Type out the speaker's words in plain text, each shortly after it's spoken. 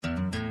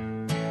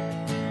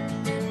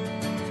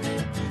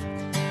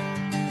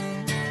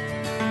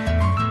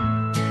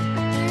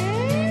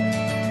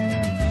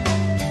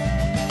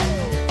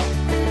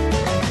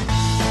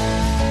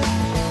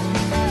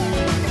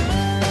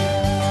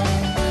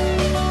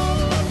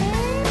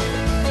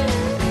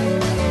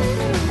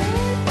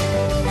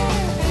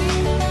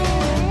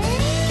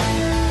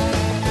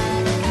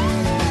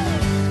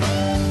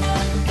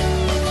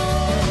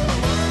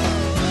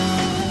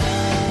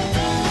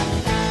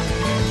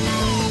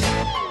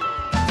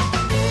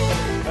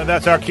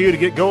That's our cue to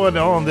get going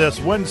on this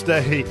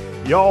Wednesday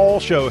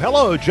Y'all Show.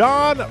 Hello,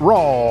 John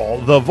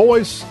Rawl, the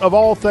voice of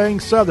all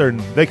things Southern.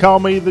 They call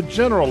me the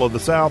General of the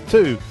South,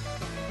 too.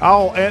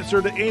 I'll answer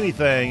to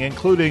anything,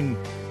 including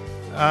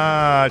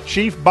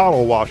Chief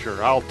Bottle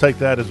Washer. I'll take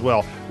that as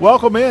well.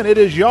 Welcome in. It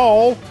is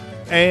y'all,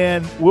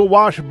 and we'll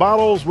wash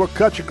bottles. We'll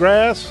cut your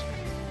grass.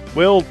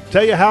 We'll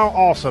tell you how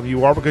awesome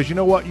you are, because you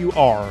know what you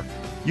are.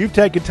 You've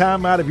taken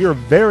time out of your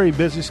very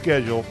busy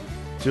schedule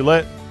to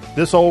let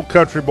this old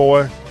country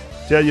boy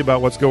tell you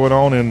about what's going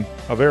on in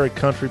a very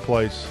country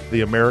place, the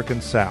American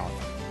South.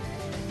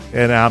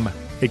 And I'm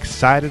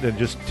excited and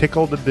just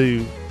tickled to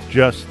do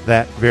just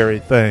that very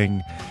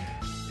thing.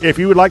 If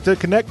you would like to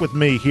connect with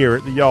me here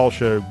at the Y'all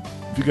Show,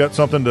 if you got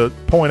something to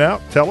point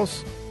out, tell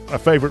us, a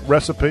favorite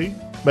recipe,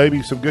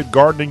 maybe some good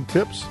gardening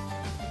tips,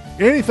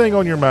 anything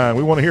on your mind,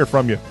 we want to hear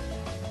from you.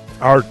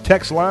 Our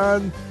text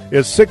line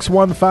is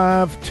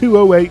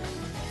 615-208-4184,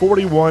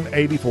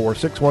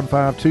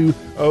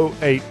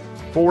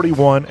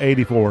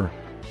 615-208-4184.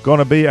 Going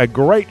to be a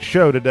great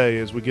show today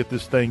as we get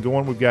this thing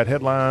going. We've got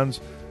headlines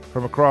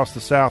from across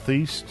the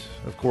Southeast.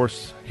 Of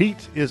course,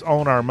 heat is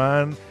on our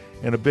mind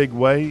in a big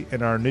way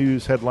in our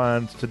news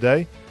headlines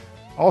today.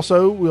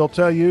 Also, we'll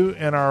tell you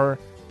in our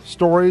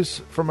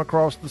stories from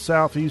across the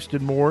Southeast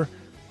and more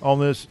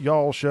on this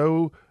Y'all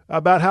Show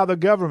about how the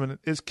government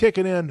is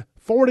kicking in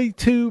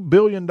 $42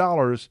 billion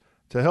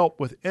to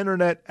help with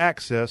internet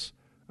access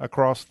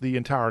across the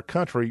entire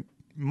country.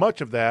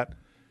 Much of that,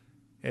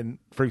 and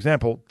for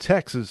example,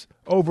 Texas,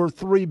 over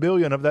 $3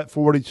 billion of that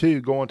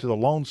 42 going to the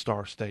Lone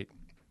Star State.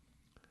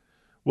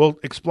 We'll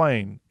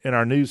explain in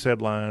our news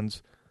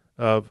headlines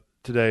of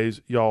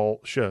today's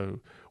Y'all Show.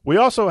 We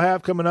also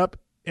have coming up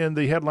in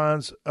the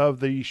headlines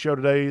of the show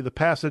today the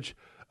passage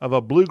of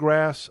a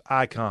bluegrass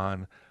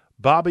icon,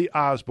 Bobby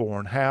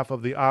Osborne, half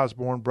of the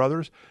Osborne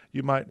brothers.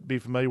 You might be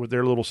familiar with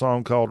their little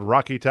song called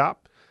Rocky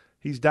Top.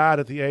 He's died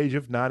at the age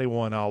of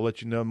 91. I'll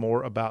let you know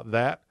more about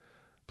that.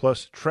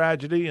 Plus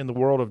tragedy in the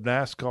world of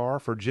NASCAR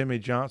for Jimmy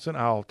Johnson.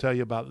 I'll tell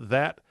you about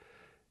that.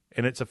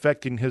 And it's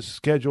affecting his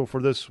schedule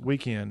for this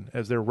weekend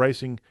as they're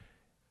racing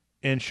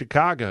in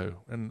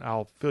Chicago. And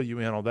I'll fill you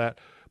in on that.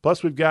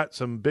 Plus we've got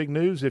some big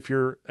news. If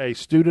you're a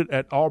student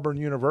at Auburn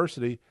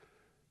University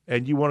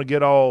and you want to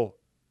get all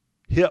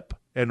hip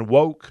and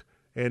woke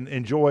and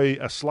enjoy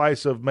a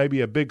slice of maybe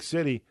a big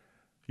city,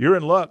 you're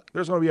in luck.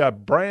 There's going to be a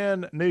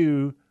brand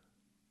new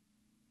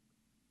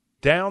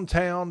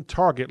downtown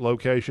Target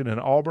location in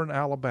Auburn,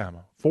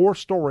 Alabama.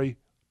 4-story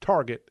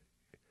Target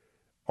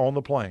on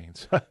the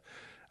plains.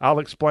 I'll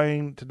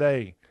explain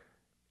today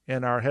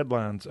in our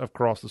headlines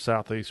across the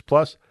Southeast.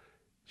 Plus,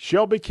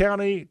 Shelby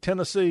County,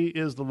 Tennessee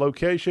is the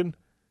location,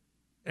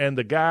 and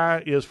the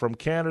guy is from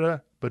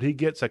Canada, but he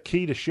gets a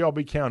key to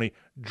Shelby County.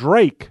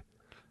 Drake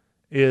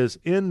is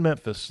in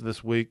Memphis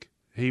this week.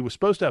 He was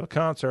supposed to have a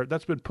concert.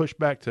 That's been pushed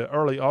back to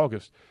early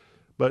August.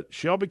 But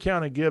Shelby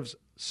County gives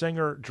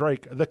singer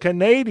Drake, the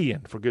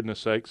Canadian, for goodness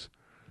sakes,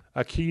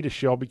 a key to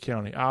Shelby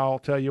County. I'll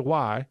tell you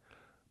why.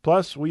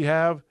 Plus, we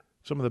have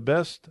some of the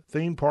best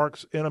theme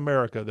parks in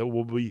America that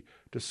we'll be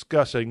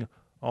discussing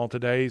on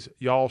today's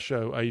Y'all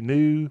Show. A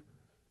new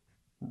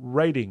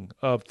rating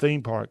of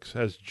theme parks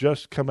has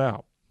just come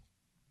out.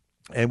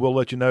 And we'll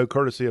let you know,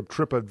 courtesy of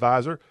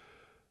TripAdvisor,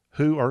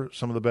 who are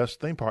some of the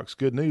best theme parks.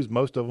 Good news,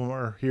 most of them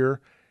are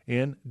here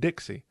in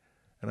Dixie.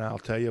 And I'll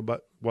tell you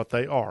about what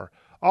they are.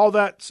 All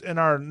that's in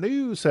our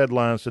news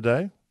headlines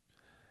today.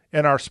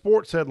 In our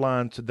sports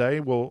headlines today,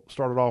 we'll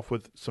start it off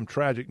with some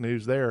tragic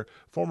news there.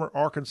 Former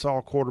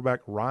Arkansas quarterback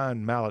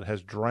Ryan Mallett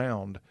has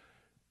drowned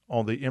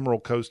on the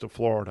Emerald Coast of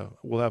Florida.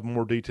 We'll have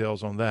more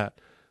details on that.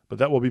 But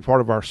that will be part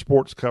of our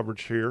sports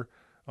coverage here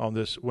on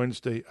this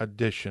Wednesday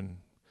edition.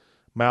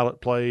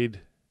 Mallett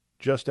played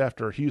just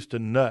after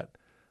Houston Nutt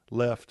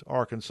left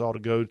Arkansas to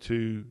go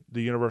to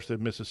the University of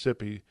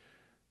Mississippi,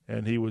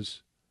 and he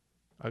was,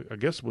 I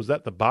guess, was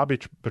that the Bobby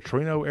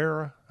Petrino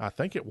era? I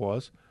think it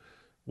was,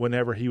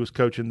 whenever he was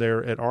coaching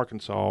there at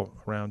Arkansas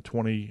around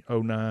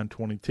 2009,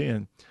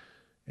 2010.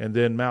 And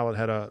then Mallett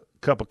had a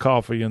cup of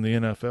coffee in the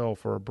NFL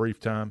for a brief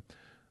time.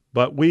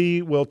 But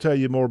we will tell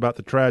you more about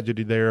the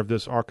tragedy there of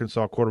this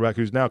Arkansas quarterback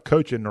who's now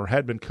coaching or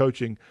had been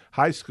coaching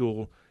high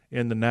school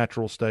in the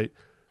natural state.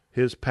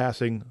 His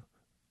passing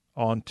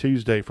on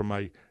Tuesday from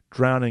a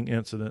drowning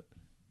incident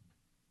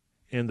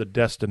in the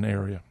Destin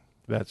area.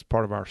 That's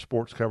part of our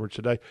sports coverage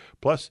today.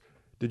 Plus,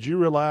 did you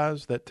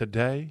realize that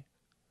today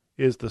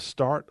is the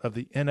start of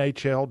the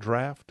NHL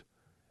draft,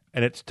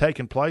 and it's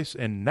taking place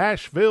in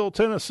Nashville,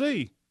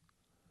 Tennessee?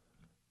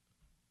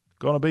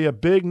 Going to be a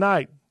big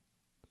night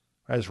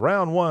as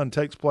round 1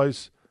 takes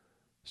place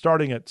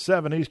starting at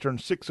 7 Eastern,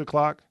 6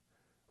 o'clock.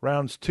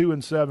 Rounds 2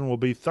 and 7 will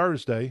be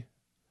Thursday,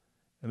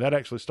 and that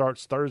actually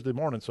starts Thursday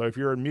morning. So if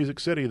you're in Music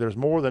City, there's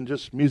more than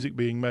just music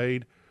being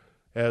made,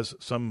 as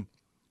some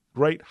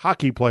great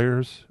hockey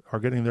players are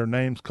getting their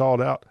names called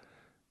out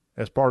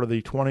as part of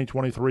the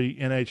 2023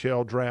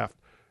 NHL draft.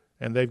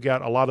 And they've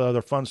got a lot of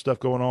other fun stuff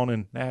going on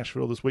in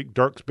Nashville this week.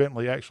 Dierks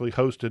Bentley actually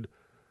hosted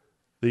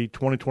the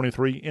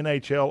 2023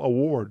 NHL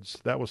Awards.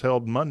 That was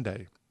held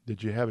Monday.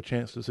 Did you have a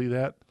chance to see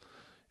that?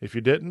 If you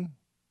didn't,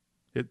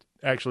 it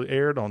actually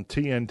aired on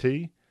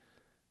TNT,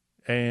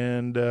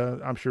 and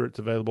I'm sure it's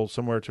available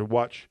somewhere to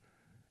watch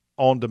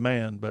on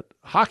demand. But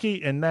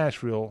hockey in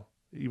Nashville,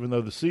 even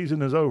though the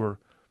season is over,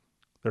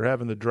 they're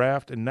having the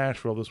draft in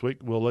Nashville this week.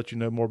 We'll let you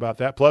know more about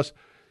that. Plus,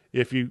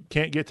 if you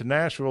can't get to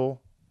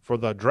Nashville for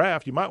the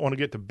draft, you might want to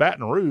get to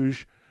Baton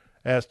Rouge,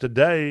 as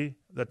today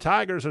the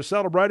Tigers are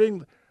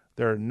celebrating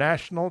their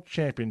national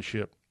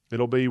championship.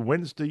 It'll be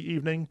Wednesday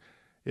evening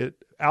at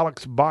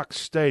Alex Box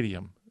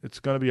Stadium.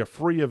 It's going to be a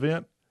free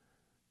event.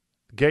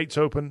 Gates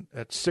open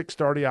at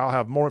 6:30. I'll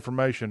have more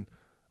information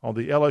on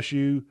the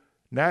LSU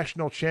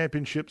National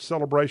Championship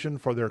celebration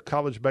for their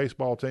college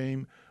baseball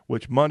team,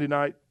 which Monday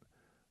night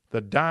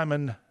the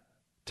Diamond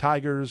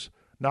Tigers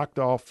knocked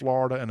off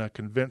Florida in a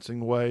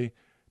convincing way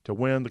to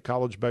win the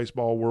College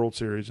Baseball World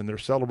Series, and they're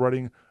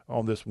celebrating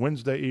on this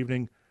Wednesday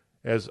evening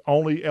as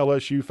only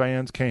LSU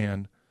fans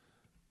can,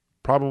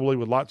 probably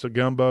with lots of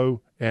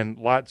gumbo and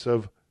lots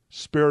of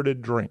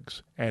spirited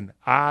drinks, and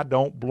I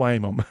don't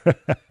blame them.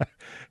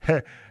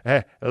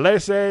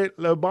 Laissez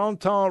le bon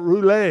temps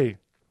rouler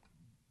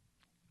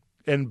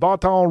in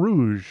Baton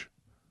Rouge.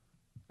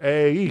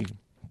 Hey.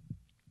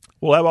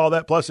 We'll have all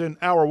that. Plus, in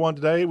hour one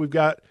today, we've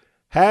got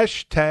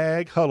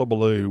hashtag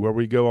Hullabaloo, where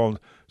we go on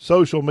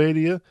social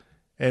media,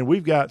 and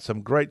we've got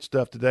some great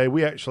stuff today.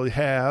 We actually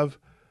have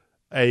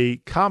a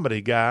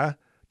comedy guy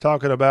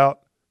talking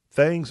about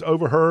things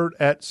overheard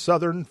at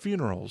Southern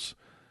funerals.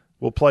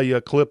 We'll play you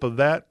a clip of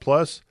that.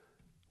 Plus,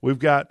 we've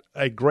got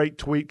a great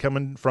tweet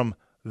coming from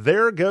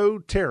There Go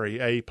Terry,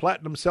 a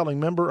platinum-selling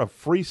member of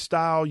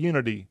Freestyle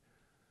Unity.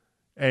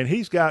 And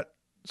he's got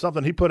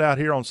something he put out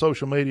here on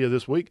social media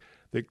this week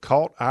that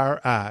caught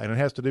our eye, and it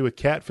has to do with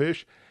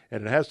catfish,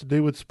 and it has to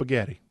do with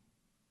spaghetti.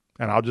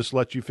 And I'll just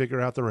let you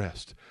figure out the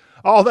rest.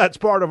 All that's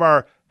part of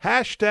our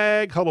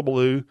hashtag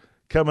Hullabaloo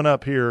coming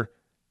up here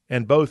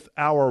in both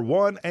hour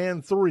 1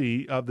 and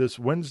 3 of this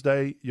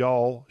Wednesday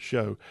Y'all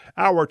show.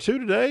 Hour 2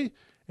 today,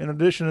 in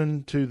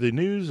addition to the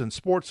news and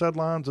sports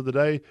headlines of the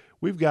day,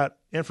 we've got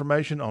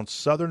information on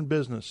Southern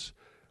business.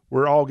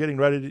 We're all getting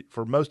ready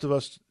for most of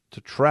us to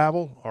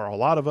travel, or a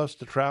lot of us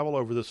to travel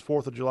over this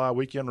 4th of July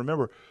weekend.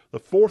 Remember, the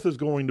 4th is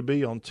going to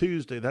be on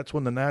Tuesday. That's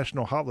when the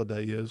national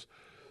holiday is.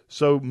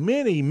 So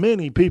many,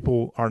 many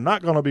people are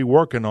not going to be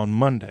working on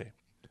Monday.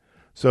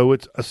 So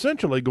it's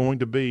essentially going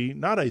to be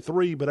not a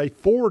 3, but a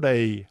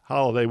 4-day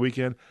holiday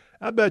weekend.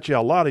 I bet you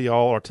a lot of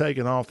y'all are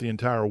taking off the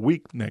entire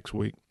week next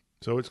week.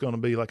 So it's going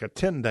to be like a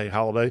 10-day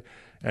holiday,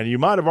 and you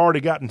might have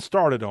already gotten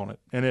started on it.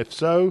 And if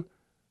so,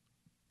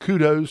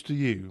 kudos to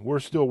you. We're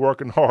still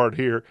working hard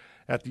here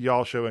at the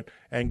Y'all Show,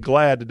 and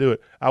glad to do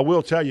it. I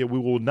will tell you, we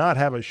will not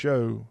have a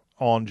show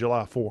on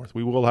July 4th.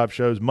 We will have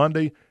shows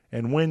Monday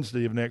and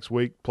Wednesday of next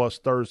week, plus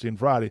Thursday and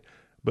Friday.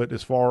 But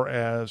as far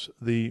as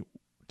the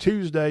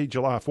Tuesday,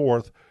 July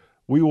 4th,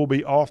 we will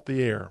be off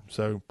the air.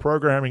 So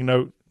programming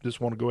note,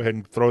 just want to go ahead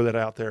and throw that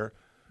out there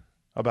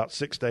about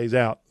 6 days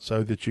out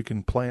so that you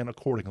can plan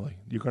accordingly.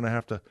 You're going to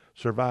have to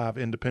survive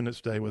Independence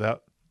Day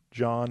without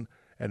John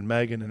and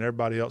Megan and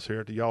everybody else here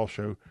at the Y'all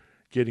Show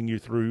getting you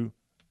through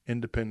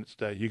Independence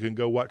Day. You can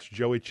go watch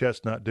Joey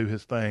Chestnut do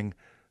his thing,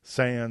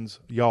 sans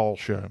Y'all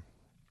Show.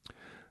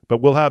 But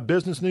we'll have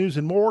business news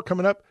and more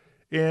coming up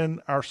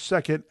in our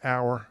second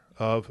hour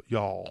of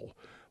Y'all.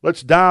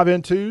 Let's dive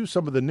into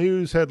some of the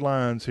news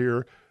headlines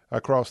here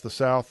across the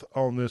South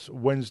on this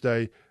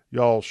Wednesday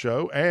Y'all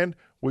Show. And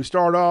we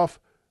start off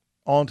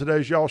on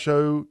today's Y'all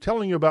Show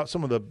telling you about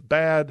some of the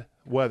bad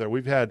weather.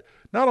 We've had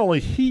not only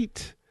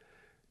heat,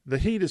 the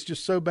heat is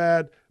just so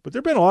bad, but there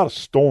have been a lot of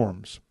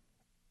storms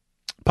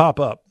pop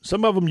up.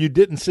 Some of them you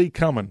didn't see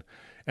coming.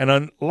 And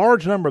a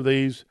large number of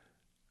these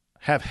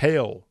have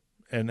hail,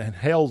 and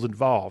hail's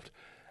involved.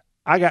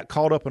 I got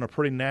caught up in a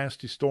pretty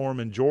nasty storm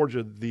in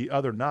Georgia the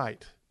other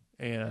night,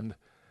 and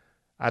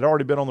I'd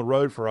already been on the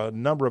road for a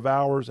number of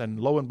hours, and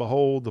lo and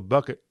behold, the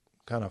bucket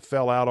kind of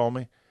fell out on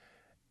me,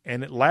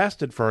 and it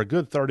lasted for a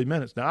good 30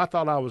 minutes. Now, I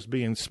thought I was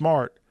being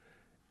smart,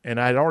 and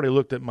I'd already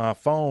looked at my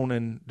phone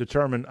and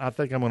determined I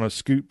think I'm going to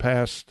scoot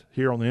past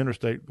here on the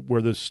interstate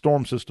where this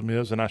storm system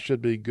is, and I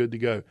should be good to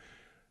go.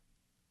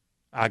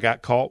 I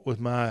got caught with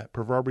my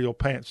proverbial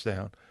pants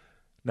down.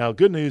 Now,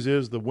 good news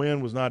is the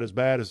wind was not as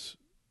bad as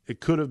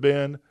it could have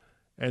been,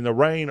 and the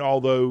rain,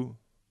 although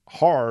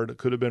hard,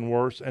 could have been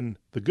worse. And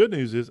the good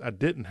news is I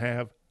didn't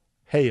have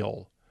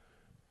hail.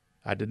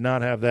 I did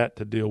not have that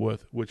to deal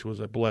with, which was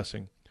a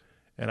blessing.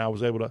 And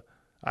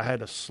I had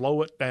to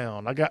slow it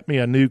down. I got me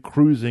a new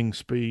cruising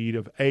speed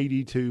of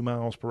 82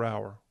 miles per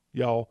hour.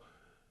 Y'all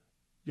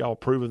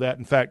approve of that?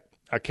 In fact,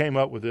 I came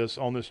up with this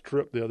on this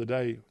trip the other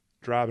day,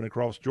 driving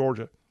across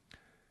Georgia.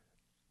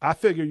 I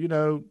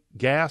figure,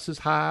 gas is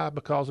high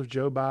because of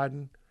Joe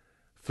Biden.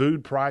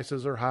 Food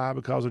prices are high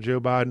because of Joe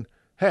Biden.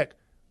 Heck,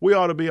 we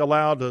ought to be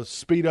allowed to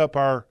speed up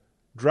our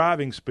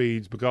driving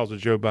speeds because of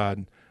Joe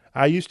Biden.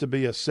 I used to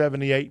be a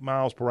 78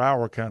 miles per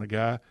hour kind of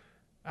guy.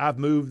 I've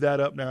moved that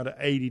up now to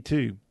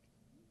 82.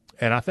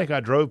 And I think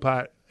I drove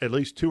by at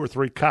least 2 or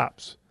 3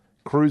 cops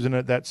cruising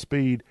at that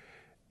speed,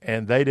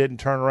 and they didn't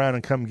turn around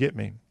and come get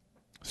me.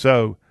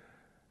 So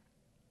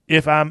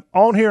if I'm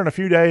on here in a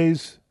few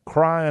days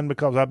crying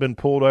because I've been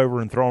pulled over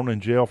and thrown in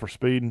jail for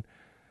speeding,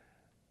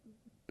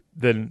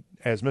 then,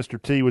 as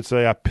Mr. T would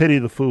say, I pity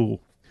the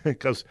fool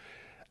because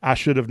I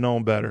should have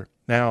known better.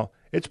 Now,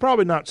 it's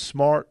probably not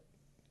smart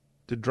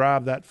to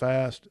drive that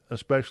fast,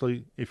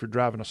 especially if you're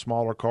driving a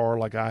smaller car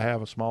like I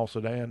have, a small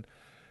sedan,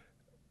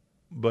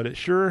 but it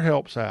sure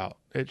helps out.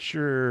 It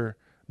sure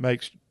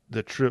makes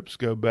the trips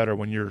go better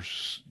when you're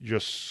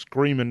just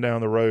screaming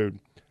down the road,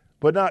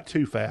 but not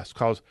too fast,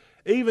 because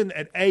even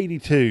at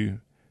 82,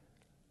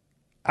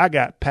 I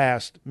got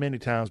passed many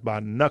times by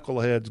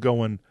knuckleheads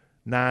going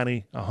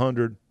 90,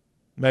 100,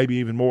 maybe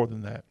even more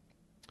than that.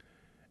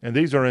 And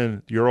these are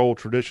in your old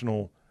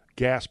traditional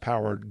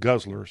gas-powered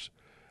guzzlers,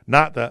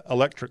 not the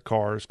electric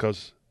cars,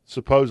 because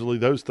supposedly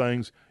those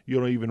things, you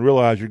don't even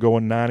realize you're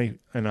going 90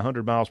 and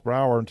 100 miles per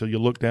hour until you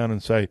look down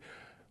and say,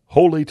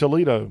 holy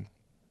Toledo,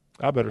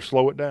 I better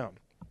slow it down.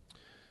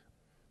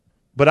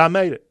 But I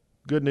made it.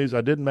 Good news,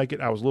 I didn't make it.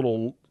 I was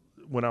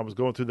when I was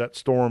going through that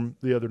storm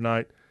the other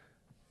night,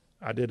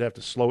 I did have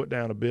to slow it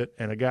down a bit,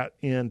 and I got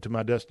into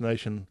my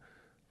destination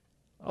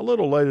a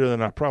little later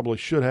than I probably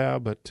should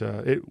have, but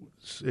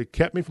it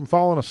kept me from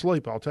falling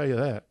asleep, I'll tell you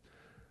that.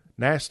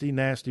 Nasty,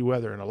 nasty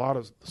weather, and a lot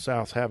of the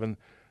South's having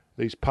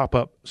these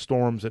pop-up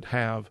storms that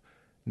have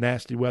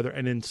nasty weather,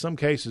 and in some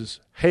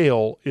cases,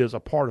 hail is a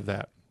part of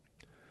that.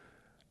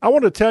 I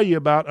want to tell you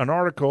about an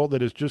article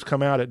that has just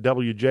come out at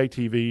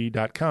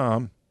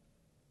WJTV.com,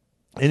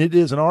 and it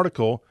is an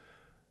article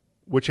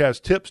which has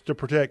tips to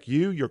protect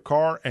you, your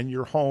car, and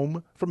your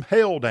home from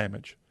hail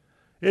damage.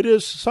 It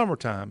is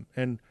summertime,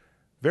 and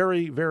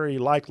very, very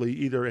likely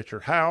either at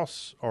your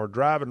house or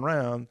driving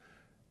around,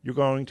 you're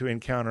going to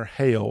encounter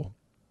hail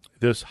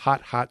this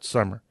hot, hot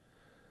summer.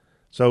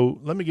 So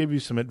let me give you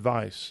some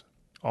advice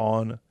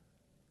on,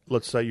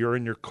 let's say you're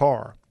in your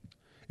car.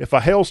 If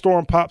a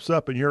hailstorm pops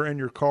up and you're in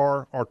your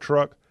car or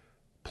truck,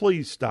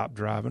 please stop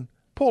driving.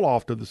 Pull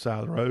off to the side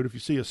of the road. If you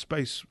see a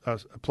place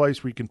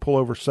where you can pull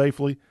over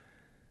safely,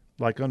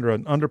 like under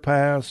an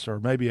underpass or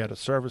maybe at a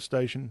service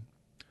station,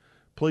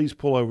 please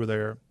pull over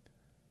there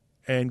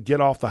and get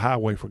off the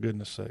highway, for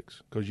goodness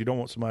sakes, because you don't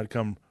want somebody to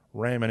come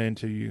ramming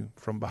into you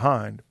from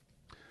behind.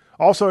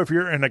 Also, if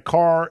you're in a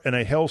car and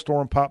a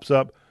hailstorm pops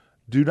up,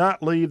 do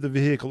not leave the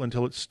vehicle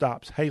until it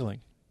stops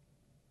hailing.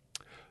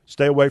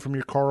 Stay away from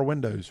your car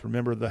windows.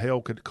 Remember, the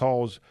hail could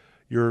cause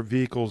your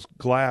vehicle's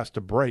glass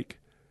to break.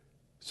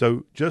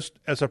 So just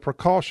as a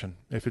precaution,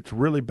 if it's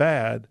really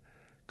bad,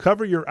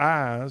 cover your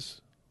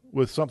eyes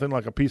with something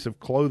like a piece of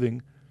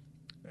clothing,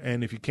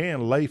 and if you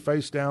can, lay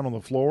face down on the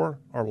floor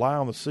or lie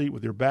on the seat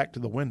with your back to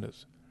the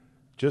windows,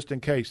 just in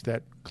case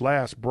that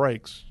glass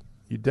breaks.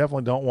 You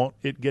definitely don't want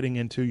it getting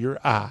into your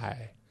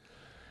eye.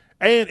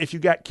 And if you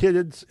got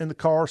kids in the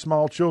car,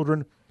 small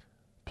children,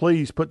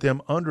 please put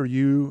them under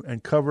you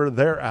and cover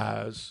their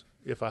eyes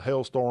if a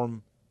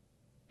hailstorm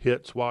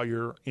hits while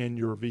you're in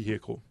your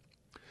vehicle.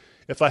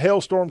 If a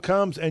hailstorm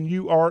comes and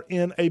you are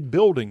in a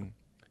building,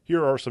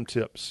 here are some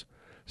tips.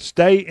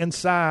 Stay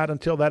inside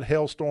until that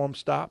hailstorm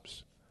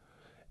stops.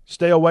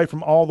 Stay away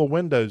from all the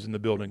windows in the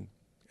building.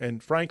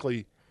 And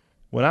frankly,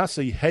 when I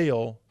see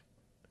hail,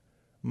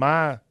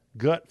 my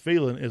gut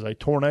feeling is a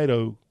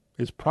tornado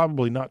is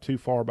probably not too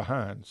far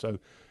behind. So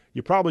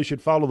you probably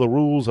should follow the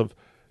rules of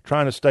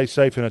trying to stay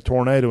safe in a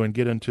tornado and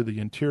get into the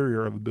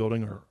interior of a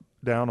building or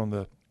down on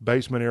the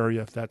basement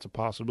area if that's a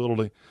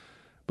possibility.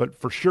 But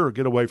for sure,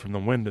 get away from the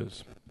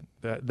windows.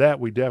 That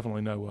we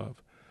definitely know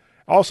of.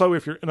 Also,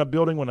 if you're in a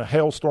building when a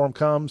hailstorm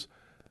comes,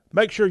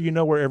 make sure you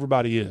know where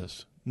everybody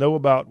is. Know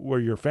about where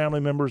your family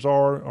members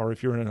are, or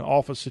if you're in an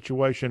office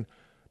situation,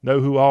 know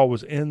who all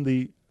was in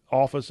the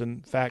office.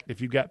 In fact,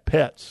 if you've got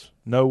pets,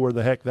 know where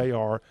the heck they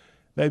are.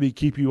 Maybe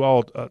keep you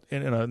all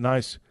in a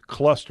nice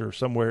cluster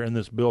somewhere in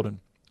this building.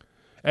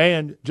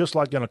 And just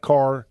like in a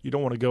car, you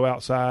don't want to go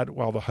outside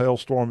while the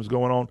hailstorm is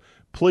going on.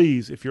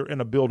 Please, if you're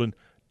in a building,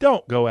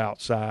 don't go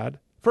outside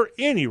for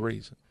any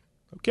reason,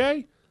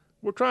 okay?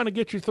 We're trying to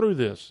get you through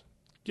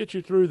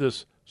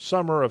this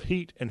summer of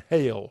heat and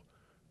hail,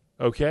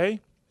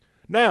 okay?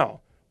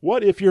 Now,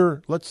 what if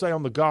you're, let's say,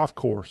 on the golf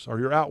course or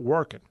you're out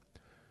working,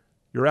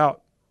 you're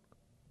out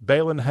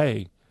baling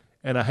hay,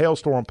 and a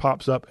hailstorm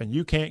pops up and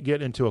you can't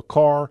get into a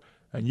car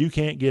and you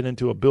can't get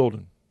into a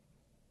building?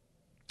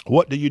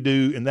 What do you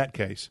do in that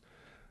case?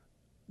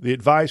 The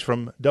advice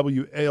from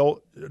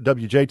WJTV.com's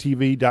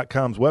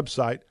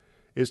website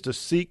is to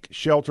seek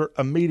shelter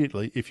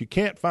immediately. If you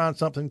can't find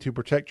something to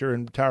protect your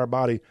entire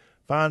body,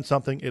 find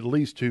something at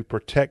least to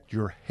protect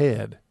your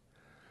head.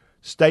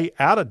 Stay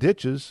out of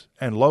ditches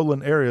and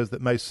lowland areas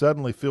that may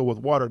suddenly fill with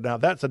water. Now,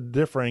 that's a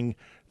differing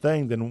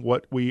thing than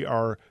what we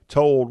are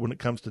told when it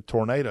comes to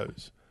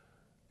tornadoes.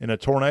 In a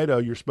tornado,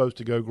 you're supposed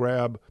to go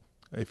grab,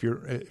 if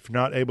you're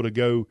not able to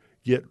go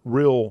get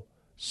real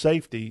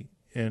safety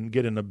and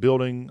get in a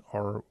building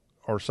or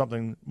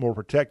something more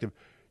protective,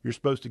 you're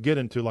supposed to get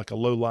into like a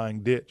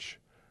low-lying ditch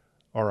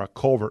or a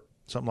culvert,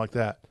 something like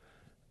that.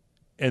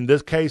 In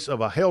this case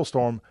of a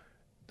hailstorm,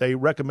 they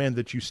recommend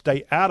that you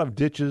stay out of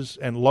ditches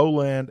and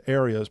lowland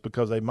areas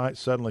because they might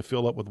suddenly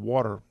fill up with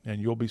water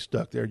and you'll be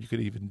stuck there. You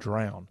could even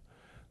drown.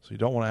 So you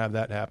don't want to have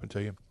that happen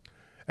to you.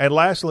 And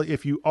lastly,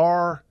 if you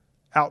are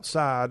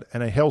outside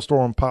and a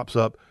hailstorm pops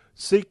up,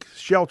 seek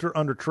shelter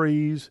under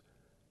trees.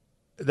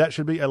 That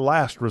should be a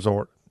last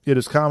resort. It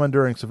is common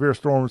during severe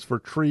storms for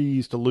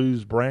trees to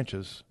lose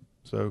branches.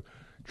 So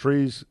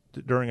trees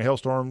during a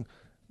hailstorm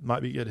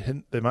might be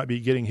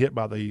getting hit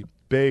by the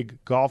big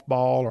golf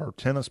ball or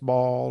tennis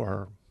ball,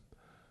 or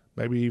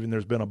maybe even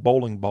there's been a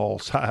bowling ball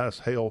size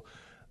hail.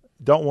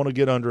 Don't want to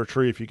get under a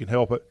tree if you can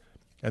help it.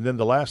 And then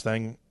the last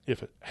thing,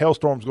 if a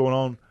hailstorm's going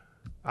on,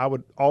 I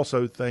would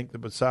also think that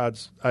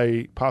besides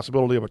a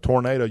possibility of a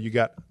tornado, you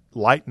got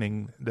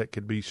lightning that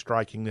could be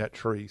striking that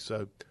tree.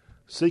 So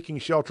seeking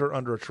shelter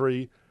under a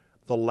tree,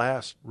 the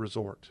last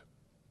resort.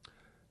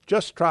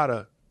 Just try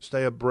to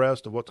stay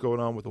abreast of what's going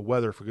on with the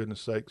weather, for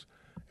goodness sakes,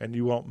 and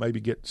you won't maybe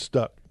get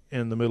stuck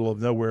in the middle of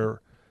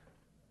nowhere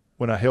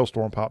when a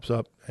hailstorm pops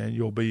up, and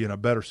you'll be in a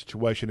better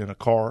situation in a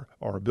car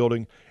or a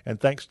building. And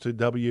thanks to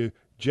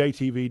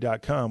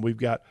WJTV.com, we've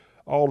got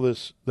all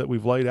this that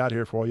we've laid out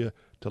here for you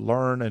to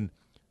learn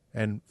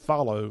and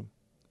follow,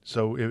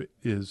 so it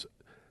is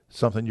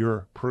something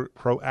you're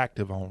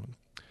proactive on.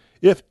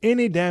 If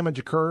any damage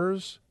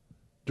occurs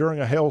during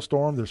a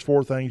hailstorm, there's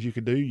 4 things you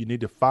can do. You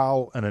need to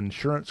file an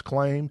insurance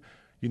claim.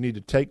 You need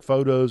to take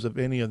photos of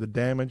any of the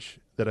damage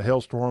that a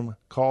hailstorm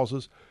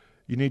causes.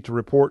 You need to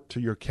report to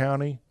your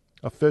county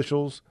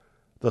officials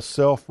the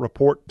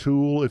self-report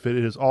tool if it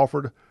is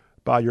offered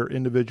by your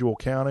individual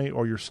county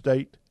or your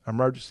state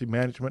emergency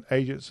management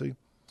agency.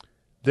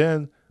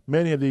 Then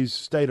many of these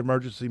state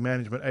emergency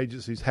management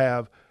agencies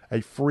have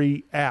a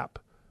free app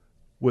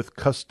with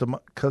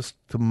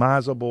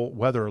customizable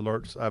weather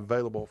alerts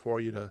available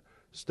for you to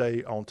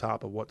stay on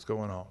top of what's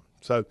going on.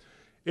 So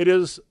it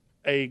is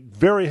a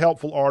very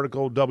helpful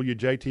article.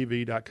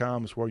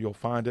 WJTV.com is where you'll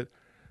find it.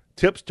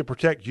 Tips to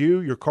protect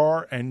you, your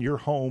car, and your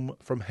home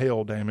from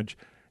hail damage.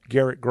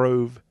 Garrett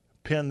Grove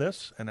penned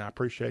this, and I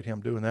appreciate him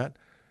doing that.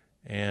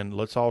 And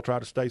let's all try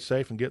to stay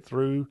safe and get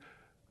through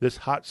this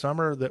hot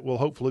summer that will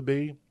hopefully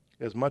be,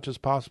 as much as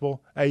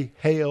possible, a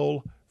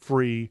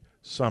hail-free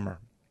summer.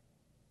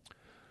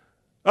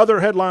 Other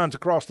headlines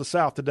across the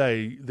South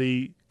today.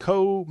 The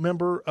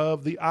co-member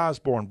of the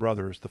Osborne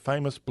brothers, the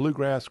famous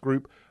bluegrass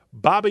group,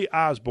 Bobby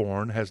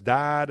Osborne, has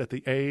died at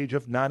the age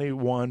of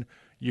 91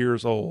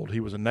 years old. He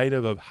was a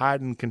native of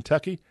Hyden,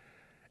 Kentucky,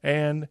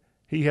 and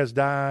he has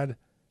died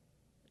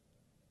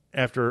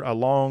after a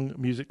long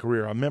music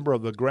career. A member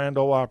of the Grand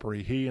Ole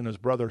Opry, he and his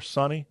brother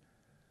Sonny,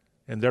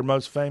 and their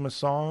most famous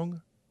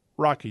song,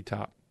 Rocky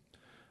Top.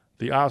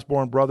 The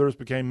Osborne brothers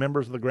became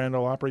members of the Grand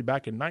Ole Opry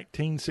back in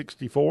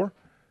 1964.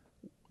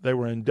 They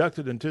were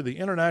inducted into the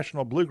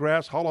International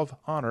Bluegrass Hall of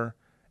Honor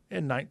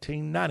in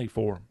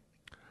 1994.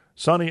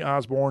 Sonny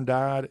Osborne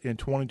died in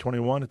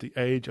 2021 at the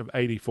age of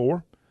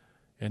 84.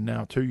 And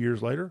now 2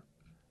 years later,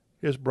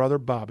 his brother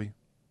Bobby,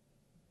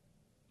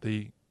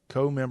 the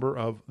co-member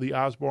of the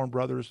Osborne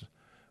brothers,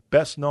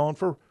 best known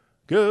for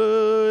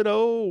good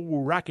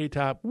old Rocky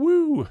Top.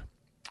 Woo!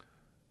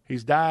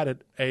 He's died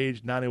at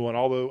age 91,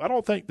 although I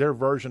don't think their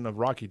version of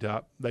Rocky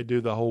Top, they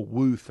do the whole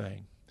woo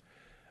thing.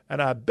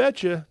 And I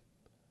bet you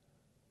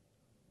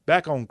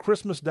back on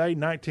Christmas Day,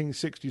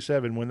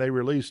 1967, when they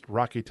released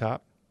Rocky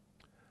Top,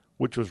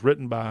 which was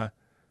written by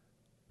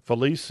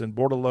Felice and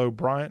Bordelot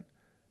Bryant,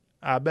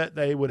 I bet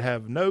they would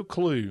have no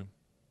clue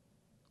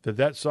that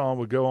that song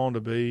would go on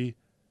to be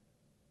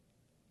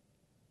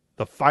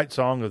the fight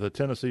song of the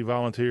Tennessee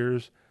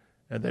Volunteers,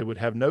 and they would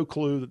have no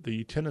clue that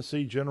the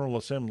Tennessee General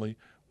Assembly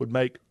would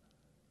make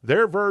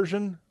their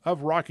version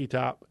of Rocky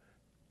Top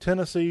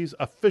Tennessee's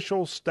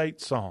official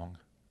state song.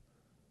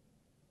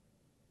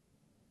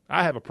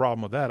 I have a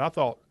problem with that. I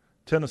thought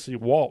Tennessee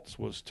Waltz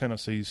was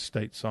Tennessee's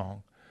state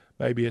song.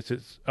 Maybe it's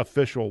its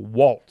official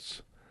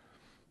waltz.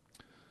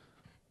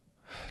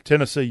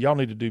 Tennessee, y'all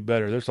need to do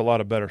better. There's a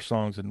lot of better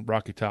songs than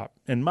Rocky Top,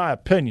 in my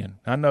opinion.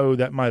 I know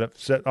that might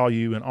upset all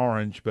you in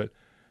Orange, but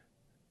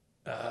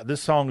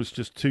this song is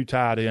just too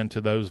tied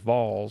into those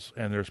Vols,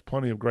 and there's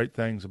plenty of great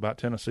things about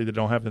Tennessee that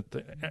don't have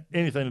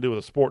anything to do with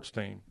a sports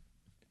team,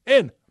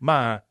 in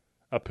my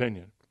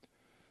opinion.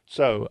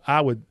 So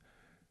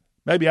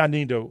maybe I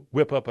need to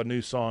whip up a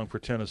new song for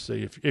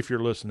Tennessee if you're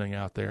listening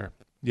out there.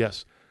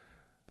 Yes,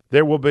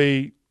 there will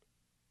be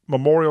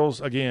memorials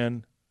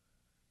again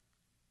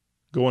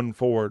going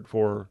forward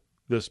for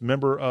this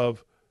member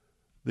of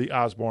the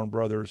Osborne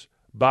brothers,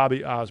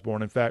 Bobby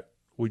Osborne. In fact,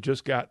 we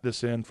just got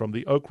this in from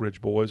the Oak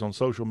Ridge Boys on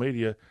social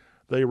media.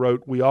 They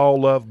wrote, "We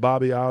all love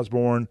Bobby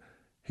Osborne.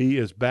 He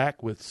is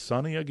back with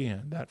Sonny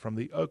again." That from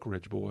the Oak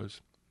Ridge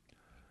Boys.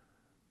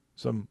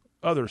 Some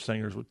other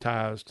singers with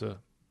ties to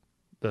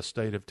the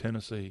state of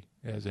Tennessee,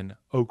 as in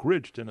Oak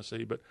Ridge,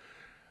 Tennessee. But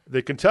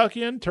the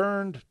Kentuckian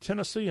turned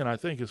Tennessean, I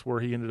think, is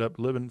where he ended up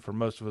living for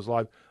most of his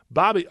life.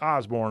 Bobby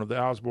Osborne of the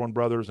Osborne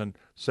brothers and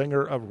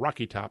singer of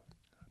Rocky Top,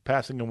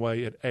 passing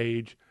away at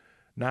age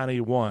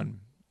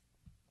 91.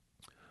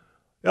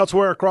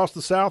 Elsewhere across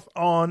the South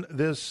on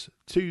this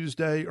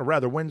Tuesday, or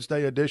rather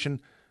Wednesday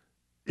edition,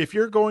 if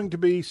you're going to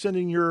be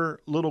sending your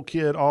little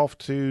kid off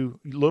to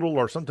little,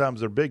 or sometimes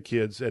they're big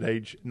kids at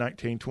age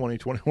 19, 20,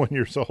 21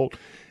 years old,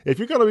 if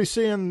you're going to be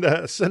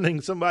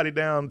sending somebody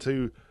down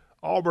to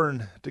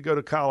Auburn to go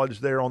to college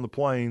there on the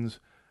plains,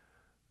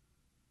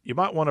 you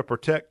might want to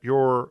protect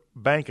your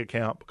bank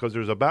account because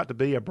there's about to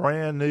be a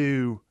brand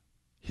new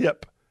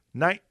hip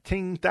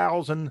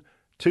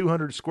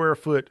 19,200 square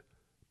foot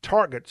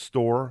Target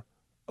store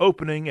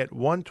opening at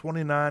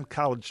 129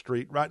 College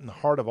Street, right in the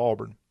heart of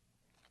Auburn.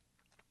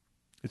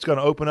 It's going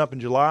to open up in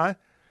July.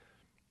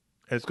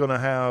 It's going to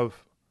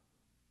have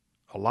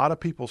a lot of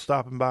people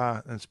stopping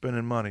by and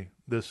spending money.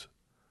 This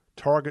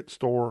Target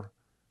store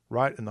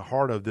right in the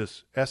heart of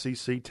this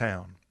SEC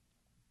town.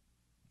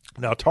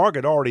 Now,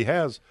 Target already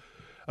has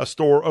a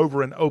store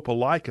over in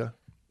Opelika,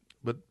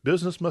 but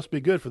business must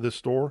be good for this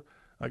store.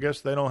 I guess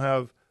they don't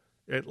have,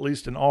 at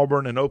least in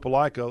Auburn and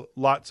Opelika,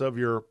 lots of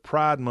your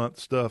Pride Month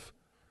stuff,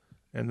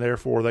 and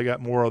therefore they got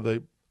more of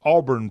the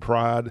Auburn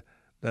pride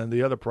than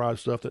the other pride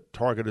stuff that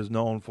Target is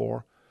known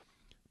for.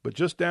 But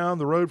just down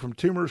the road from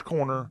Toomer's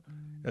Corner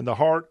in the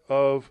heart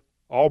of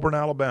Auburn,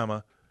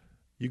 Alabama,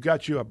 you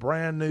got you a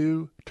brand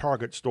new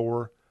Target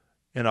store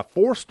in a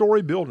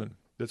 4-story building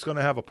that's going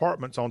to have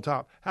apartments on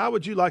top. How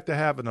would you like to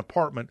have an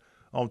apartment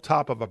on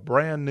top of a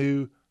brand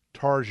new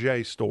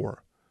Target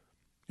store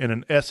in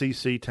an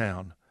SEC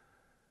town?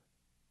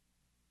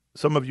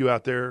 Some of you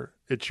out there,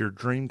 it's your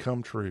dream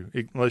come true,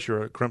 unless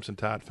you're a Crimson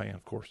Tide fan,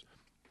 of course.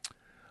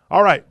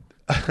 All right.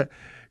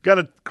 Got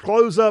to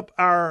close up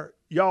our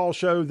y'all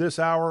show this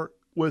hour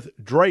with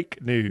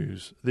Drake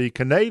news. The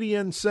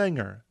Canadian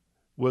singer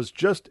was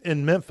just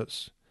in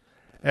Memphis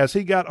as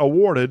he got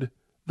awarded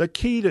the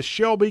key to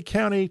Shelby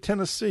County,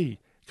 Tennessee.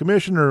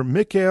 Commissioner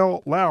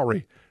Michael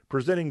Lowry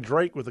presenting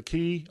Drake with a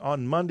key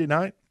on Monday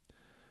night.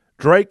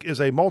 Drake is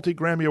a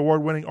multi-Grammy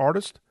award-winning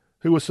artist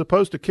who was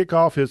supposed to kick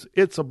off his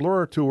It's a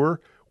Blur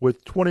tour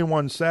with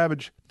 21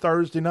 Savage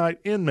Thursday night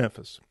in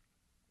Memphis.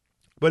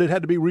 But it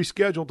had to be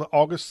rescheduled to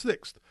August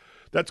 6th.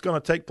 That's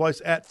going to take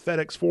place at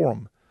FedEx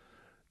Forum.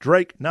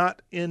 Drake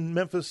not in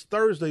Memphis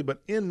Thursday,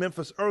 but in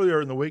Memphis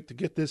earlier in the week to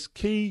get this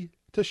key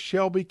to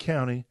Shelby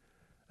County.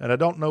 And I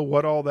don't know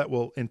what all that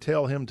will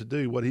entail him to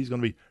do, what he's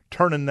going to be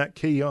turning that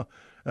key on,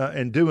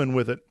 and doing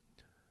with it.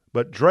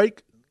 But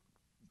Drake,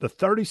 the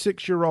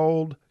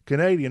 36-year-old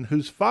Canadian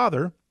whose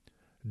father,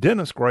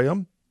 Dennis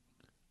Graham,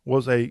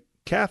 was a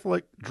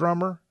Catholic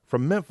drummer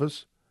from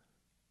Memphis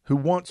who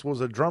once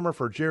was a drummer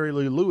for Jerry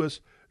Lee Lewis.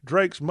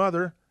 Drake's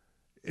mother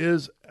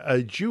is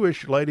a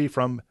Jewish lady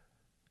from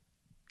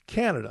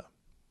Canada.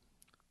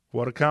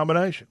 What a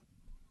combination.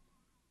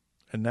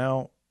 And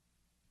now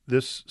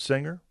this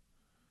singer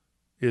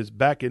is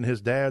back in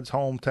his dad's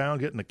hometown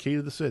getting the key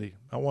to the city.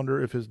 I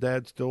wonder if his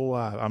dad's still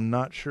alive. I'm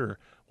not sure.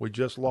 We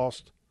just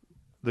lost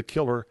the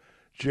killer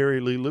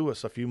Jerry Lee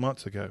Lewis a few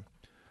months ago.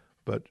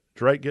 But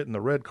Drake getting the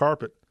red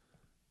carpet,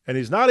 and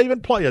he's not even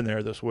playing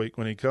there this week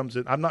when he comes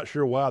in. I'm not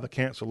sure why the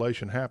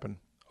cancellation happened.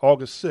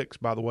 August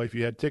 6th, by the way, if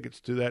you had tickets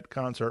to that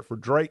concert for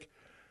Drake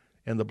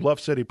in the Bluff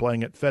City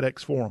playing at FedEx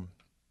Forum.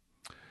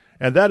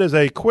 And that is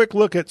a quick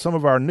look at some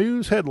of our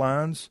news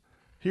headlines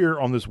here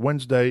on this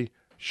Wednesday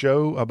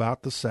show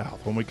about the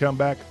South. When we come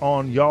back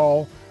on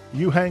Y'all,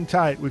 you hang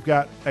tight. We've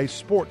got a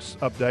sports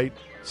update.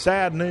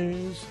 Sad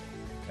news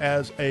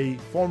as a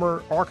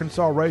former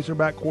Arkansas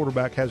Razorback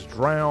quarterback has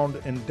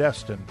drowned in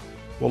Destin.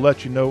 We'll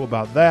let you know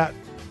about that,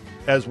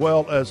 as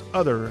well as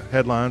other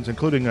headlines,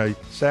 including a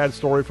sad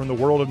story from the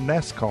world of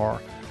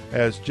NASCAR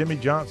as Jimmy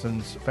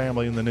Johnson's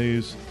family in the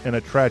news in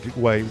a tragic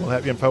way. We'll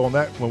have info on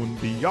that when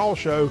the Y'all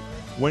Show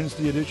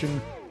Wednesday edition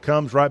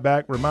comes right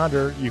back.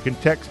 Reminder, you can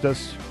text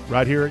us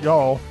right here at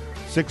Y'all,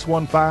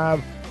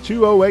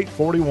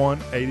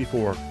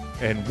 615-208-4184.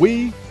 And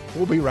we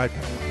will be right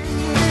back.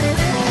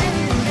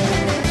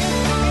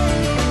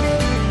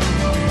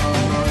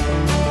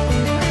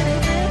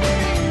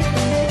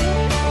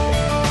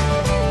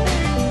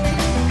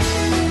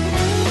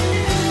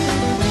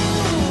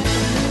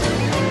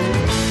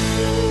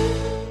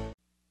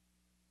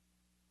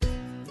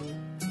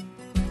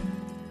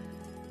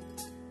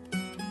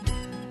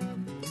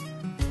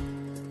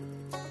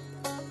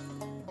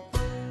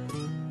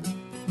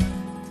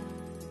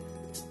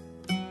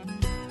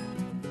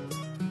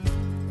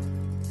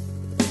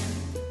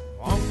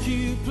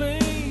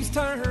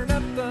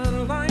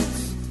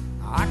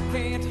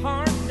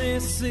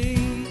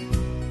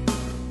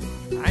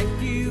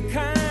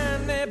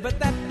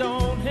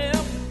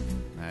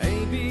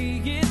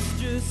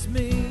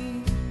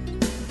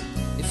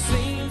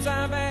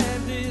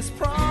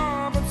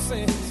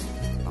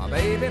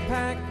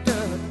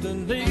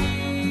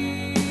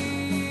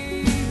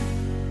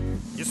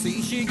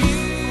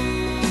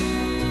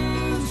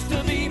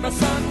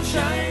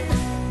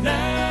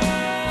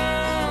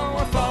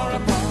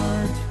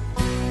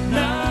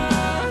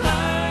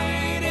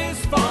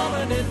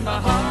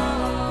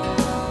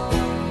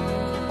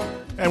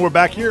 And we're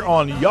back here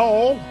on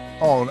Y'all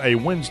on a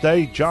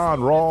Wednesday. John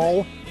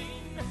Rawl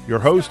your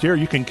host here.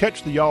 You can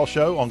catch the Y'all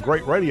Show on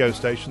great radio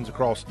stations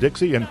across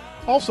Dixie. And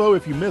also,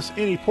 if you miss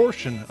any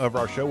portion of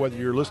our show, whether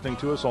you're listening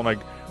to us on a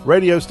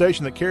radio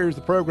station that carries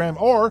the program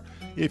or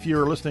if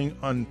you're listening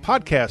on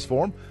podcast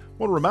form, I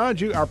want to remind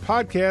you our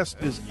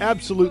podcast is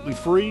absolutely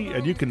free,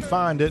 and you can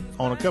find it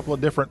on a couple of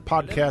different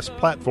podcast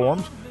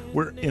platforms.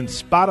 We're in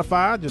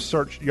Spotify. Just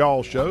search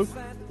Y'all Show.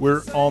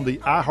 We're on the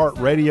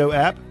iHeartRadio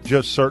app.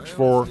 Just search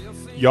for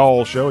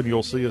Y'all Show, and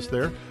you'll see us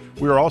there.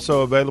 We are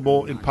also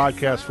available in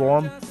podcast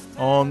form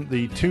on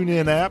the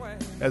TuneIn app,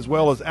 as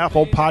well as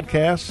Apple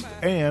Podcasts,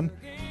 and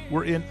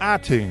we're in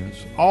iTunes,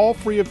 all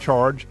free of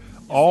charge.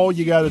 All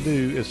you got to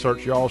do is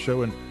search Y'all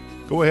Show and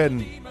go ahead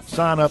and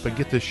sign up and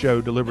get this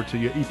show delivered to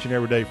you each and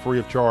every day free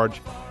of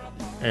charge,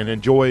 and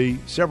enjoy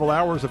several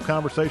hours of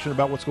conversation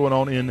about what's going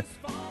on in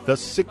the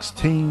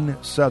 16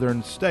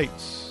 southern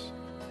states.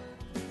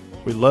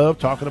 We love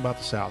talking about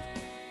the South.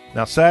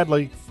 Now,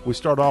 sadly, we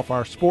start off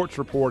our sports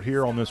report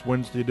here on this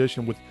Wednesday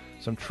edition with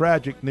some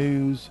tragic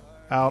news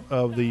out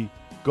of the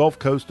Gulf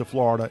Coast of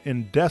Florida.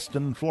 In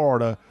Destin,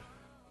 Florida,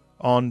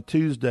 on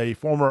Tuesday,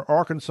 former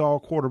Arkansas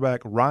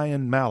quarterback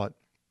Ryan Mallett,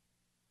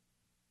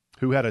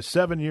 who had a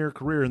 7-year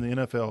career in the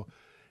NFL,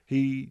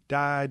 he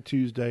died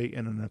Tuesday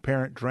in an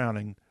apparent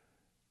drowning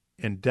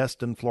in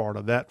Destin,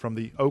 Florida. That from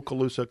the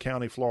Okaloosa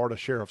County, Florida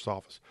Sheriff's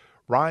Office.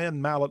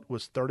 Ryan Mallett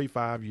was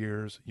 35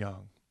 years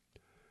young.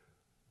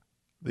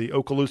 The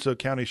Okaloosa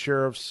County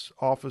Sheriff's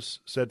Office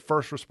said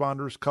first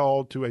responders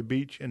called to a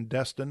beach in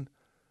Destin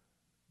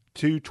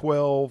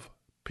 2:12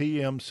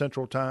 p.m.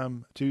 Central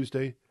Time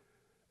Tuesday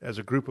as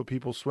a group of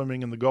people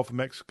swimming in the Gulf of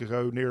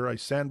Mexico near a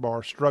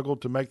sandbar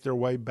struggled to make their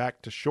way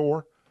back to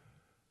shore.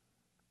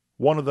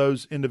 One of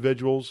those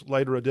individuals,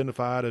 later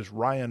identified as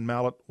Ryan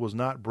Mallett, was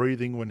not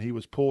breathing when he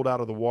was pulled out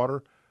of the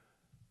water,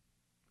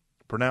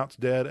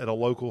 pronounced dead at a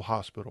local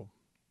hospital.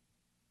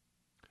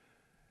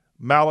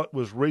 Mallett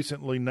was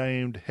recently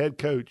named head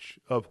coach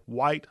of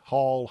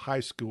Whitehall High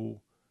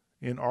School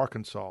in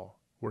Arkansas,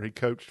 where he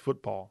coached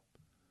football.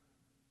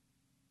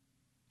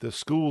 The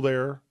school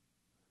there,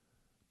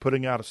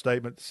 putting out a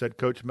statement, said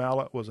Coach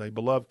Mallett was a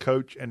beloved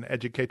coach and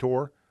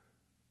educator.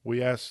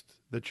 We asked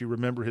that you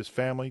remember his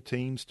family,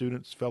 team,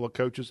 students, fellow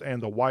coaches,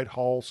 and the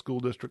Whitehall School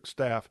District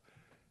staff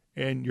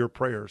in your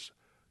prayers.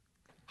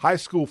 High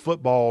school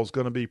football is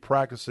going to be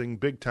practicing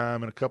big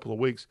time in a couple of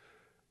weeks.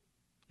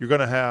 You're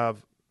going to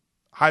have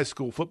high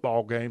school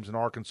football games in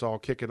Arkansas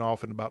kicking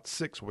off in about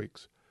 6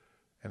 weeks.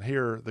 And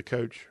here, the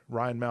coach,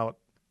 Ryan Mallett,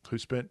 who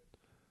spent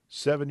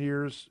 7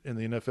 years in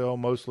the NFL,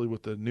 mostly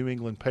with the New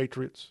England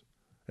Patriots,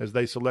 as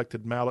they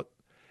selected Mallett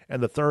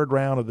in the third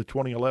round of the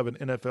 2011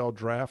 NFL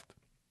Draft,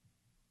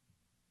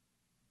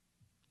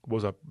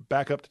 was a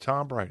backup to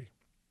Tom Brady,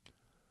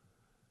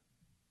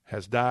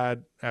 has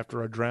died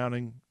after a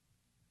drowning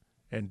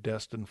in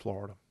Destin,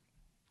 Florida.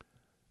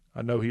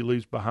 I know he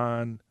leaves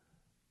behind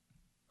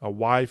a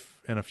wife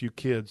and a few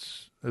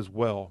kids as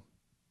well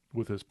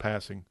with his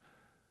passing.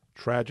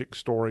 Tragic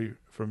story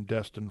from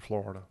Destin,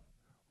 Florida.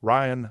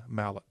 Ryan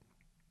Mallett,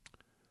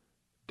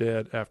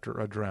 dead after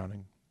a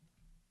drowning.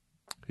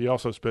 He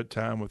also spent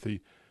time with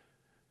the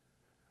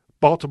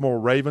Baltimore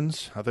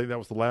Ravens. I think that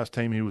was the last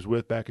team he was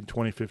with back in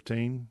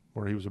 2015,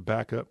 where he was a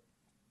backup.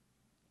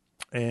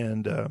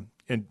 And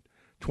in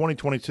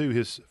 2022,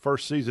 his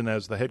first season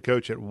as the head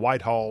coach at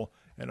Whitehall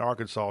in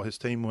Arkansas, his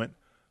team went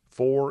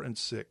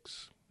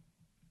 4-6.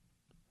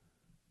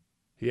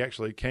 He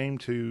actually came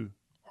to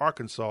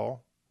Arkansas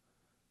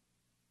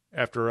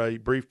after a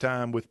brief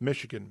time with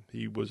Michigan.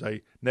 He was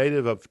a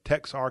native of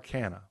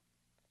Texarkana,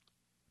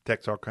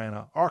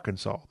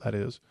 Arkansas, that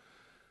is.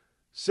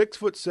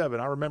 6'7".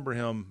 I remember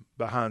him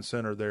behind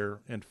center there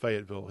in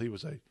Fayetteville. He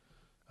was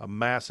a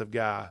massive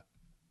guy.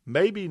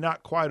 Maybe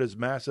not quite as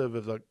massive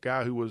as the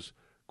guy who was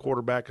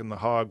quarterback in the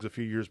Hogs a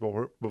few years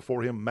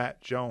before him,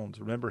 Matt Jones.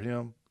 Remember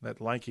him, that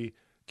lanky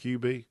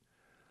QB?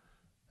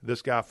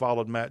 This guy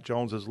followed Matt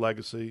Jones's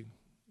legacy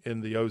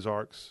in the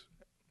Ozarks.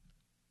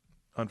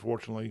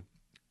 Unfortunately,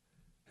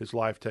 his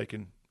life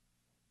taken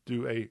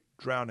due a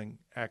drowning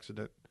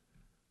accident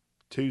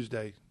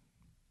Tuesday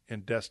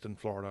in Destin,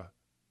 Florida.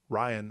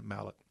 Ryan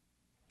Mallett.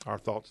 Our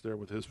thoughts there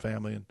with his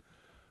family and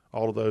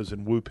all of those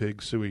in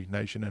Whoopig, Sioux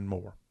Nation, and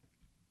more.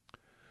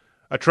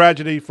 A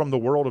tragedy from the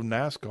world of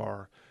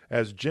NASCAR,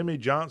 as Jimmy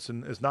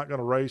Johnson is not going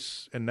to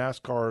race in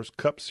NASCAR's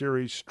Cup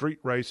Series street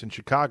race in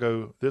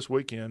Chicago this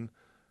weekend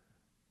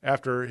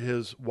after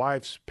his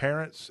wife's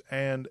parents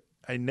and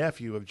a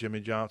nephew of Jimmy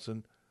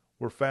Johnson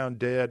were found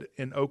dead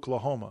in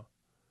Oklahoma.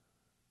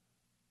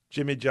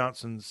 Jimmy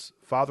Johnson's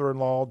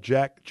father-in-law,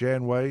 Jack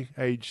Janway,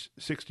 age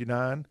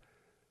 69,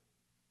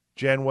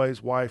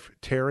 Janway's wife,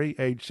 Terry,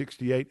 age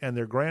 68, and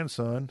their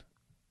grandson,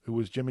 who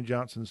was Jimmy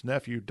Johnson's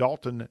nephew,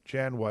 Dalton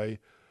Janway,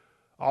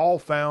 all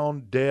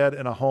found dead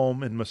in a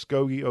home in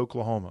Muskogee,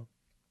 Oklahoma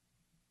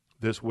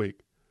this week.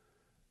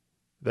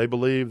 They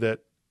believe that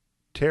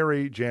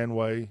Terry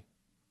Janway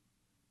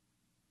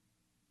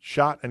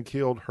shot and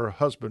killed her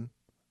husband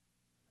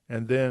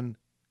and then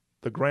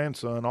the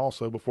grandson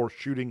also before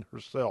shooting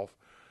herself.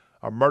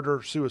 A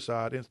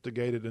murder-suicide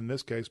instigated in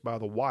this case by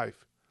the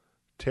wife,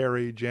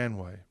 Terry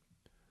Janway.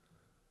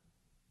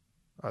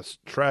 A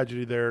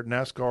tragedy there.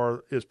 NASCAR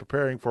is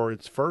preparing for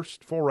its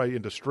first foray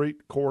into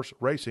street course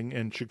racing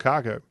in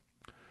Chicago.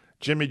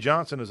 Jimmy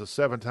Johnson is a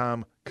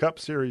 7-time Cup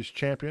Series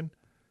champion.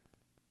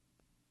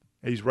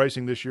 He's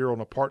racing this year on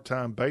a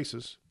part-time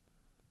basis,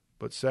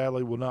 but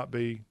sadly will not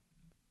be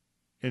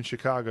in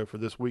Chicago for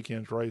this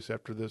weekend's race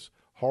after this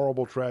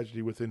horrible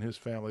tragedy within his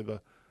family,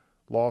 the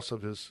loss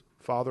of his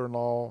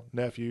father-in-law,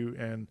 nephew,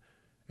 and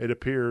it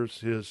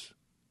appears his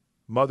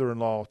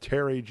mother-in-law,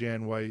 Terry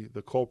Janway,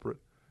 the culprit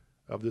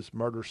of this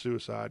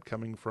murder-suicide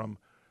coming from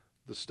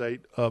the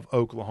state of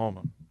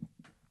Oklahoma.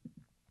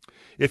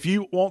 If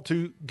you want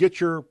to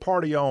get your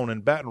party on in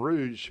Baton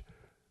Rouge,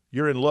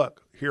 you're in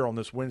luck here on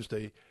this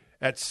Wednesday.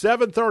 At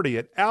 7:30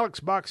 at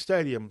Alex Box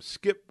Stadium,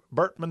 Skip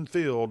Bertman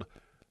Field,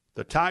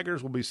 the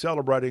Tigers will be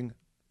celebrating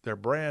their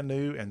brand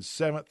new and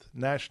 7th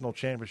national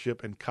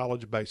championship in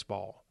college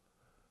baseball.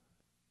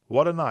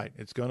 What a night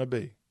it's going to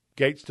be.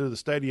 Gates to the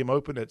stadium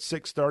open at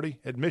 6:30.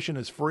 Admission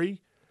is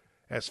free,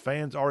 as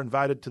fans are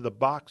invited to the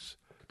box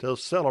to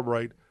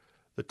celebrate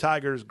the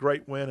Tigers'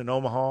 great win in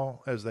Omaha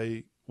as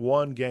they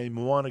won Game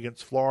 1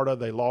 against Florida.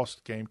 They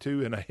lost Game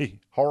 2 in a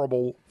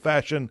horrible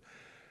fashion,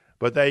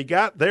 but they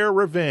got their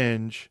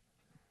revenge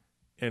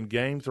in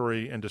Game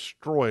 3 and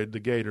destroyed the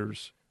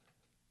Gators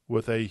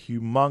with a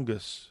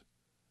humongous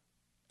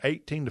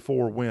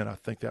 18-4 win. I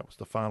think that was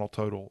the final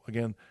total.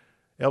 Again,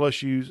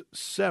 LSU's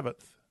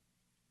 7th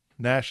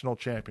national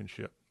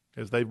championship,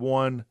 as they've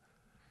won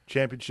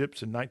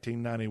championships in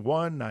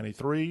 1991,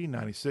 93,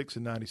 96,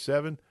 and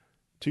 97,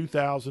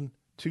 2000,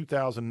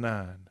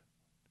 2009.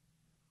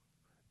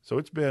 So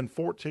it's been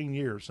 14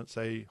 years since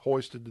they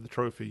hoisted the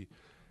trophy,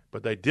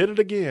 but they did it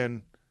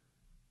again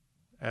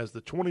as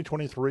the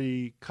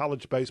 2023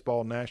 college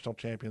baseball national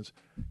champions.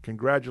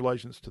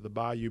 Congratulations to the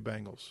Bayou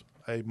Bengals,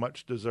 a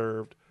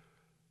much-deserved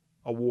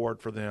award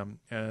for them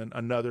and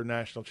another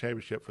national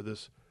championship for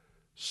this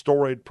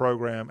storied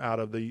program out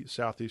of the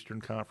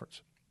Southeastern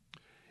Conference.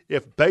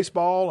 If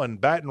baseball and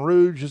Baton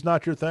Rouge is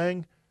not your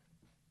thing,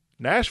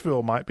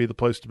 Nashville might be the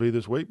place to be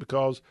this week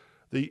because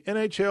the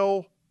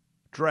NHL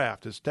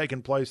draft is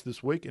taking place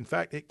this week. In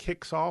fact, it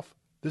kicks off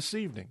this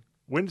evening,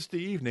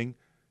 Wednesday evening,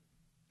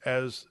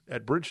 as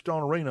at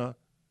Bridgestone Arena,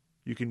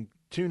 you can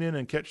tune in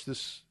and catch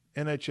this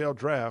NHL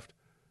draft.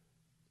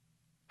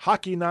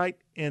 Hockey night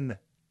in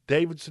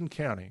Davidson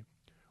County.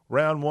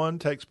 Round 1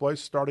 takes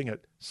place starting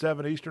at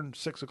 7 Eastern,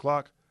 6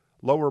 o'clock,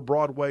 Lower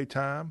Broadway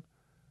time.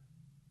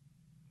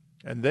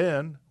 And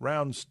then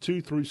rounds 2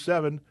 through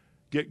 7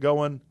 get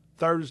going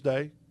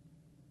Thursday,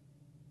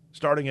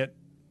 starting at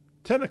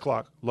 10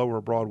 o'clock, Lower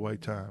Broadway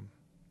time.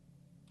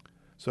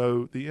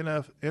 So the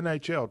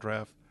NHL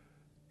draft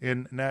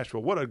in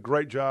Nashville. What a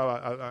great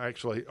job. I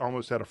actually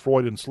almost had a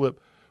Freudian slip.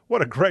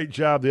 What a great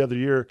job the other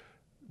year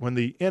when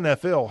the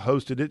NFL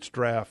hosted its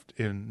draft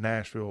in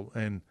Nashville.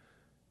 And,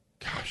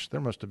 gosh,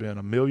 there must have been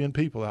 1 million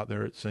people out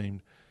there, it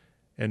seemed.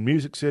 And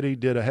Music City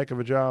did a heck of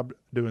a job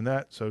doing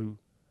that. So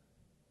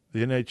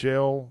the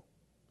NHL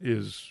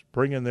is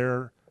bringing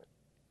their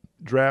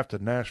draft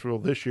to Nashville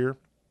this year.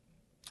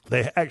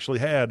 They actually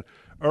had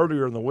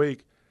earlier in the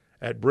week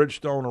at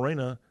Bridgestone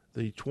Arena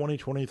the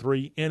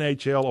 2023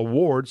 NHL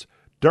Awards.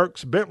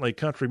 Dierks Bentley,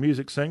 country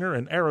music singer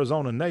and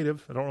Arizona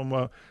native. I don't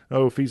know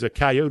if he's a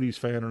Coyotes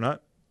fan or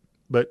not,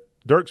 but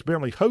Dierks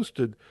Bentley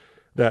hosted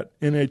that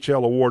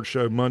NHL award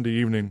show Monday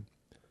evening,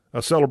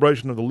 a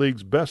celebration of the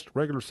league's best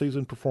regular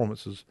season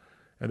performances,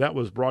 and that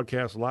was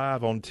broadcast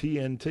live on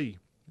TNT.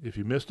 If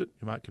you missed it,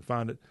 you might can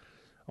find it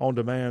on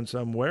demand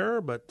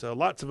somewhere, but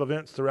lots of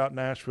events throughout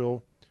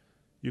Nashville.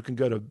 You can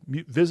go to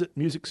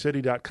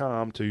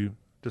visitmusiccity.com to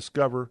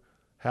discover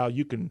how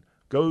you can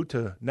go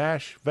to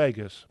Nash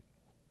Vegas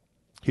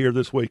here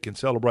this week and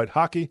celebrate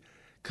hockey,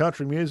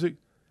 country music,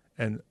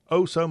 and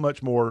oh so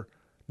much more.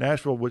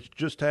 Nashville, which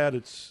just had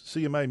its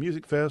CMA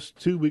Music Fest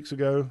 2 weeks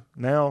ago,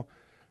 now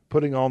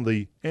putting on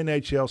the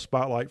NHL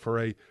spotlight for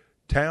a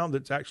town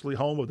that's actually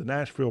home of the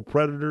Nashville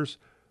Predators.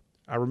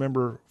 I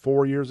remember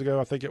 4 years ago,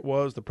 I think it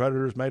was, the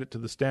Predators made it to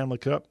the Stanley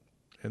Cup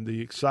and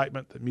the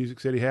excitement that Music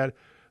City had.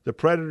 The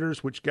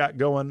Predators, which got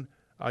going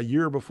a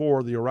year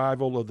before the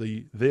arrival of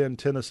the then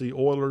Tennessee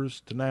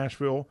Oilers to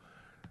Nashville,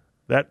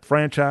 that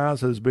franchise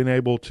has been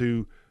able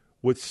to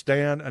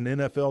withstand an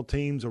NFL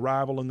team's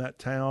arrival in that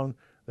town.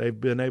 They've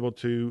been able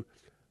to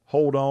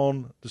hold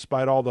on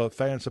despite all the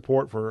fan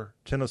support for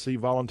Tennessee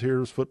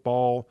Volunteers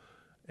football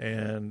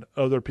and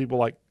other people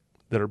like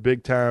that are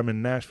big time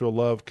in Nashville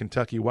love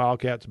Kentucky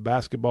Wildcats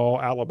basketball,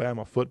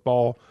 Alabama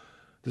football.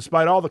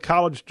 Despite all the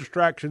college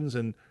distractions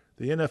and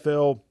the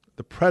NFL,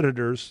 the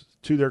Predators,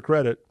 to their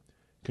credit,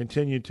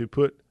 continue to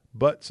put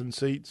butts in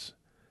seats,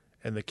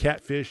 and the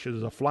catfish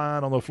is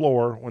a-flying on the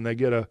floor when they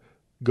get a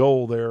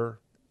goal there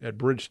at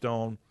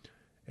Bridgestone.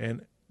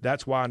 And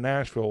that's why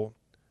Nashville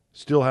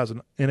still has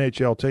an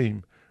NHL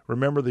team.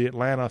 Remember the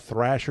Atlanta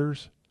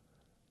Thrashers?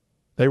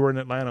 They were in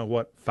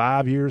Atlanta,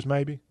 5 years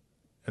maybe?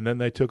 And then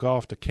they took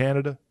off to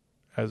Canada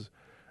as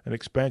an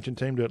expansion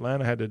team to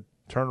Atlanta, had to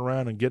turn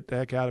around and get the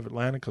heck out of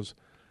Atlanta because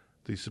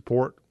the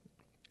support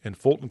in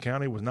Fulton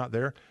County was not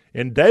there.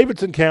 In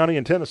Davidson County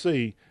in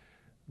Tennessee,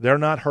 they're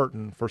not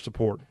hurting for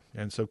support.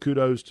 And so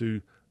kudos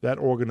to that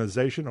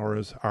organization, or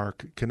as our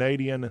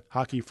Canadian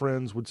hockey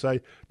friends would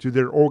say, to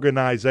their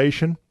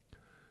organization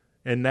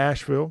in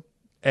Nashville.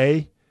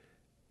 And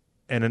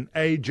an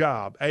A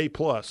job, A+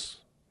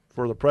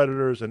 for the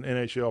Predators and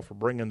NHL for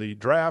bringing the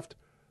draft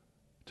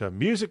to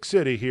Music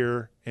City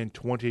here in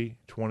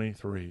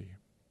 2023.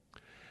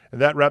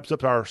 And that wraps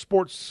up our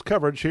sports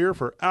coverage here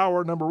for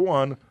hour number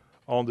 1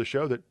 on the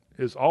show that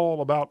is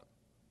all about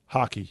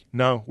hockey.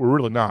 No, we're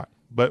really not.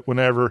 But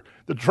whenever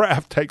the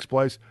draft takes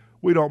place,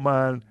 we don't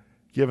mind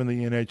giving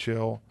the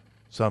NHL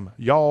some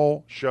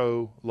y'all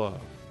show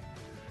love.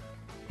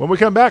 When we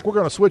come back, we're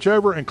going to switch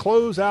over and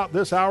close out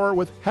this hour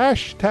with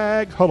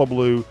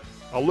 #Hullabaloo,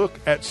 a look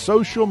at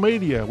social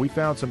media. We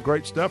found some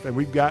great stuff, and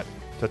we've got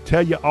to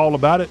tell you all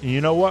about it. And you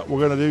know what?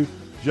 We're going to do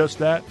just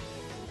that.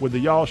 When the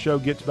Y'all Show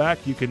gets back,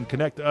 you can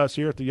connect to us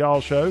here at the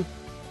Y'all Show.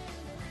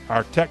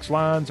 Our text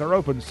lines are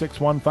open,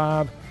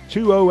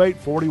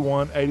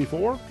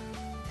 615-208-4184.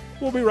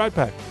 We'll be right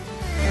back.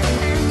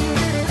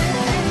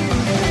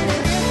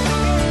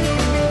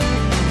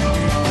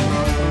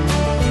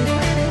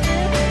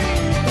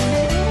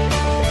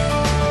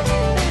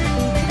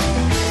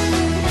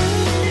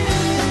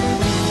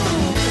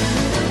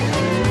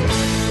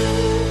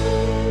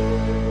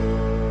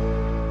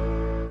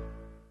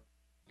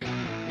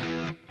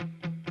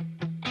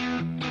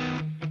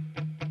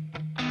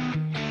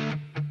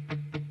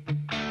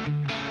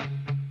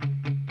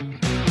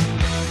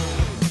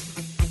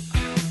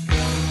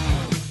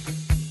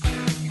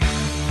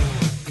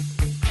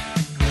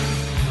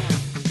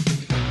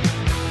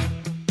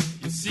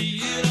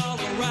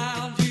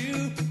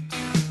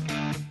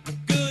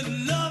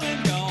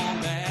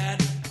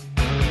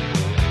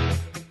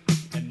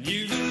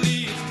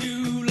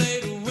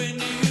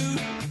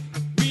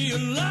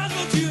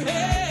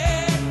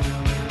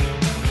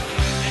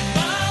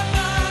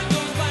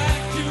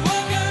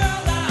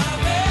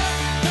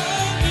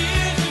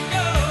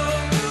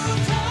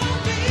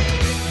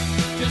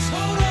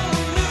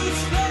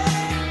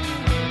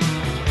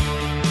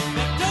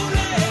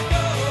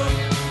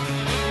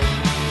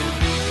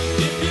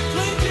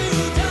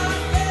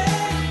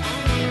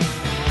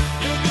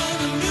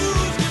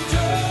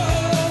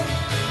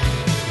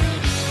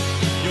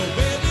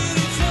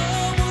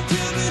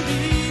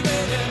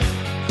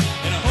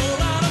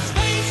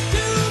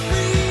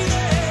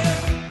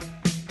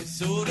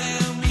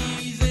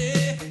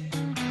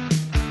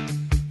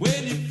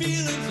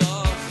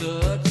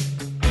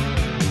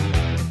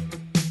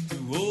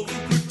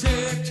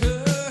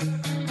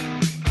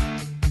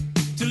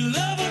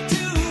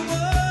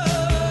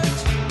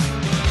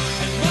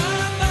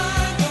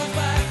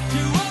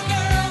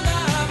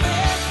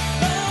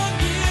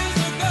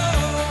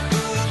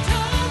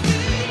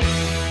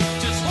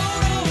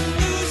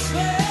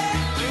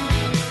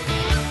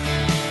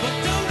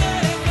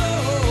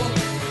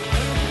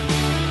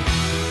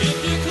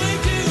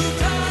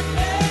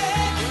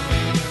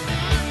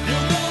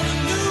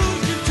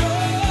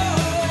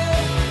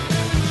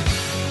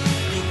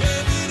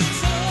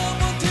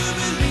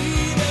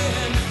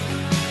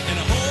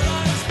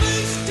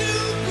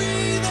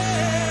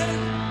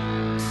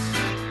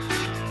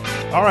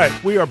 All right,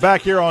 we are back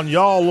here on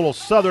Y'all, a little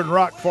Southern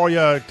rock for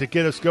you to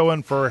get us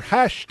going for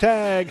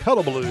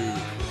 #Hullabaloo.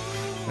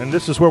 And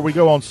this is where we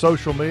go on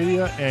social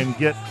media and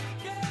get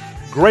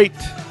great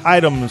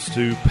items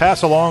to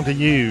pass along to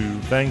you,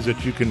 things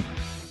that you can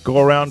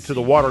go around to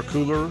the water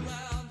cooler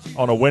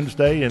on a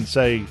Wednesday and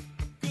say,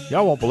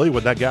 y'all won't believe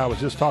what that guy was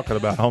just talking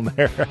about on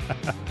there.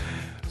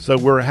 So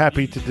we're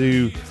happy to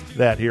do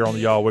that here on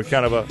the Y'all. We're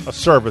kind of a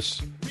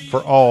service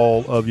for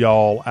all of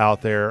y'all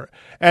out there.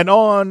 And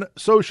on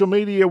social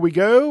media we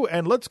go,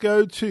 and let's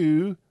go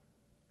to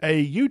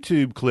a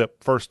YouTube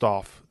clip first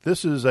off.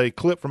 This is a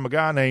clip from a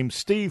guy named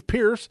Steve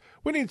Pierce.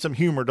 We need some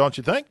humor, don't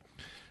you think?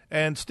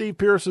 And Steve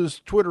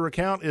Pierce's Twitter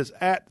account is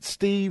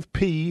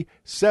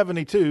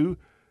 @SteveP72,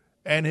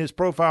 and his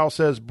profile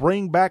says,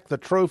 "Bring back the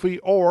trophy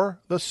or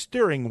the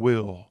steering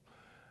wheel."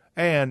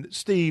 And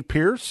Steve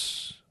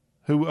Pierce,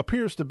 who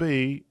appears to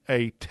be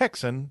a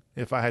Texan,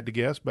 if I had to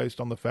guess,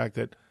 based on the fact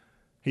that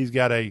he's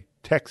got a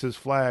Texas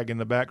flag in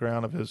the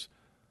background of his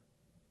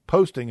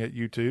posting at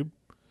YouTube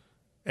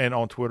and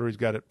on Twitter. He's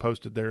got it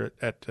posted there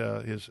at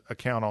his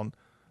account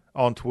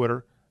on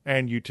Twitter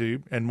and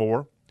YouTube and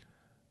more.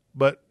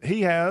 But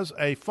he has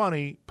a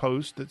funny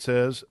post that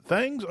says,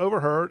 "Things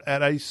overheard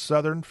at a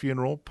Southern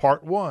funeral,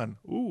 part 1.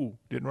 Ooh,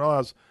 didn't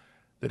realize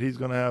that he's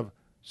going to have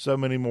so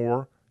many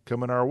more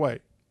coming our way.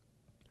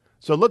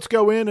 So let's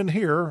go in and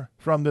hear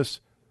from this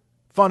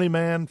funny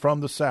man from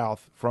the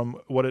South,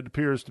 from what it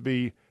appears to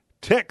be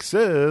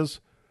Texas,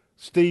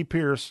 Steve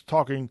Pierce,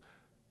 talking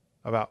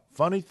about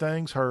funny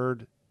things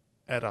heard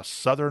at a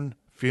Southern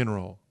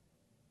funeral.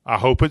 I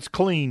hope it's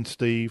clean,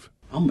 Steve.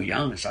 I'm going to be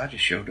honest, I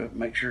just showed up to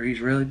make sure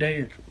he's really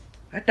dead.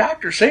 That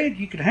doctor said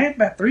you could have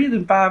about 3 of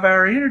them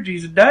 5-hour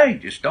energies a day.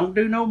 Just don't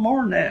do no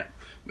more than that.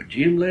 But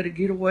Jim let it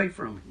get away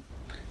from him.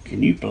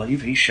 Can you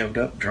believe he showed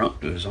up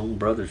drunk to his own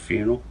brother's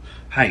funeral?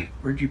 Hey,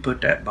 where'd you put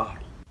that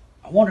bottle?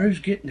 I wonder who's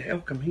getting the El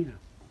Camino.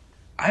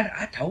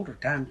 I told her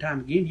time and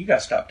time again, you got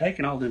to stop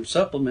taking all them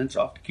supplements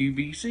off the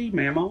QVC,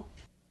 Mama.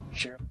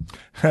 Sure.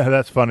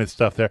 That's funny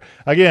stuff there.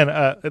 Again,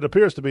 it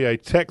appears to be a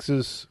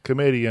Texas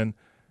comedian.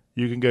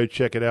 You can go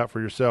check it out for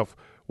yourself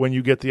when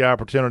you get the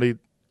opportunity.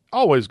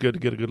 Always good to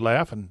get a good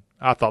laugh, and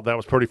I thought that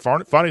was pretty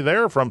funny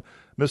there from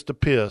Mr.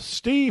 Piss.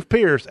 Steve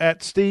Pierce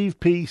at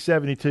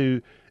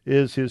SteveP72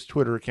 is his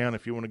Twitter account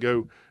if you want to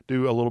go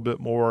do a little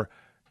bit more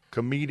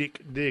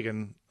comedic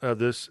digging of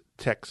this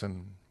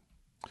Texan.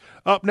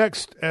 Up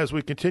next, as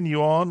we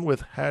continue on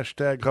with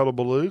hashtag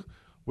Hullabaloo,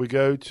 we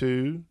go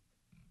to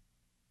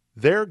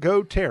There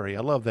Go Terry.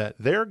 I love that.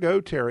 There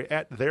Go Terry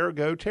at There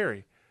Go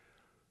Terry.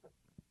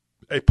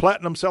 A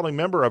platinum-selling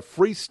member of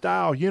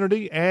Freestyle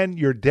Unity and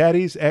your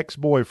daddy's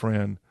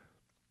ex-boyfriend.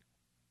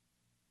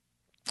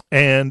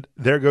 And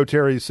There Go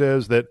Terry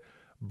says that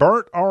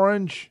burnt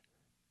orange,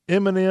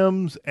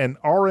 M&Ms, and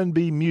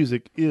R&B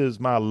music is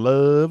my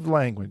love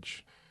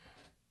language.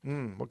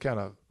 What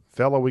kind of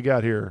fellow we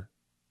got here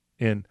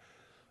in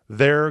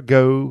There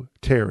Go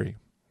Terry.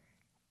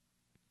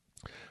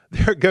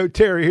 There Go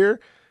Terry here.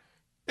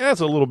 That's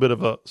a little bit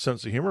of a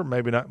sense of humor,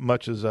 maybe not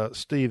much as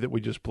Steve that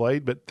we just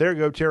played, but There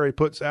Go Terry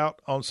puts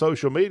out on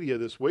social media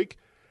this week,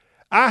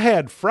 I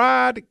had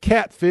fried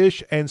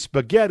catfish and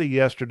spaghetti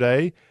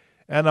yesterday,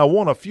 and I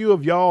want a few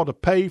of y'all to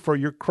pay for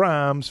your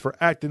crimes for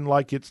acting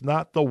like it's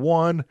not the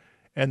one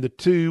and the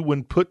two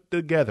when put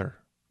together.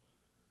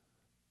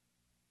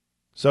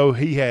 So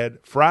he had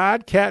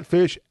fried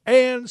catfish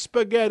and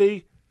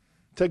spaghetti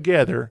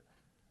together.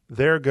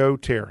 There Go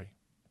Terry.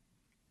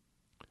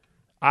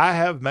 I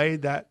have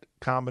made that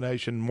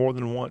combination more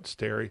than once,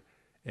 Terry,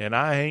 and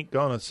I ain't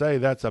going to say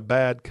that's a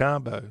bad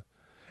combo.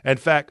 In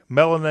fact,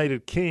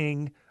 Melanated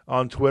King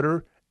on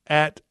Twitter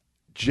at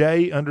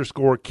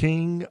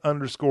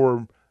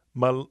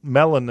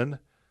J_King_Melanin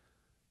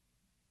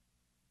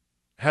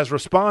has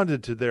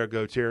responded to There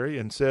Go Terry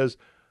and says,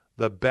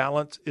 the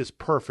balance is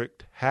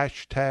perfect,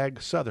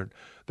 hashtag Southern.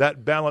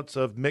 That balance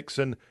of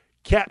mixing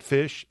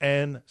catfish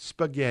and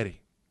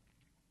spaghetti.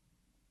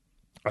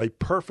 A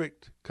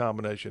perfect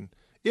combination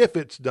if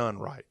it's done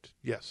right.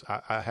 Yes,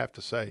 I have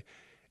to say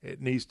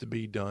it needs to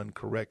be done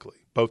correctly.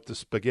 Both the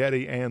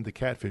spaghetti and the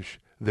catfish.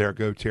 There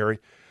Go Terry.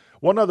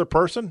 One other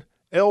person,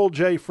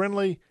 LJ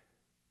Friendly,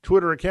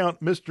 Twitter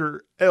account Mr.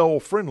 L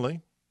Friendly,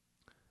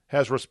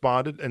 has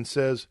responded and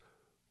says,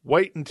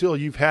 wait until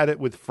you've had it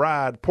with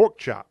fried pork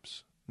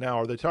chops. Now,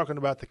 are they talking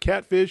about the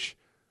catfish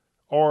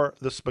or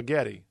the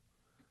spaghetti?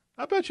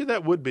 I bet you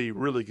that would be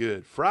really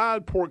good.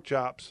 Fried pork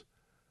chops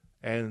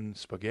and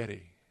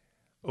spaghetti.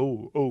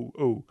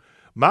 Oh.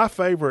 My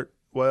favorite,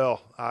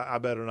 well, I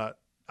better not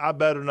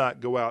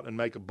go out and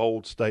make a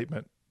bold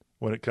statement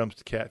when it comes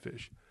to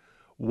catfish.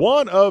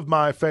 One of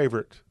my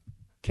favorite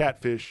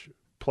catfish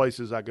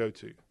places I go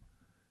to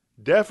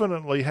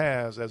definitely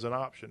has as an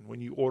option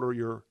when you order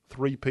your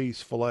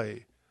 3-piece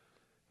filet,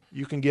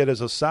 you can get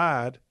as a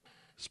side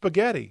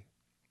spaghetti.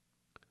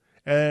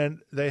 And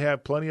they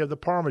have plenty of the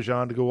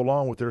Parmesan to go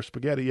along with their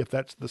spaghetti if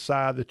that's the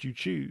side that you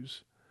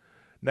choose.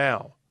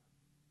 Now,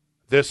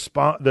 this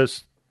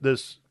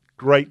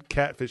great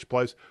catfish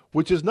place,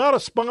 which is not a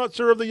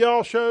sponsor of the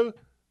Y'all Show,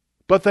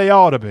 but they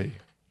ought to be.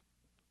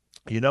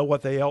 You know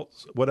what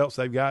else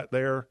they've got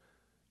there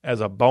as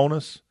a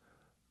bonus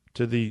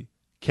to the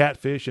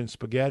catfish and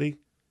spaghetti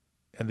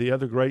and the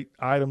other great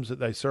items that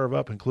they serve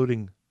up,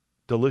 including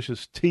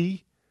delicious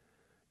tea?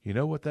 You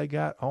know what they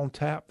got on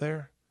tap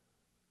there?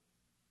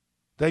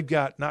 They've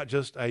got not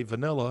just a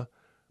vanilla,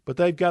 but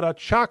they've got a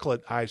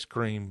chocolate ice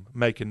cream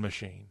making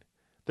machine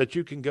that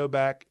you can go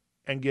back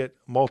and get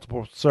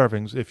multiple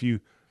servings if you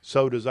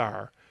so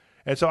desire.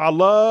 And so I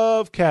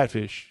love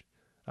catfish.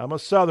 I'm a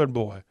Southern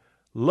boy.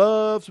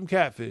 Love some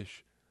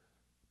catfish.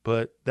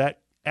 But that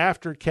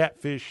after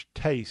catfish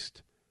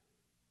taste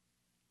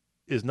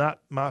is not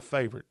my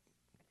favorite.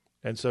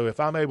 And so if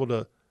I'm able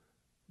to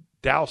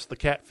douse the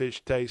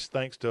catfish taste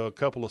thanks to a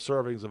couple of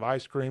servings of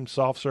ice cream,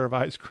 soft serve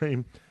ice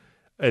cream,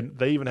 and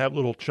they even have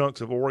little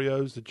chunks of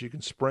Oreos that you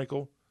can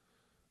sprinkle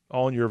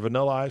on your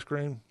vanilla ice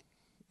cream.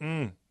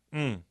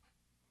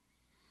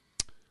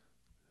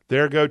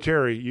 There Go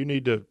Terry, you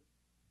need to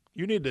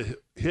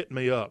hit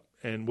me up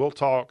and we'll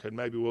talk and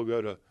maybe we'll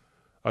go to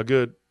a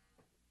good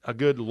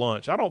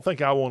lunch. I don't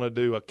think I want to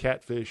do a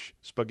catfish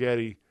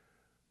spaghetti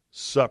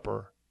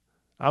supper.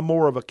 I'm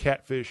more of a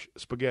catfish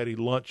spaghetti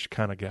lunch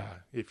kind of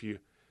guy, if you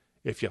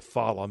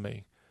follow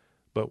me.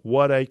 But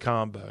what a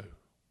combo,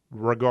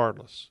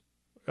 regardless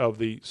of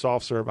the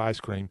soft serve ice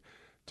cream,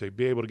 to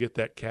be able to get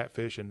that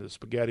catfish and the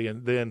spaghetti,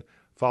 and then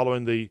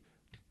following the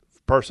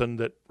person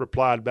that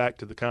replied back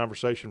to the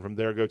conversation from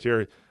There Go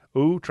Terry,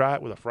 ooh, try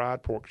it with a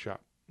fried pork chop.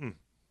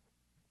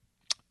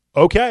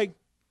 Okay,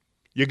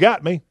 you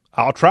got me.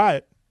 I'll try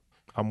it.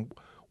 I'm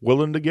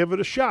willing to give it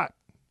a shot.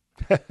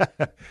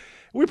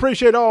 We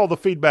appreciate all the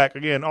feedback.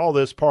 Again, all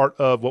this part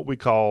of what we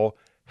call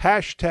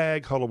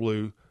hashtag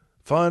Hullabaloo,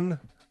 fun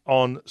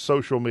on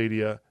social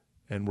media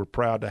and we're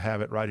proud to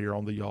have it right here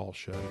on the Y'all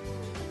Show.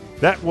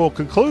 That will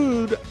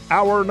conclude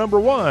hour number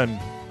 1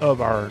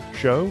 of our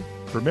show.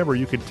 Remember,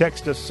 you can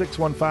text us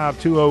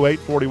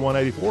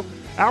 615-208-4184.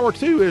 Hour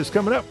 2 is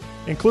coming up.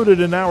 Included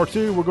in Hour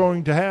 2, we're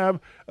going to have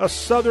a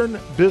Southern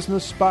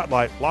Business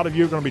Spotlight. A lot of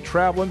you are going to be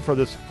traveling for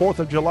this 4th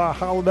of July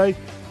holiday.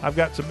 I've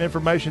got some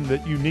information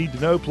that you need to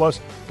know, plus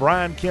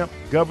Brian Kemp,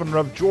 governor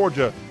of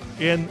Georgia,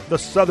 in the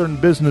Southern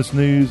Business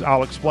News.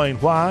 I'll explain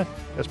why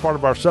as part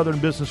of our Southern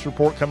Business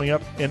Report coming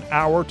up in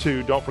Hour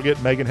 2. Don't forget,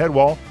 Megwall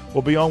Hedwall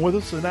will be on with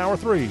us in Hour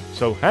 3,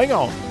 so hang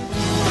on.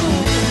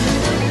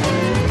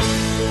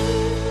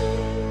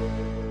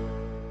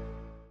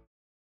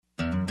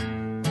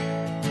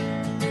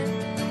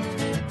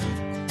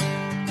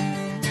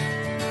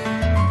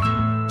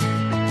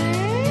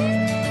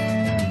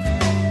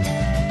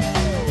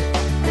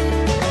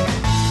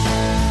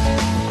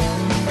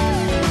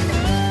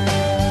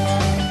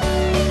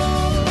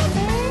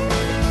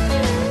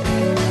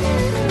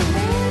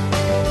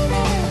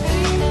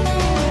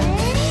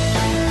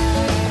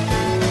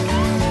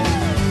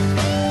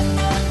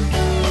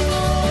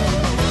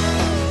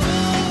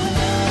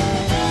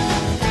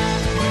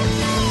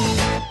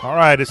 All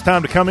right, it's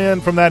time to come in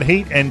from that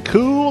heat and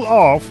cool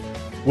off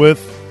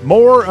with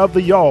more of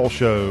the Y'all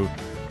Show.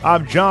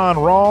 I'm John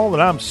Rawl,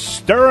 and I'm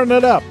stirring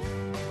it up.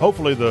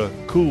 Hopefully the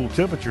cool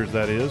temperatures,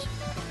 that is.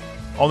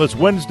 On this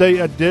Wednesday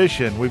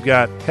edition, we've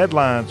got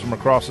headlines from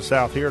across the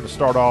South here to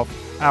start off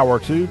Hour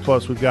 2.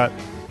 Plus, we've got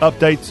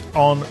updates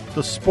on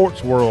the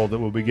sports world that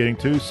we'll be getting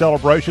to.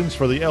 Celebrations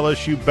for the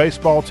LSU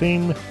baseball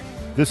team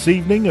this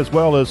evening, as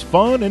well as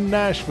fun in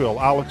Nashville.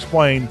 I'll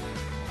explain.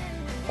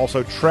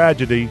 Also,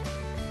 tragedy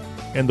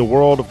in the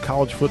world of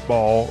college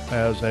football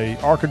as a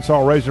Arkansas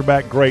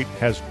Razorback great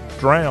has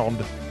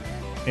drowned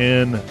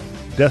in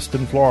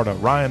Destin, Florida.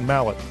 Ryan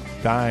Mallett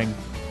dying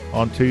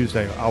on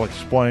Tuesday. I'll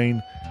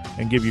explain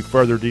and give you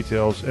further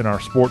details in our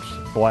Sports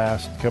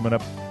Blast coming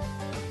up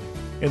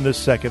in this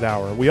second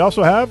hour. We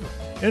also have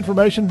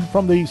information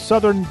from the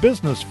Southern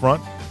Business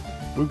Front.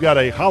 We've got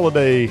a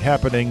holiday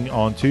happening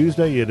on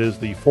Tuesday. It is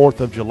the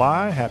 4th of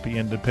July. Happy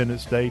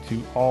Independence Day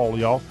to all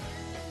y'all.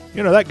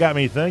 You know, that got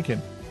me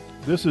thinking.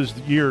 This is the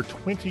year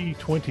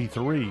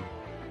 2023.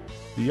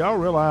 Do y'all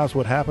realize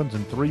what happens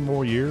in 3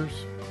 more years?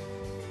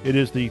 It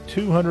is the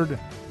 250th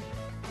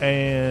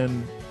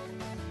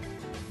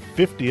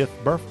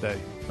birthday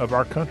of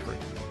our country.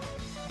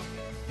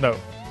 No,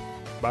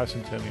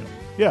 bicentennial.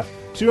 Yeah,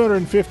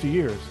 250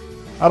 years.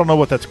 I don't know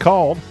what that's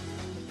called,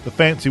 the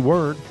fancy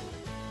word.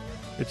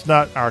 It's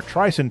not our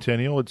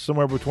tricentennial. It's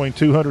somewhere between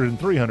 200 and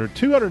 300.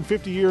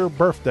 250-year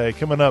birthday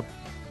coming up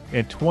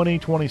in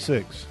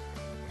 2026.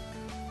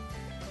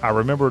 I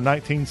remember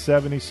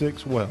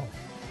 1976 well.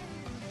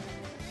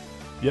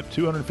 Yep,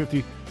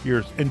 250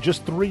 years in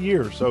just 3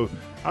 years. So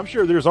I'm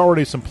sure there's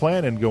already some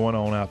planning going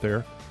on out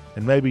there,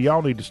 and maybe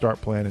y'all need to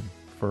start planning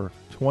for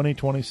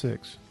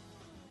 2026.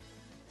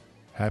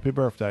 Happy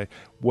birthday.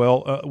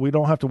 Well, we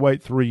don't have to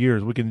wait 3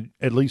 years. We can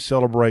at least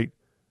celebrate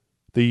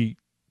the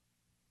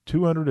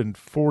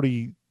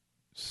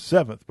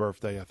 247th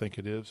birthday, I think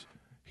it is,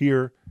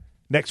 here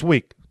next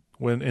week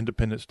when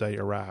Independence Day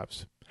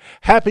arrives.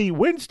 Happy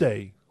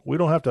Wednesday. We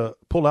don't have to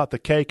pull out the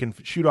cake and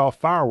shoot off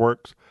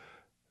fireworks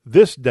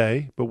this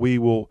day, but we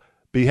will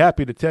be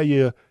happy to tell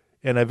you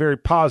in a very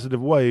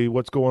positive way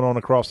what's going on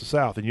across the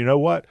South. And you know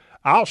what?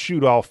 I'll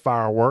shoot off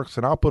fireworks,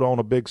 and I'll put on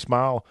a big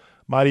smile,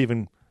 might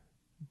even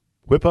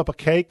whip up a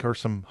cake or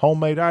some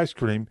homemade ice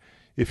cream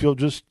if you'll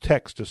just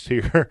text us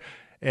here.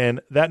 And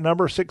that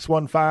number,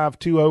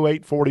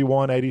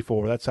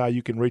 615-208-4184. That's how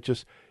you can reach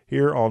us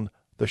here on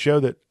the show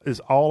that is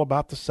all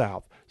about the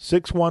South.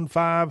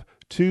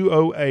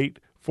 615-208-4184.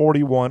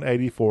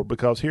 4184,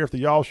 because here at the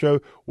Y'all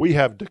Show, we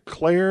have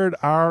declared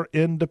our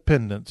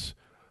independence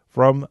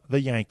from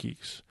the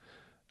Yankees.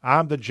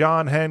 I'm the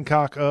John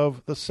Hancock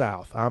of the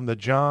South. I'm the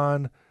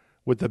John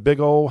with the big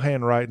old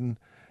handwriting,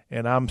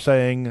 and I'm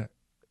saying,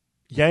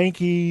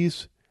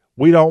 Yankees,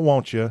 we don't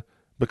want you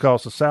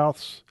because the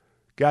South's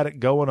got it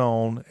going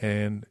on,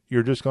 and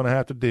you're just going to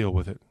have to deal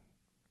with it.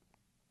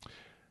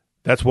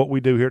 That's what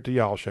we do here at the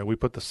Y'all Show. We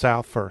put the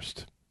South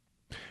first.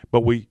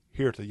 But we,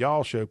 here at the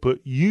Y'all Show,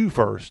 put you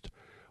first.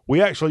 We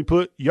actually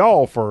put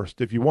y'all first,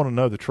 if you want to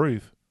know the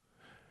truth.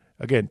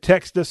 Again,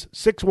 text us,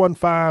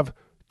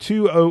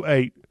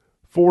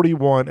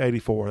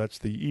 615-208-4184. That's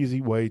the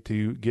easy way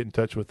to get in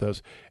touch with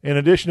us. In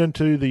addition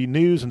to the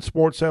news and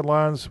sports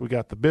headlines, we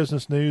got the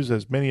business news.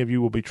 As many of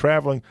you will be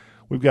traveling,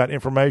 we've got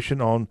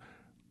information on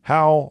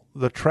how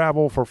the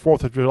travel for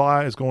 4th of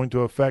July is going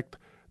to affect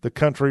the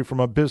country from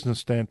a business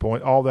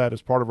standpoint. All that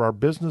is part of our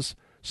business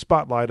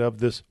spotlight of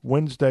this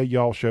Wednesday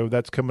Y'all Show.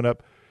 That's coming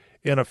up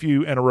in a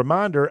few. And a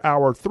reminder,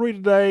 Hour 3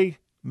 today,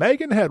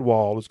 Megwall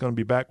Hedwall is going to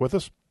be back with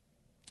us,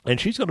 and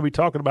she's going to be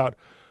talking about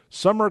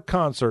summer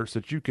concerts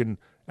that you can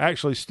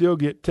actually still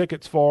get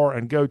tickets for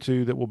and go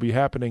to that will be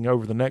happening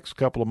over the next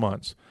couple of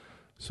months.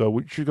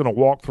 So she's going to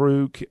walk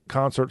through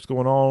concerts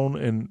going on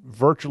in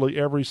virtually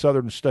every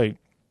southern state.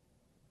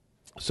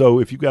 So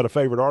if you've got a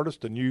favorite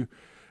artist and you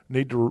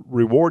need to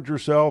reward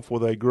yourself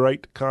with a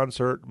great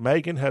concert.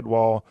 Megwall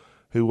Hedwall,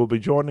 who will be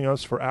joining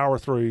us for Hour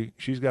 3,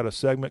 she's got a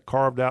segment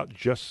carved out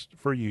just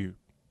for you.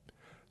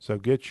 So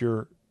get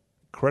your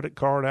credit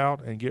card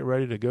out and get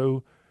ready to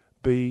go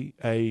be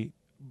a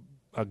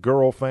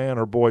girl fan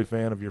or boy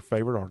fan of your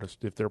favorite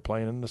artist if they're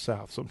playing in the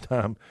South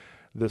sometime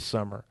this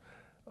summer.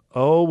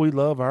 Oh, we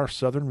love our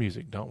Southern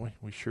music, don't we?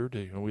 We sure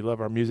do. And we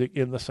love our music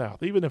in the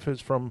South, even if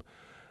it's from,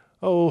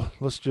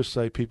 let's just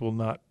say people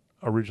not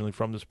originally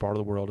from this part of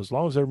the world. As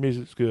long as their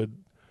music's good,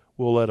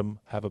 we'll let them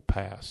have a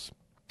pass.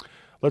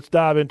 Let's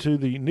dive into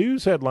the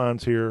news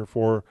headlines here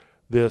for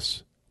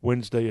this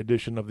Wednesday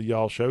edition of the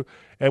Y'all Show.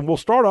 And we'll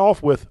start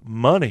off with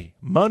money.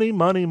 Money,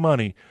 money,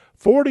 money.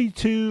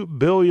 $42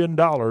 billion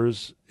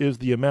is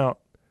the amount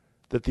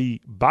that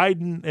the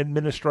Biden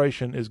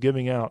administration is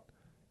giving out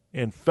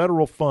in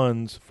federal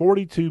funds,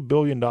 $42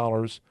 billion.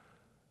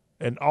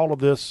 And all of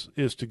this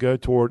is to go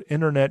toward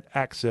internet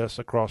access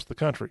across the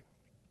country.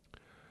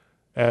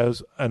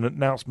 As an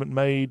announcement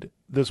made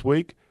this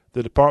week,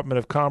 the Department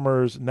of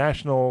Commerce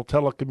National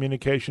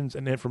Telecommunications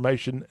and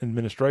Information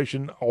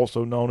Administration,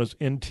 also known as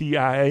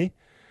NTIA,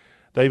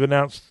 they've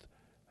announced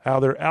how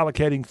they're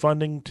allocating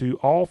funding to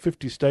all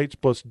 50 states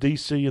plus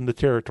D.C. and the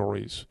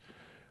territories.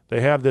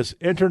 They have this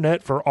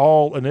Internet for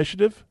All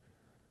initiative,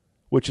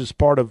 which is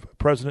part of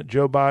President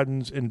Joe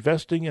Biden's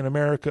Investing in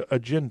America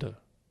agenda.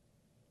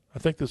 I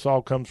think this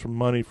all comes from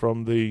money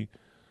from the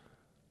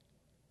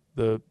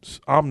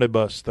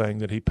omnibus thing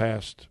that he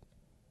passed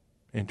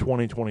in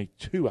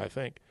 2022, I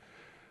think.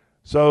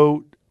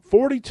 So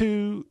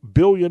 $42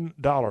 billion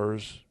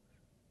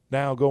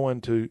now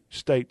going to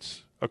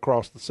states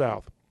across the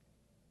South.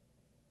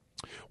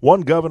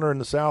 One governor in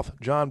the South,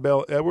 John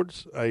Bel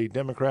Edwards, a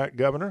Democrat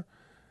governor,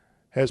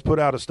 has put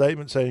out a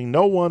statement saying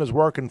no one is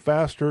working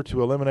faster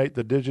to eliminate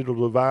the digital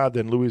divide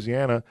than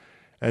Louisiana,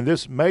 and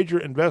this major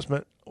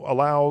investment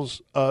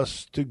allows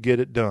us to get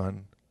it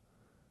done.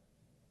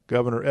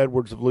 Governor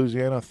Edwards of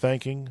Louisiana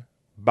thanking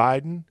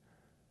Biden,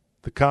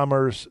 the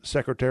Commerce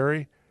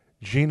Secretary,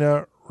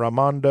 Gina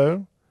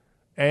Raimondo,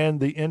 and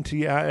the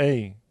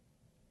NTIA.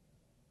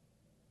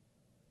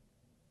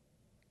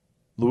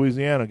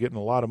 Louisiana getting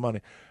a lot of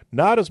money.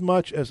 Not as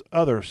much as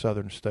other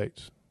southern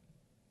states,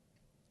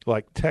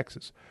 like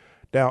Texas.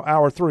 Now,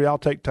 Hour 3, I'll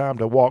take time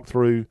to walk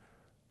through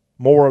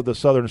more of the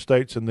southern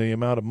states and the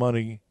amount of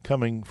money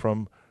coming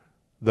from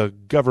the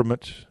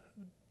government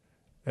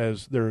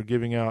as they're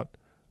giving out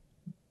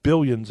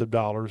billions of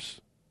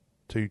dollars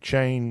to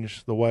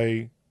change the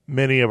way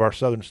many of our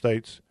southern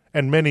states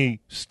and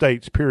many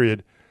states,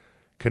 period,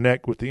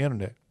 connect with the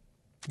internet.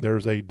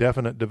 There's a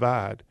definite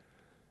divide,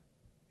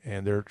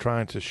 and they're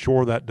trying to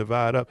shore that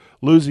divide up.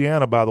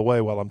 Louisiana, by the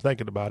way, while I'm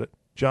thinking about it,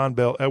 John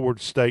Bel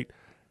Edwards State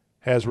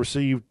has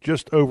received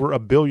just over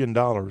 $1 billion.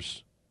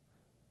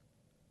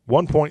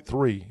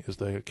 1.3 is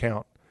the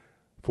account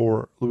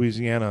for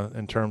Louisiana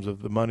in terms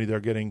of the money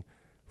they're getting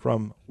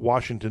from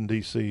Washington,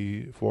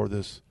 D.C. for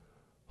this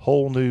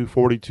whole new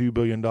 $42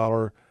 billion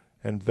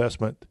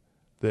investment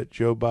that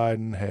Joe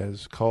Biden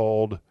has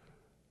called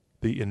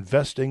the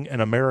Investing in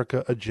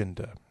America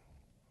agenda.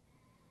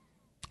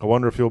 I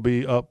wonder if he'll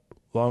be up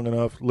long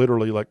enough,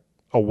 literally like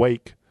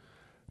awake,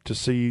 to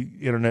see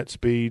internet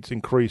speeds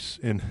increase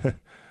in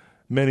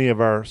many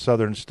of our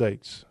southern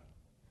states.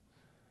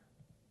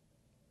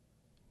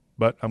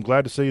 But I'm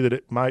glad to see that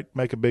it might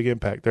make a big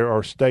impact. There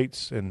are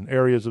states and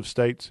areas of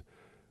states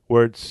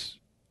where it's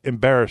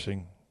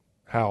embarrassing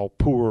how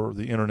poor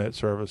the internet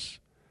service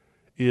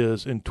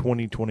is in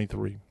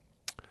 2023.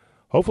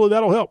 Hopefully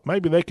that'll help.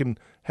 Maybe they can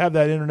have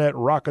that internet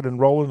rocking and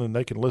rolling and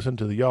they can listen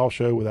to the Y'all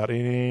Show without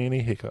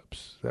any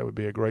hiccups. That would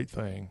be a great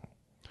thing.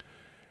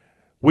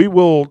 We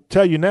will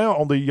tell you now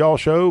on the Y'all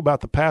Show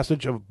about the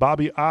passage of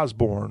Bobby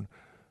Osborne.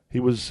 He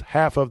was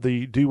half of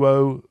the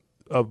duo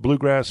of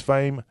bluegrass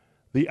fame,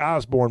 the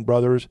Osborne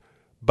brothers.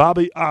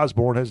 Bobby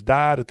Osborne has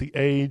died at the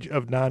age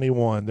of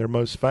 91. Their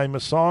most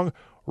famous song,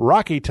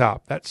 Rocky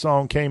Top. That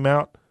song came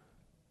out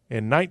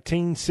in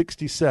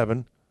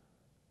 1967,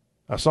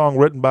 a song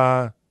written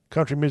by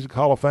Country Music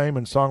Hall of Fame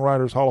and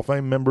Songwriters Hall of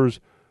Fame members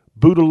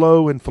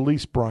Boudleaux and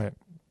Felice Bryant.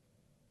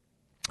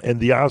 And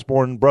the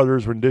Osborne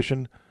brothers'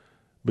 rendition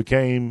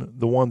became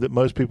the one that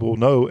most people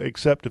know,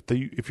 except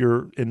if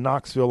you're in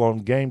Knoxville on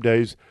game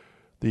days,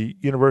 the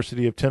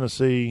University of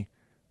Tennessee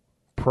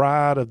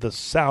Pride of the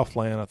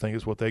Southland, I think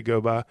is what they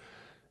go by.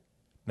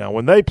 Now,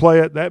 when they play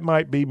it, that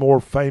might be more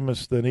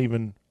famous than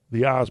even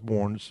the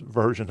Osborne's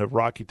version of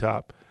Rocky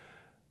Top.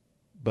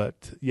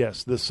 But,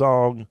 yes, this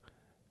song,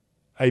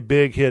 a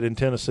big hit in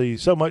Tennessee,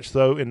 so much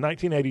so in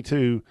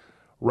 1982,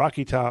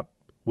 Rocky Top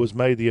was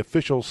made the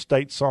official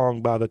state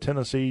song by the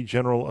Tennessee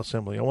General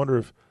Assembly. I wonder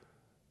if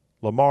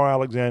Lamar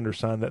Alexander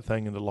signed that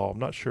thing into law. I'm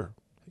not sure.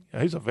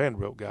 He's a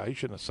Vanderbilt guy. He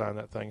shouldn't have signed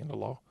that thing into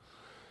law.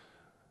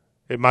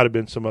 It might have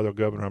been some other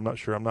governor. I'm not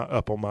sure. I'm not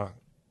up on my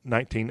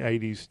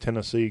 1980s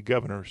Tennessee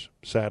governors,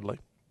 sadly.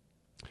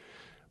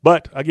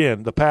 But,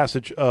 again, the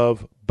passage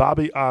of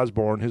Bobby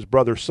Osborne, his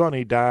brother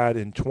Sonny died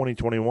in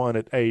 2021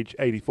 at age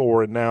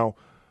 84, and now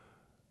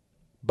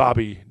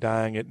Bobby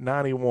dying at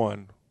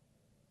 91.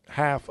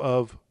 half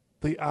of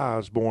the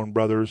Osborne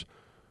brothers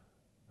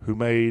who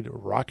made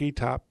Rocky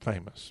Top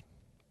famous.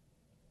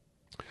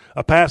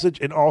 A passage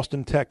in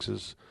Austin,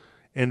 Texas.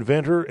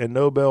 Inventor and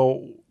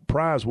Nobel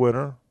Prize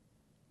winner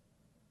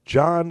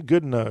John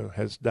Goodenough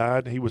has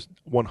died. He was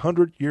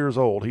 100 years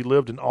old. He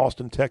lived in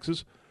Austin,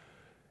 Texas,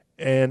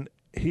 and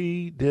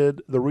he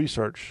did the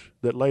research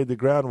that laid the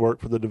groundwork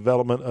for the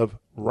development of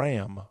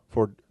RAM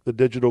for the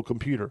digital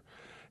computer.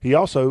 He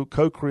also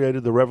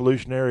co-created the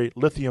revolutionary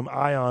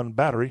lithium-ion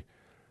battery,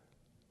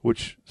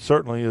 which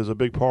certainly is a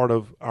big part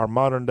of our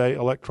modern-day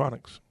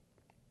electronics.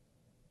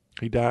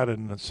 He died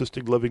in an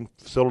assisted living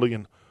facility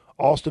in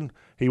Austin.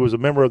 He was a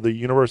member of the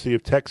University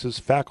of Texas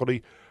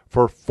faculty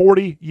for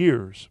 40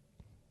 years.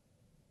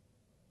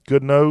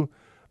 Goodenough,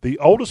 the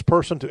oldest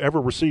person to ever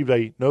receive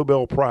a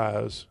Nobel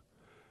Prize,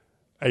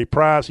 a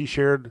prize he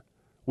shared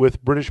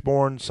with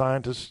British-born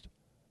scientist,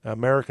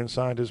 American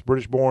scientist,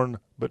 British-born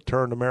but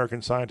turned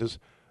American scientist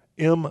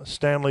M.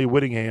 Stanley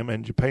Whittingham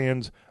and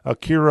Japan's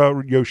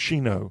Akira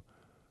Yoshino.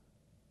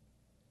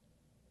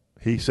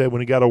 He said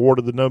when he got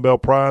awarded the Nobel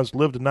Prize,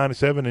 lived to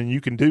 97 and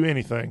you can do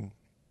anything.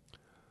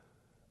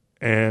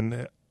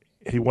 And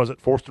he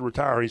wasn't forced to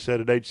retire. He said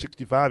at age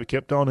 65 he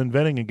kept on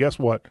inventing, and guess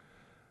what?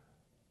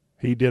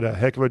 He did a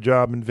heck of a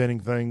job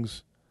inventing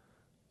things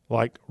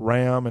like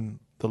RAM and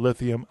the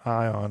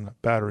lithium-ion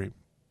battery.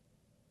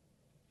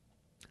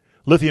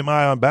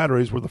 Lithium-ion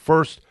batteries were the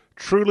first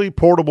truly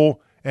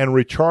portable and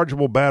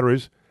rechargeable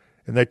batteries,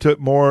 and they took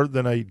more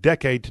than a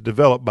decade to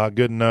develop by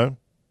Goodenough.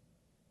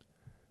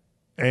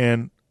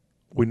 And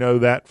we know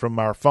that from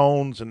our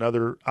phones and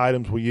other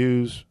items we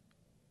use,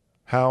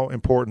 how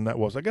important that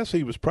was. I guess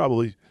he was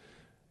probably,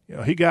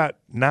 he got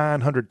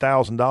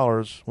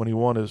 $900,000 when he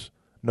won his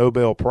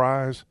Nobel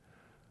Prize.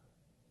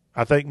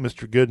 I think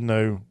Mr.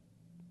 Goodenough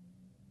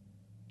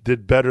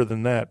did better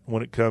than that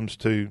when it comes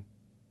to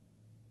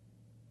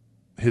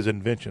his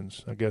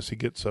inventions. I guess he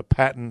gets a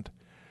patent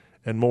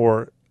and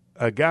more.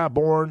 A guy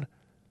born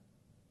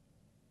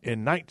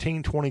in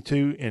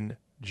 1922 in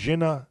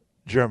Jena,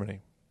 Germany.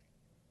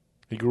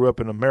 He grew up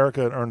in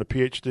America and earned a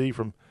Ph.D.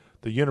 from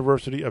the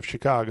University of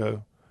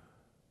Chicago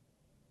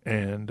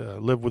and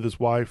lived with his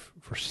wife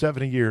for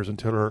 70 years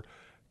until her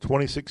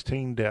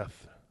 2016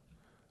 death.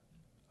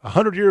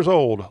 100 years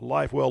old,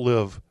 life well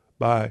lived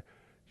by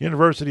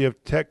University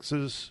of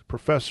Texas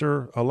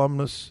professor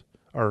alumnus,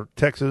 or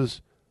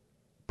Texas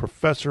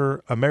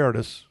professor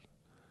emeritus,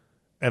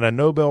 and a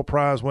Nobel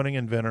Prize winning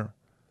inventor,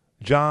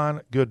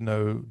 John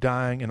Goodenough,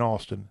 dying in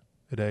Austin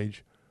at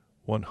age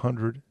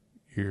 100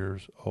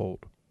 years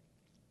old.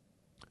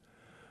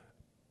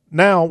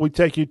 Now we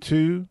take you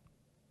to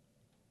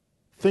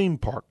theme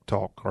park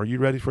talk. Are you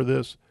ready for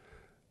this?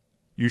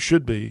 You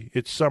should be.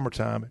 It's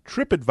summertime.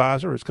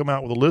 TripAdvisor has come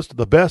out with a list of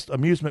the best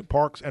amusement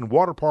parks and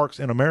water parks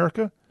in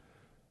America.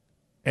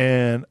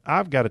 And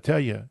I've got to tell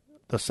you,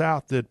 the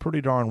South did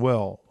pretty darn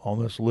well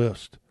on this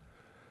list.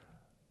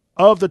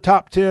 Of the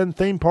top 10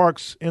 theme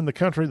parks in the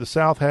country, the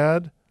South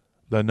had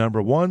the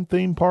number 1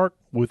 theme park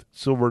with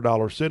Silver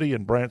Dollar City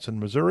in Branson,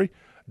 Missouri.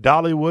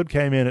 Dollywood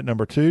came in at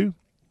number 2.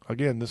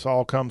 Again, this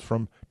all comes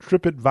from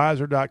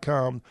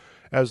TripAdvisor.com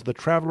as the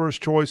Traveler's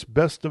Choice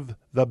Best of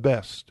the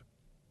Best.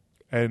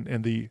 And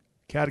in the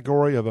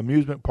category of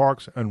amusement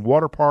parks and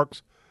water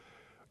parks,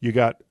 you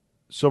got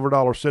Silver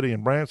Dollar City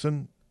in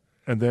Branson,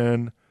 and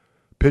then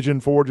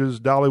Pigeon Forge's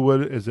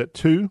Dollywood is at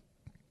 2.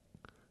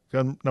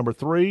 Then number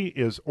 3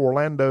 is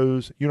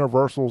Orlando's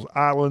Universal's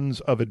Islands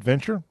of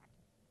Adventure.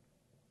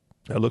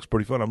 That looks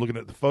pretty fun. I'm looking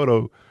at the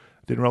photo.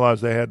 Didn't realize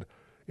they had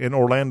in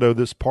Orlando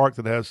this park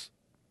that has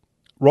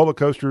roller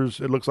coasters.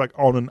 It looks like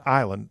on an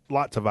island,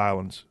 lots of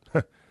islands,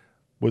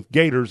 with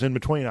gators in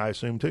between, I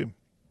assume, too.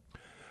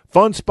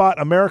 Fun Spot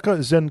America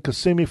is in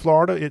Kissimmee,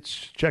 Florida.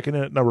 It's checking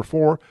in at number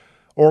 4.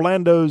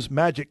 Orlando's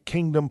Magic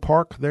Kingdom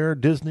Park there,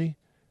 Disney,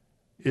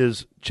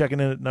 is checking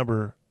in at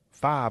number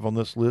 5 on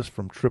this list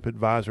from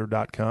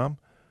TripAdvisor.com.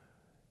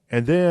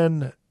 And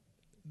then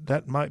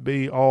that might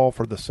be all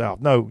for the South.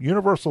 No,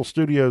 Universal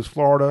Studios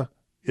Florida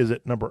is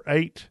at number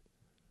 8.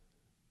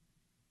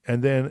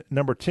 And then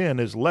number 10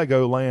 is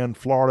Legoland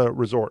Florida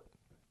Resort,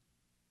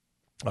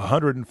 a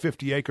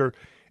 150-acre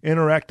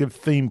interactive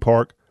theme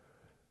park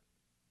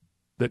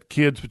that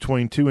kids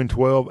between 2 and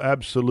 12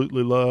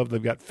 absolutely love.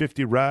 They've got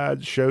 50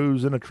 rides,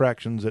 shows, and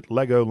attractions at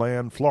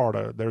Legoland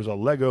Florida. There's a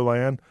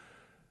Legoland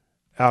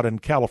out in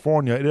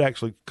California. It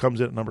actually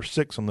comes in at number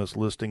 6 on this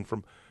listing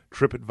from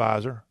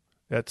TripAdvisor.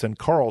 That's in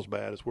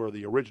Carlsbad is where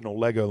the original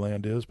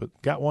Legoland is,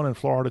 but got one in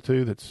Florida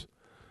too that's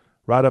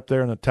right up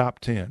there in the top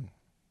 10.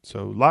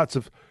 So lots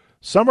of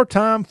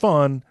summertime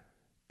fun,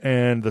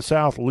 and the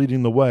South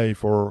leading the way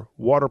for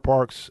water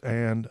parks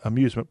and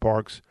amusement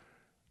parks.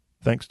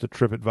 Thanks to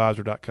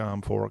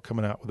TripAdvisor.com for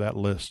coming out with that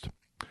list.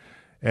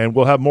 And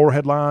we'll have more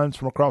headlines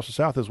from across the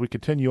South as we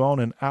continue on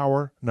in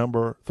hour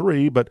number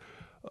 3. But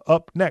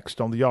up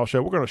next on the Y'all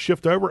Show, we're going to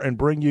shift over and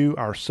bring you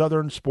our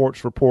Southern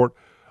Sports Report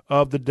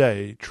of the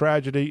day.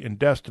 Tragedy in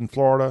Destin,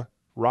 Florida.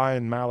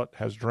 Ryan Mallett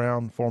has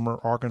drowned, former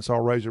Arkansas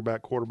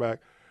Razorback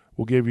quarterback.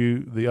 We'll give you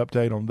the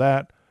update on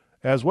that,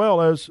 as well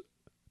as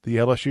the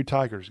LSU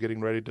Tigers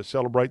getting ready to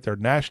celebrate their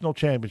national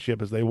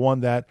championship as they won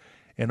that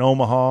in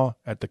Omaha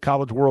at the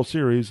College World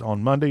Series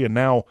on Monday, and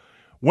now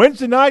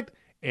Wednesday night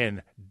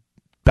in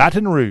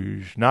Baton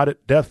Rouge, not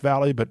at Death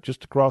Valley, but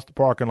just across the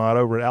parking lot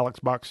over at Alex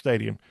Box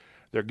Stadium.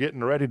 They're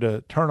getting ready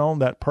to turn on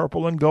that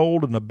purple and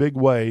gold in a big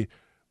way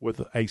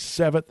with a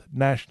 7th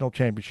national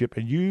championship,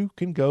 and you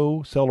can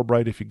go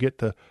celebrate if you get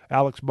to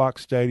Alex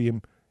Box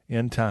Stadium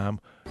in time.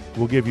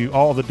 We'll give you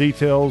all the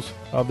details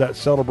of that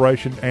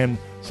celebration and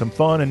some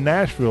fun in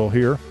Nashville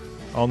here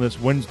on this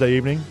Wednesday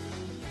evening,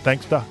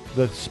 thanks to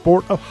the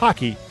sport of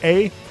hockey.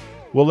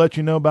 We'll let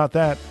you know about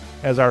that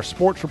as our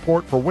sports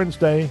report for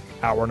Wednesday.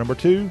 Hour number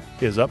 2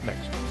 is up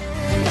next.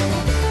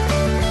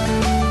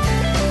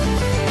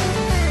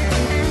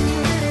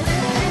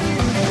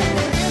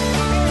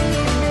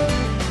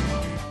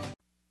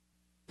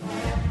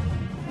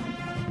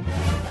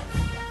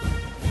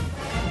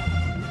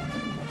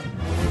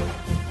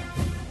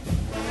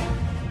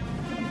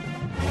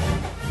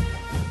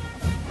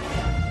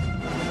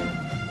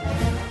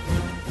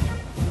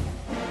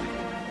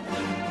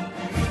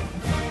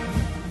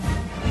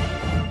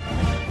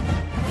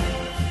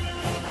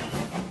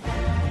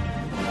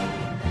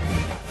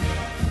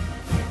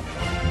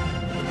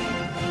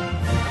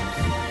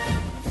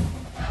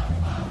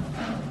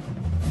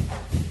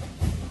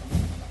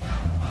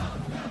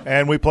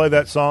 And we play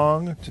that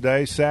song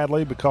today,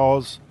 sadly,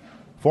 because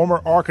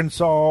former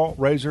Arkansas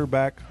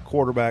Razorback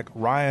quarterback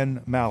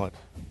Ryan Mallett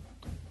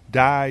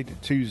died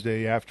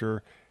Tuesday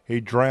after he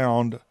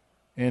drowned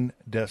in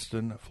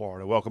Destin,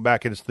 Florida. Welcome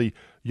back. It's the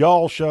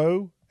Y'all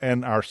Show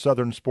and our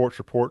Southern Sports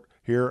Report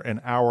here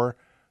in hour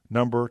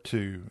number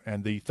 2.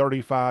 And the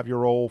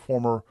 35-year-old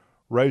former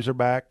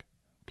Razorback,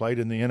 played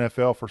in the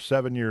NFL for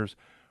 7 years,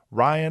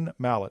 Ryan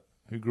Mallett,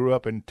 who grew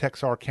up in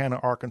Texarkana,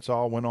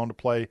 Arkansas, went on to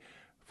play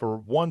for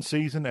 1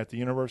 season at the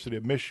University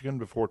of Michigan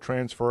before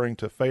transferring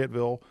to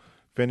Fayetteville,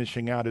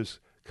 finishing out his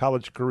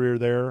college career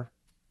there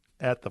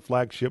at the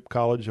flagship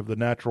college of the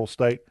Natural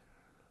State.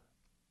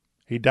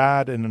 He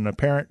died in an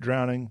apparent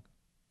drowning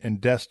in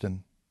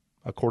Destin,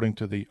 according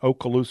to the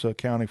Okaloosa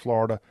County,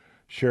 Florida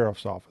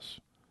Sheriff's Office.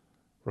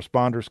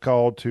 Responders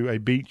called to a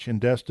beach in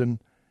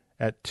Destin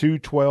at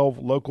 2:12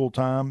 local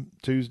time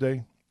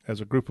Tuesday as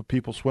a group of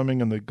people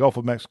swimming in the Gulf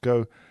of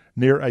Mexico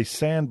near a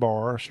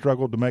sandbar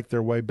struggled to make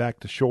their way back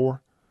to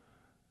shore.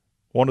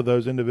 One of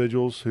those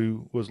individuals,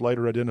 who was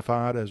later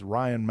identified as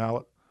Ryan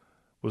Mallett,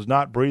 was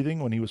not breathing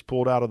when he was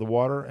pulled out of the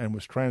water and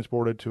was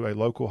transported to a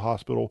local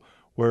hospital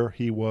where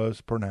he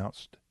was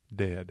pronounced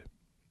dead.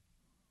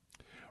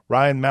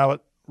 Ryan Mallett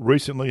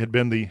recently had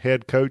been the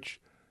head coach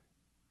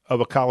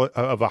of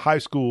a high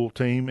school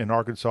team in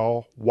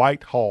Arkansas,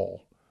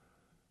 Whitehall,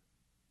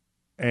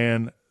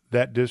 and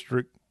that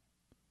district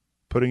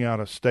putting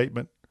out a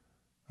statement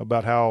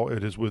about how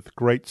it is with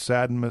great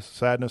sadness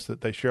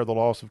that they share the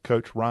loss of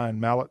Coach Ryan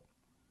Mallett.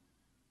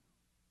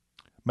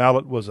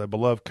 Mallett was a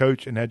beloved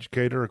coach and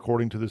educator,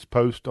 according to this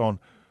post on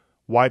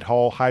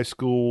Whitehall High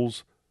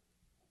School's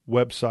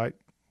website.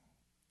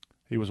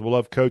 He was a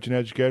beloved coach and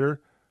educator.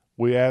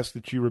 We ask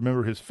that you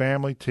remember his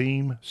family,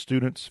 team,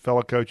 students,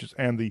 fellow coaches,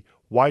 and the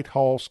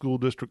Whitehall School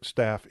District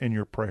staff in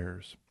your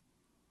prayers.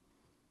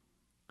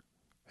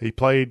 He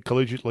played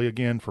collegiately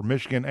again for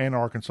Michigan and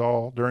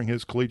Arkansas during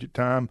his collegiate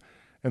time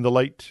in the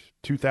late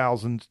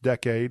 2000s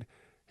decade.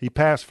 He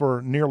passed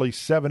for nearly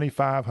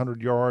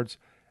 7,500 yards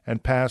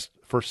and passed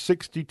for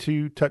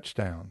 62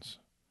 touchdowns.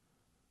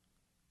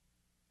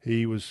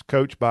 He was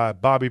coached by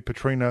Bobby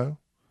Petrino,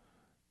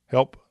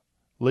 helped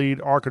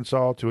lead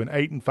Arkansas to an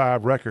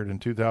 8-5 record in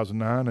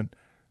 2009, and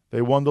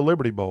they won the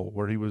Liberty Bowl,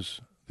 where he was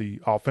the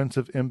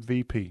offensive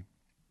MVP.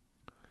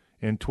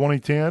 In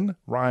 2010,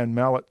 Ryan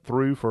Mallett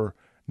threw for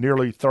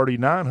nearly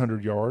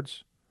 3,900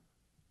 yards,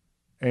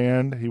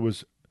 and he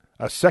was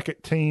a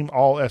second-team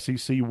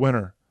All-SEC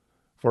winner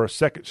for a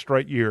second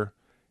straight year,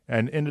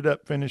 and ended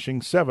up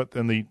finishing 7th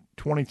in the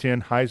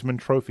 2010 Heisman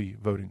Trophy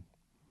voting.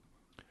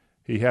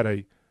 He had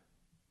a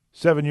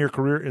 7-year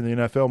career in the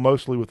NFL,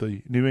 mostly with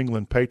the New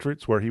England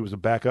Patriots, where he was a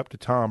backup to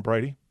Tom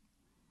Brady.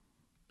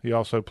 He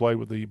also played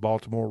with the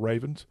Baltimore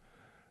Ravens.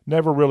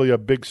 Never really a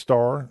big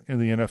star in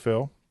the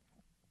NFL,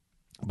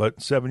 but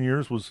 7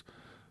 years was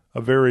a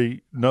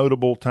very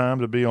notable time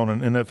to be on an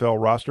NFL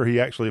roster. He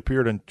actually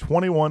appeared in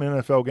 21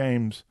 NFL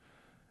games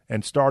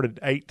and started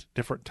 8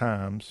 different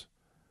times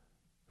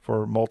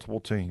for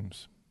multiple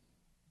teams.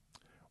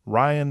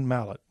 Ryan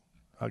Mallett,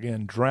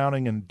 again,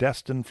 drowning in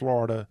Destin,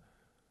 Florida,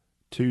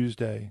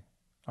 Tuesday.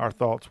 Our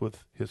thoughts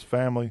with his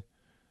family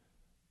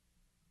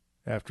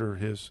after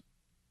his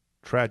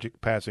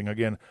tragic passing.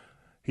 Again,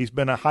 he's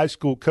been a high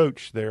school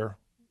coach there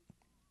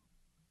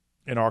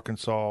in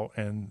Arkansas,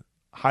 and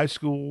high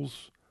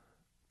schools,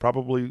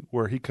 probably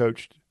where he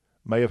coached,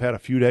 may have had a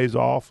few days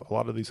off. A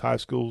lot of these high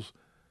schools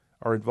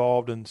are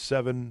involved in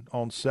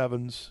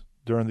 7-on-7s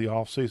during the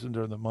off-season,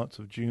 during the months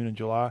of June and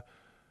July,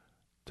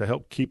 to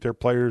help keep their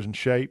players in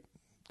shape,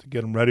 to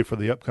get them ready for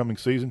the upcoming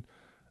season.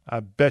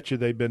 I bet you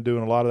they've been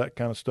doing a lot of that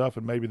kind of stuff,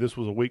 and maybe this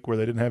was a week where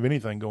they didn't have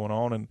anything going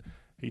on, and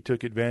he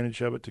took advantage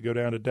of it to go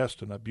down to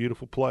Destin, a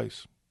beautiful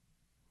place.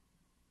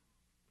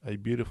 A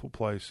beautiful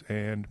place,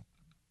 and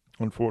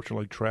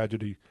unfortunately,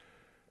 tragedy.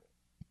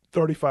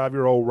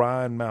 35-year-old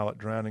Ryan Mallett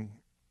drowning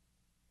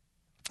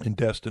in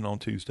Destin on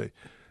Tuesday.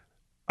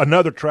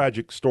 Another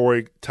tragic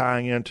story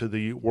tying into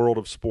the world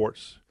of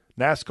sports.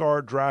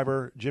 NASCAR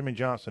driver Jimmy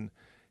Johnson,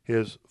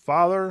 his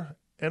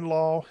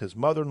father-in-law, his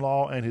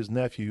mother-in-law, and his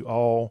nephew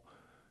all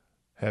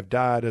have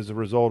died as a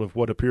result of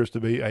what appears to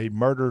be a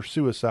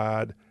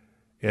murder-suicide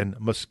in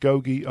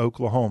Muskogee,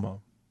 Oklahoma,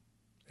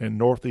 in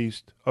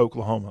northeast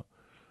Oklahoma.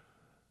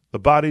 The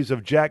bodies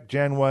of Jack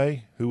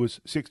Janway, who was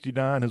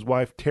 69, his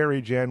wife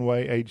Terry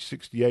Janway, age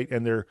 68,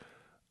 and their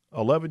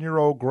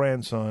 11-year-old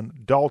grandson,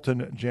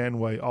 Dalton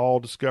Janway,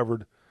 all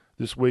discovered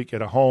this week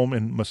at a home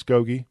in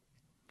Muskogee.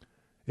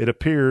 It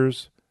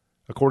appears,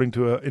 according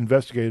to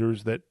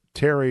investigators, that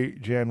Terry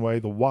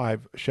Janway, the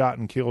wife, shot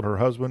and killed her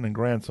husband and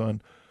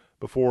grandson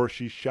before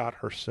she shot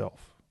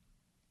herself.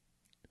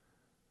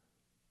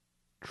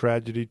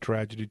 Tragedy,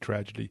 tragedy,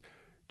 tragedy.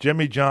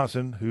 Jimmy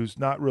Johnson, who's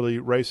not really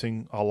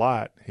racing a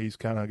lot, he's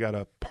kind of got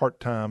a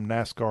part-time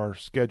NASCAR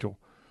schedule.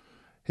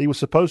 He was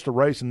supposed to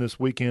race in this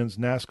weekend's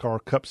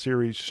NASCAR Cup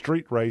Series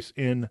street race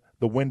in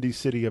the Windy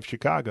City of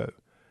Chicago.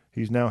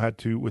 He's now had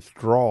to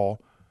withdraw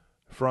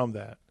from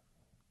that.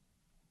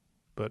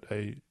 But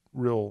a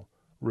real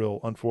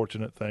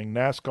unfortunate thing.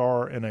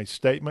 NASCAR, in a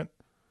statement,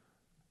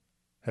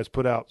 has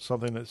put out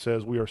something that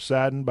says, "We are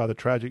saddened by the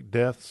tragic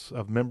deaths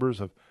of members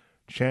of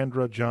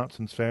Chandra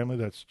Johnson's family,"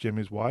 that's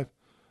Jimmy's wife.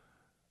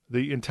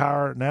 "The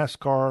entire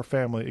NASCAR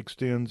family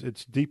extends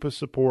its deepest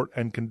support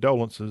and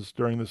condolences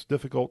during this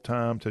difficult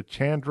time to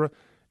Chandra,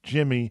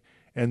 Jimmy,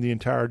 and the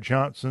entire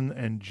Johnson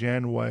and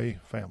Janway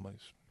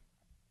families."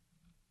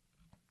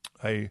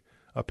 A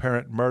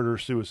apparent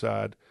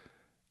murder-suicide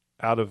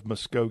out of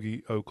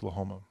Muskogee,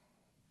 Oklahoma.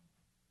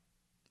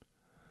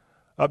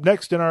 Up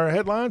next in our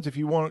headlines, if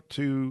you want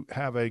to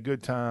have a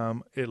good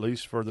time, at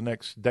least for the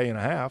next day and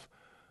a half,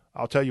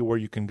 I'll tell you where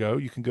you can go.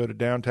 You can go to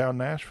downtown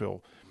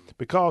Nashville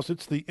because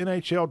it's the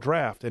NHL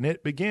draft, and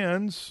it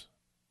begins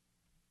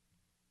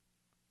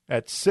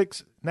at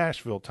 6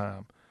 Nashville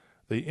time.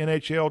 The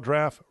NHL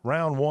draft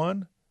round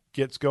 1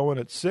 gets going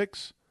at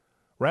 6.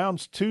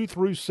 Rounds 2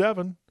 through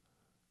 7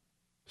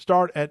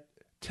 start at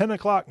 10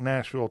 o'clock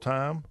Nashville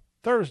time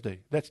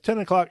Thursday. That's 10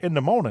 o'clock in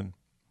the morning.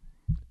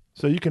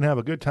 So you can have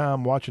a good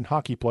time watching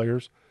hockey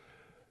players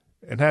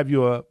and have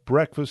you a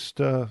breakfast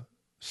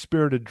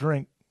spirited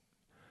drink,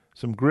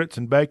 some grits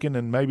and bacon,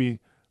 and maybe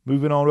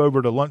moving on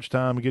over to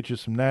lunchtime and get you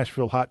some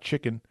Nashville hot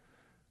chicken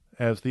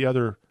as the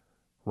other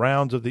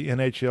rounds of the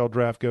NHL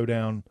draft go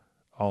down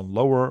on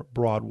Lower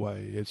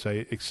Broadway. It's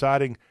a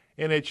exciting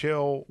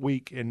NHL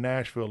week in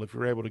Nashville if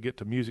you're able to get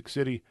to Music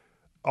City,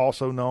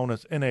 also known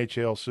as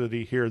NHL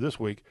City, here this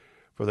week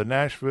for the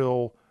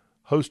Nashville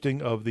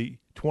hosting of the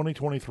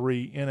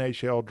 2023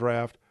 NHL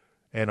Draft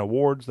and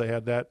Awards. They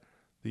had that,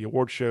 the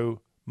award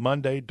show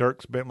Monday.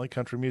 Dierks Bentley,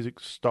 country music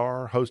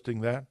star,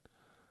 hosting that.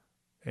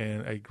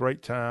 And a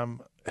great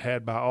time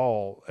had by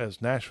all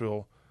as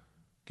Nashville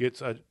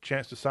gets a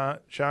chance to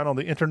shine on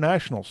the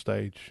international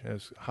stage,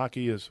 as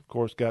hockey has, of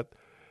course, got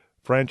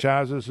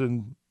franchises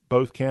in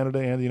both Canada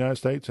and the United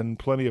States and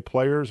plenty of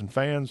players and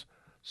fans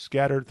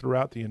scattered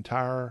throughout the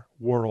entire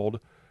world.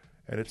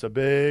 And it's a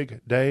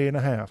big day and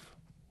a half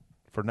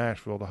for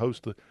Nashville to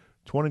host the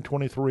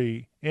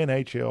 2023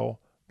 NHL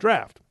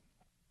Draft.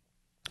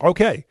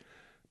 Okay,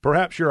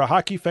 perhaps you're a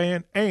hockey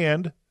fan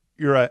and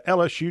you're a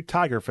LSU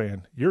Tiger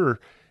fan. You're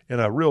in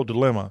a real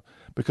dilemma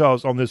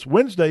because on this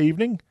Wednesday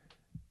evening,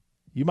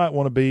 you might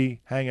want to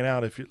be hanging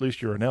out, if at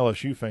least you're an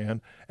LSU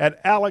fan, at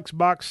Alex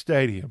Box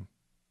Stadium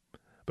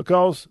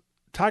because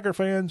Tiger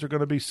fans are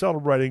going to be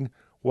celebrating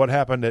what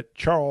happened at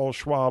Charles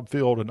Schwab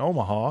Field in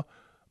Omaha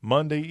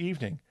Monday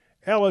evening.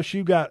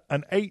 LSU got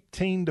an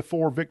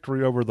 18-4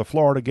 victory over the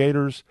Florida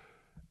Gators,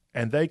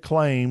 and they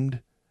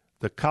claimed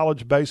the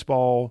college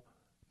baseball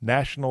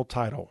national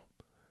title.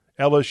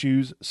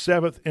 LSU's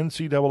 7th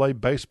NCAA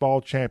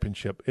baseball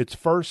championship. Its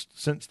first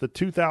since the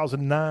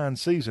 2009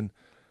 season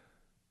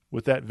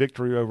with that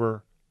victory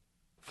over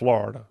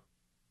Florida.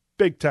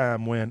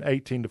 Big-time win,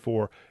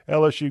 18-4.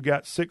 LSU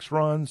got 6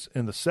 runs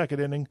in the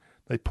second inning.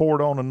 They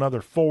poured on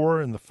another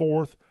 4 in the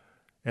fourth,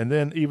 and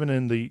then even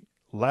in the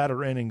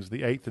latter innings,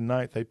 the 8th and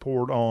 9th, they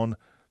poured on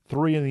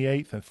 3 in the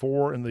 8th and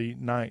 4 in the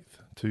 9th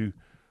to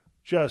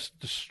just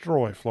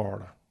destroy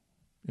Florida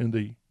in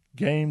the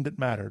game that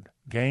mattered,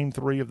 Game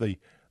 3 of the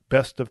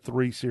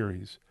best-of-3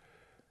 series.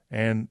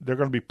 And they're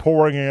going to be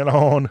pouring it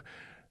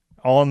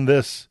on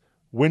this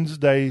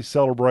Wednesday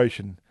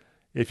celebration.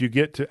 If you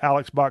get to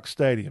Alex Box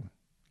Stadium,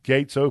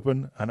 gates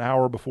open an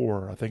hour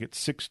before. I think it's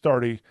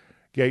 6:30,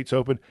 gates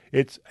open.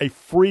 It's a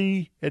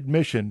free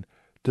admission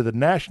to the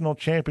national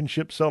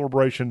championship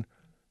celebration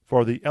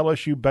for the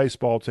LSU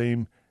baseball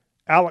team.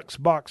 Alex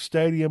Box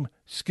Stadium,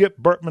 Skip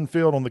Bertman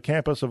Field on the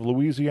campus of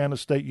Louisiana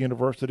State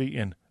University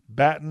in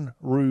Baton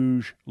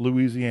Rouge,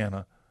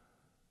 Louisiana.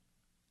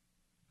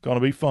 Going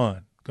to be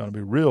fun. Going to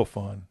be real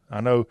fun.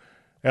 I know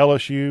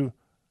LSU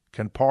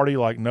can party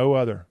like no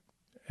other.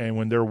 And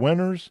when they're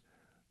winners,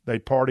 they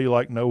party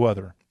like no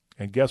other.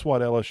 And guess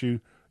what,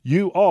 LSU?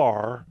 you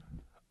are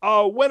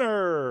a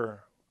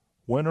winner.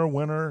 Winner,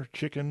 winner,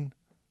 chicken,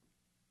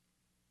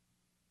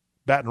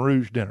 Baton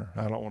Rouge dinner.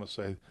 I don't want to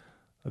say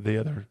the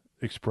other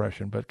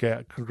expression, but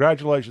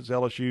congratulations,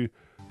 LSU.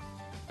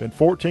 Been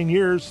 14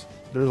 years.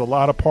 There's a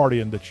lot of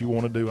partying that you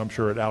want to do, I'm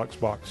sure, at Alex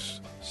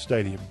Box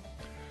Stadium.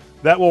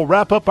 That will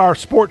wrap up our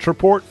sports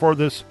report for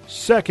this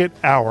second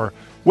hour.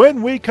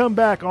 When we come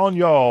back on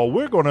y'all,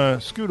 we're going to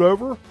scoot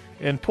over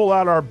and pull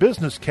out our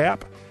business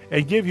cap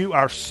and give you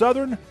our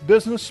Southern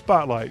Business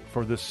Spotlight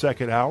for this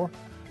second hour.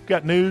 We've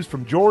got news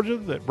from Georgia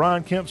that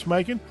Brian Kemp's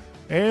making,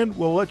 and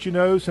we'll let you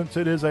know, since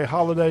it is a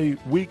holiday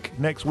week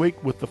next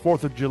week with the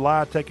 4th of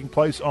July taking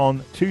place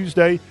on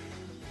Tuesday,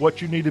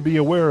 what you need to be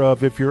aware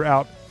of if you're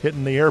out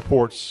hitting the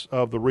airports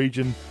of the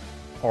region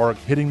or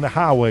hitting the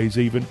highways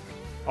even.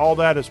 All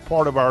that is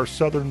part of our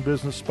Southern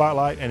Business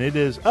Spotlight, and it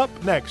is up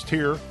next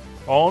here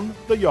on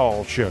The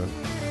Y'all Show.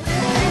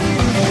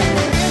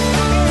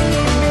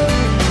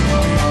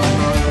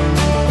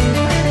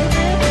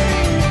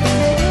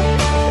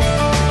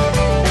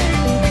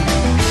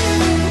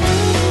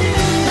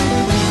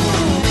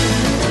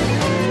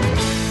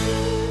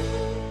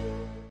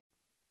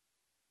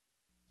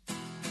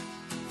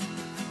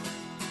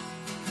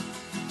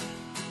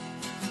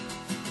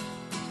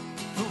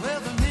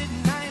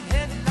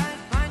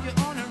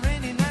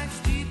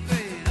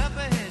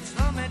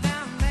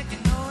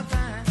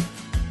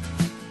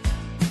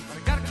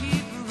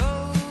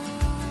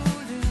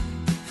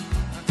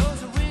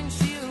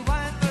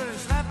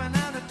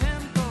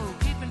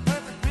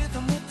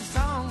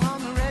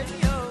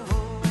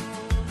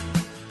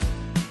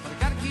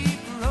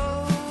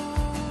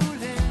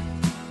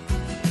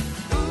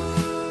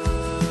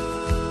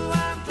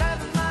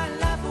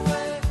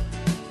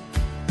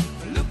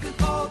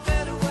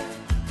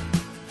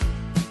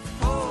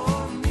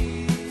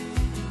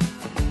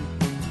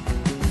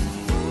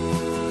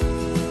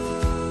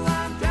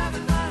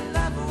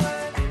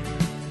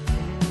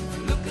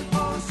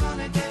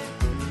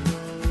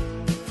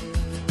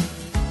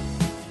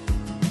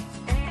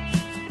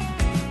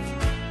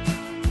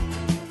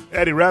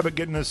 Eddie Rabbit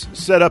getting us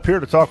set up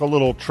here to talk a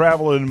little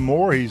travel and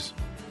more. He's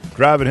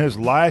driving his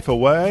life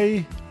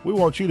away. We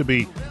want you to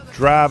be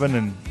driving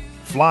and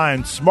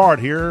flying smart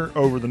here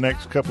over the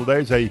next couple of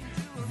days. A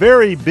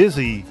very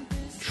busy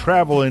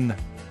traveling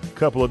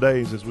couple of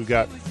days as we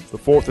got the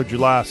 4th of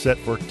July set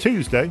for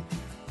Tuesday.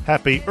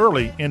 Happy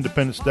early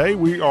Independence Day.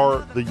 We are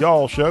the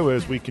Y'all Show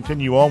as we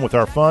continue on with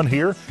our fun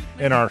here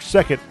in our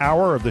second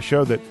hour of the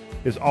show that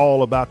is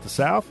all about the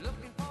South.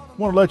 I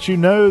want to let you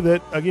know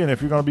that, again,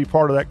 if you're going to be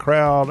part of that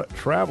crowd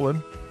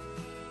traveling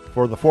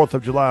for the 4th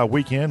of July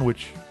weekend,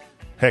 which,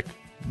 heck,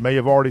 may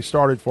have already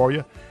started for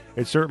you,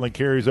 it certainly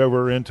carries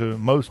over into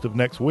most of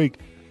next week.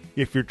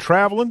 If you're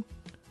traveling,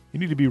 you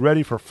need to be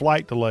ready for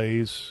flight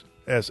delays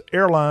as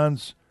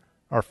airlines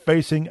are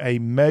facing a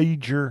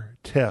major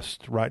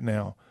test right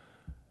now.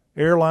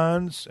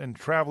 Airlines and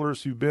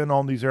travelers who've been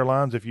on these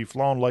airlines, if you've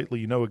flown lately,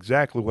 you know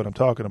exactly what I'm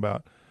talking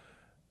about.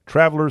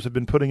 Travelers have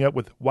been putting up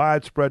with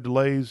widespread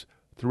delays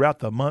throughout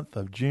the month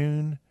of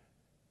June,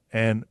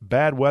 and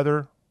bad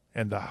weather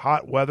and the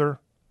hot weather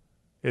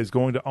is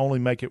going to only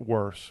make it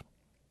worse.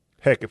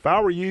 Heck, if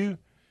I were you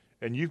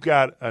and you've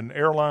got an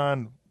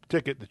airline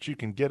ticket that you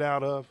can get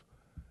out of,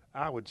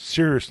 I would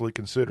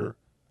consider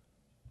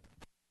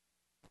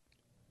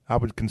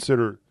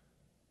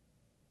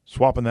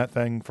swapping that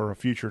thing for a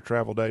future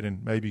travel date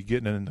and maybe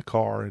getting it in the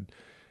car and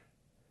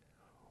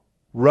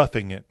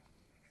roughing it.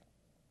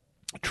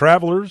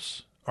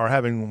 Travelers are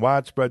having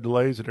widespread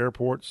delays at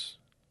airports,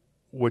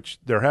 which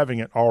they're having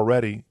it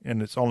already,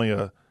 and it's only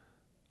a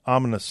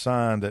ominous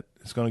sign that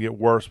it's going to get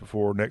worse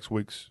before next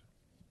week's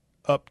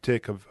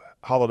uptick of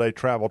holiday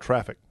travel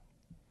traffic.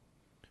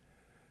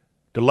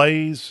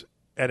 Delays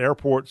at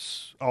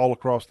airports all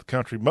across the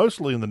country,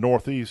 mostly in the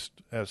Northeast,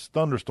 as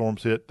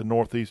thunderstorms hit the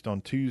Northeast on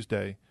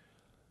Tuesday.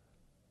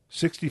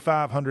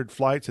 6,500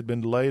 flights had been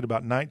delayed.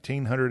 About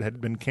 1,900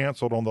 had been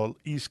canceled on the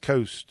East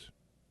Coast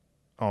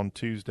on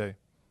Tuesday.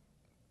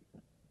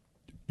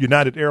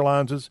 United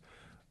Airlines'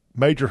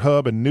 major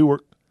hub in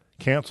Newark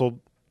canceled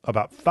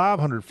about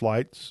 500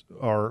 flights,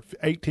 or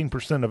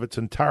 18% of its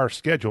entire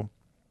schedule.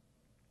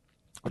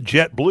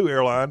 JetBlue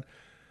Airline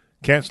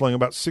canceling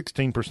about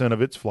 16%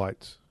 of its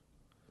flights.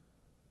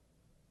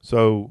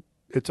 So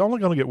it's only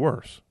going to get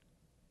worse.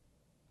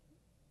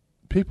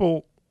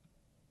 People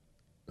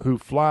who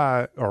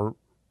fly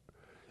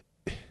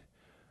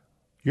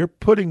you're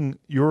putting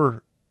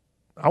your,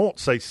 I won't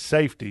say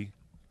safety,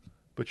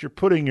 but you're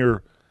putting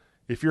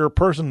if you're a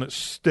person that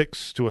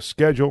sticks to a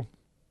schedule,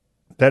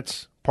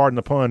 that's, pardon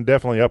the pun,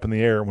 definitely up in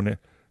the air when it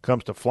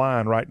comes to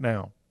flying right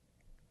now.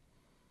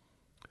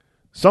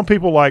 Some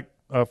people, like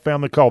a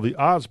family called the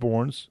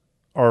Osbornes,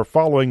 are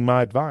following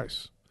my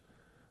advice.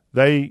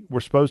 They were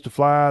supposed to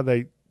fly.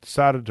 They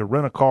decided to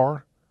rent a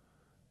car.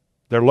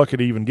 They're lucky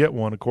to even get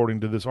one,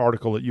 according to this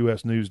article at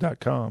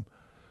usnews.com.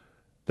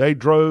 They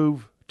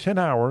drove 10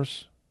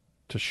 hours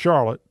to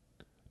Charlotte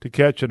to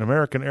catch an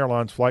American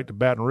Airlines flight to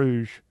Baton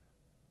Rouge.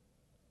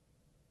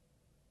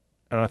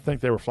 and I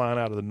think they were flying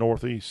out of the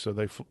Northeast, so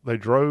they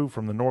drove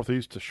from the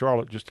Northeast to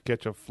Charlotte just to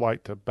catch a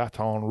flight to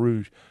Baton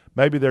Rouge.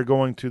 Maybe they're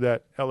going to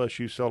that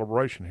LSU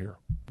celebration here.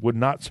 Would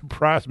not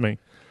surprise me.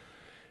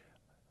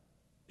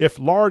 If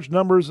large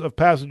numbers of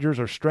passengers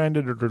are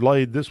stranded or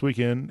delayed this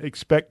weekend,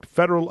 expect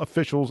federal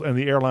officials and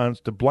the airlines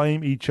to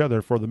blame each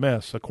other for the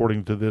mess,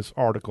 according to this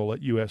article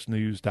at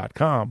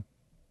usnews.com.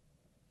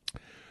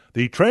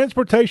 The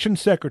Transportation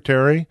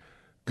Secretary,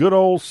 good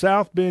old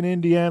South Bend,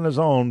 Indiana's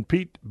own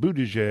Pete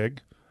Buttigieg,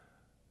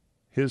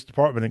 his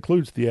department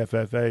includes the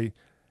FFA,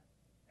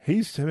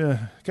 he's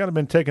kind of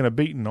been taking a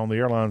beating on the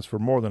airlines for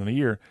more than a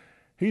year.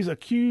 He's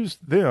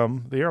accused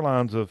them, the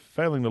airlines, of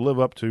failing to live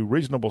up to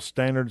reasonable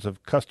standards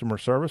of customer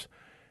service,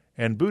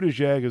 and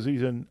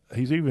Buttigieg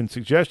he's even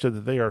suggested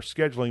that they are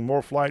scheduling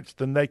more flights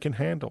than they can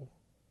handle.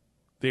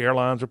 The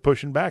airlines are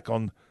pushing back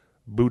on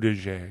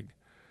Buttigieg.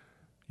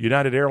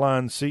 United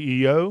Airlines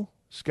CEO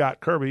Scott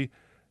Kirby,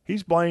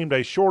 he's blamed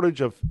a shortage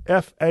of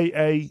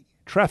FAA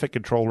traffic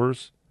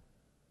controllers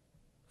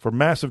for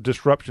massive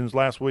disruptions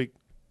last week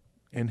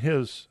in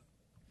his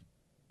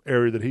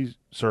area that he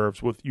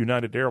serves with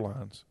United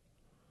Airlines.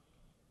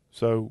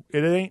 So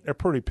it ain't a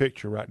pretty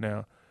picture right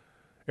now.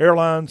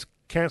 Airlines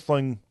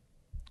canceling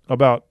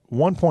about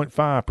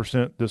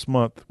 1.5% this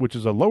month, which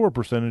is a lower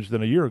percentage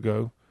than a year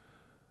ago.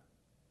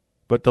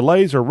 But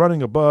delays are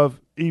running above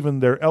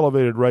even their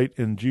elevated rate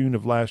in June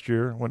of last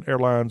year when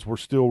airlines were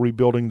still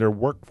rebuilding their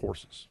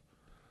workforces.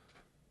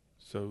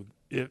 So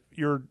if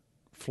you're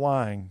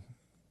flying,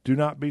 do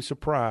not be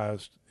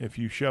surprised if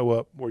you show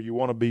up where you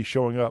want to be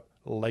showing up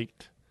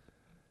late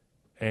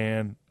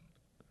and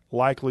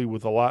likely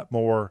with a lot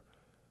more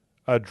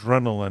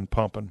adrenaline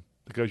pumping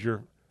because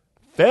you're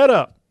fed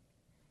up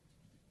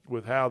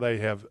with how they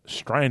have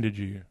stranded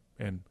you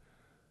and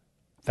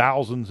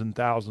thousands and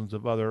thousands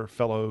of other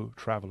fellow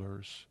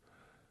travelers,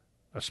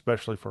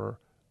 especially for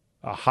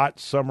a hot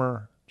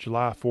summer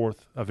July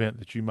 4th event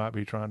that you might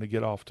be trying to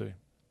get off to.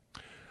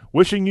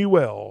 Wishing you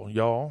well,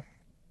 y'all.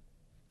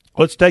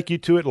 Let's take you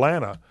to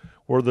Atlanta,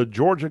 where the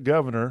Georgia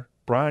governor,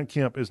 Brian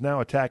Kemp, is now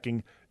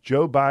attacking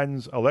Joe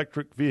Biden's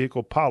electric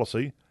vehicle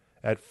policy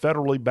at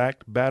federally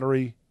backed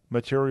battery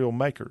material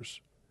makers.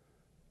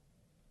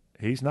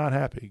 He's not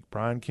happy,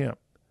 Brian Kemp.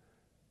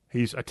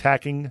 He's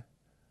attacking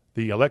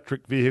the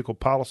electric vehicle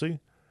policy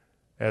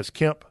as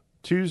Kemp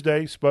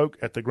Tuesday spoke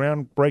at the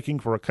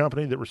groundbreaking for a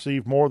company that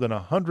received more than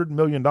 $100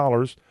 million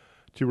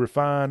to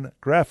refine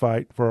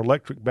graphite for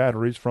electric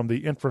batteries from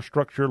the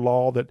infrastructure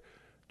law that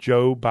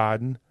Joe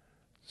Biden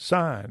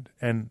signed.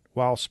 And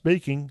while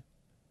speaking,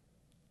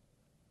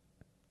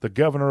 the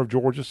governor of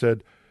Georgia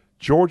said,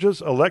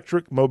 Georgia's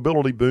electric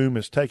mobility boom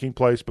is taking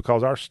place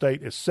because our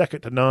state is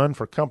second to none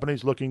for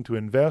companies looking to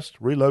invest,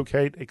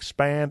 relocate,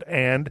 expand,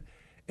 and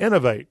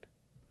innovate.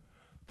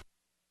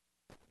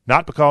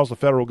 Not because the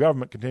federal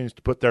government continues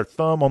to put their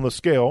thumb on the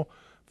scale,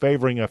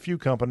 favoring a few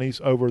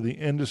companies over the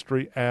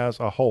industry as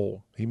a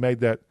whole. He made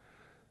that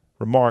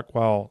remark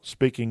while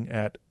speaking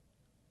at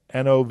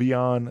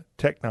Anovion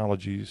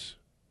Technologies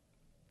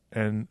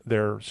and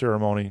their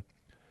ceremony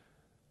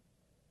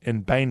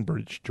in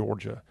Bainbridge,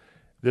 Georgia.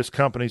 This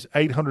company's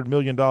 $800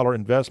 million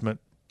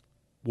investment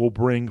will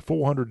bring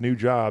 400 new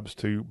jobs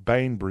to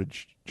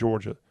Bainbridge,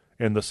 Georgia,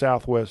 in the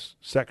southwest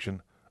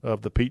section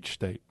of the Peach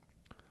State.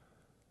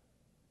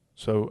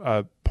 So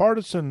a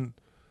partisan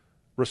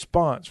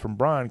response from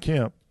Brian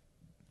Kemp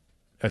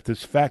at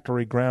this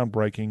factory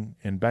groundbreaking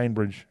in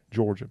Bainbridge,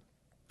 Georgia.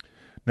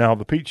 Now,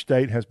 the Peach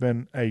State has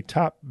been a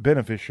top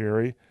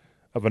beneficiary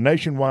of a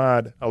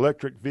nationwide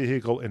electric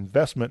vehicle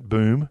investment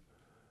boom,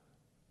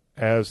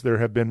 as there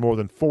have been more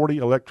than 40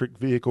 electric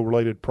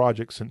vehicle-related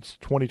projects since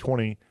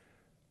 2020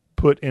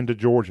 put into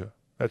Georgia.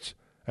 That's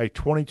a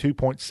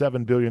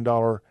 $22.7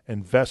 billion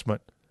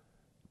investment,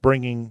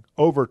 bringing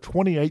over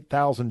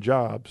 28,000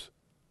 jobs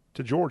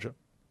to Georgia.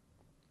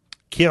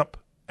 Kemp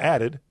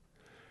added,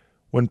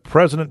 when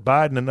President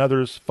Biden and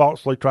others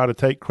falsely try to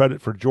take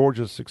credit for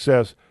Georgia's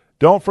success,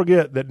 don't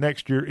forget that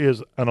next year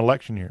is an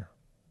election year.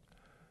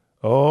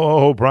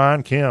 Oh,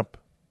 Brian Kemp.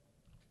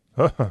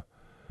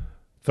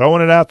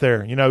 Throwing it out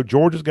there. You know,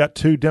 Georgia's got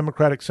 2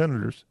 Democratic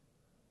senators.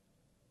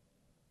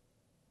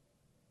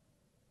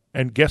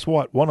 And guess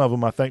what? One of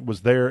them, I think,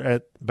 was there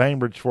at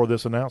Bainbridge for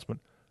this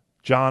announcement.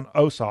 John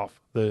Ossoff,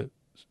 the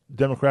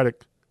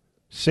Democratic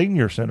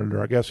senior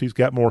senator. I guess he's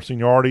got more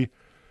seniority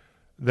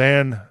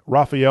than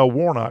Raphael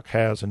Warnock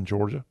has in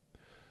Georgia.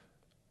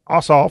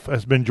 Ossoff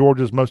has been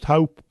Georgia's most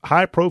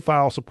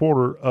high-profile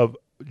supporter of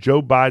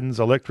Joe Biden's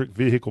electric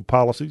vehicle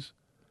policies.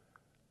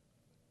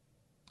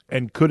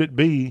 And could it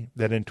be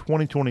that in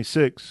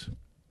 2026,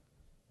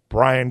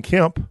 Brian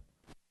Kemp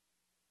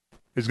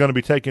is going to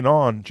be taking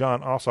on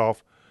John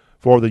Ossoff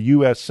for the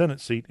U.S.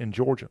 Senate seat in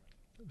Georgia?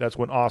 That's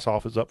when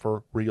Ossoff is up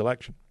for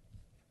re-election.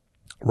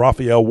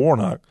 Raphael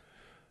Warnock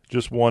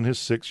just won his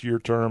 6-year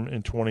term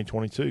in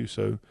 2022.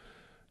 So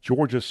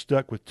Georgia's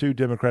stuck with 2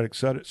 Democratic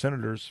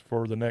senators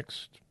for the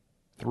next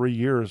 3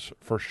 years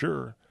for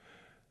sure.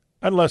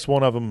 Unless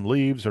one of them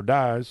leaves or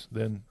dies,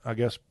 then I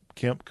guess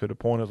Kemp could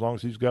appoint, as long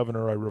as he's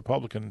governor, a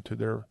Republican to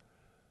their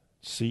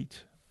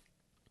seat.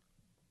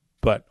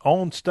 But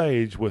on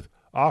stage with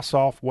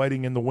Ossoff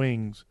waiting in the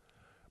wings,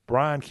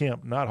 Brian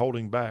Kemp not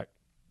holding back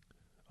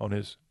on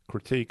his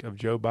critique of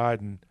Joe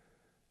Biden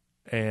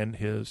and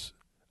his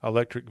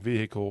electric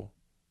vehicle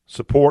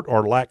support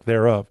or lack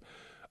thereof.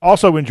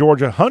 Also in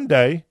Georgia,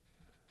 Hyundai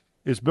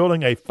is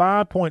building a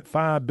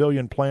 $5.5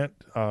 billion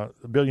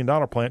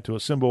plant to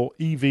assemble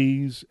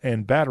EVs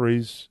and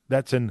batteries.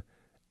 That's in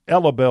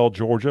Ellabelle,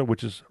 Georgia,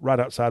 which is right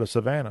outside of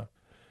Savannah.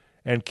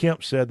 And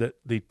Kemp said that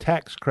the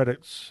tax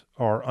credits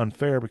are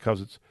unfair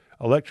because its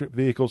electric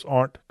vehicles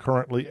aren't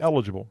currently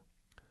eligible.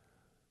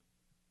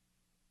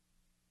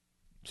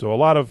 So a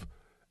lot of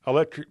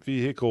electric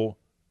vehicle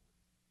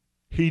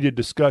heated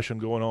discussion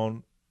going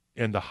on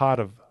in the hot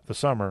of the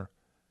summer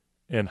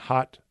in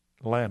hot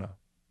Atlanta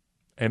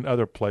and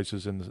other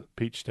places in the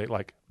Peach State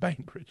like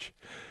Bainbridge.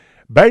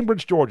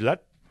 Bainbridge, Georgia,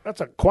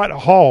 that's quite a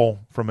haul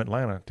from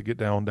Atlanta to get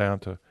down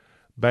to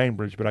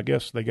Bainbridge, but I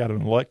guess they got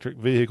an electric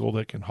vehicle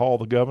that can haul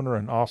the governor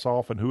and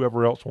Ossoff and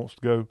whoever else wants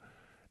to go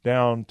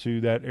down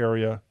to that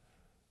area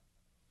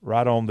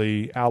right on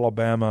the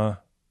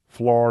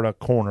Alabama-Florida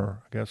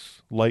corner. I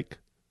guess Lake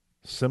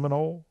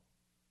Seminole,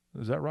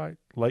 is that right?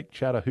 Lake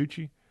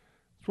Chattahoochee?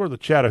 It's where the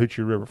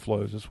Chattahoochee River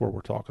flows. That's where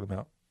we're talking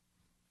about.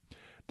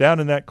 Down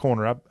in that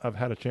corner, I've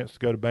had a chance to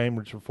go to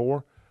Bainbridge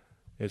before.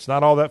 It's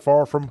not all that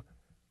far from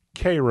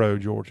Cairo,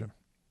 Georgia,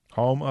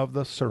 home of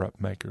the syrup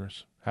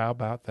makers. How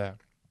about that?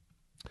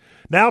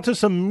 Now to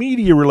some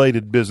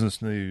media-related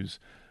business news.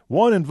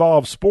 One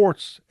involves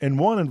sports and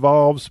one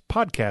involves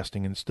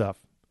podcasting and stuff.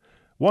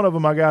 One of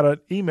them I got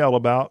an email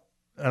about,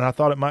 and I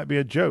thought it might be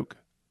a joke,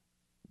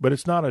 but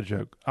it's not a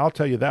joke. I'll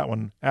tell you that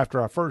one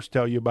after I first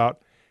tell you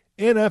about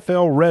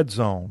NFL Red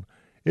Zone.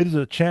 It is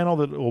a channel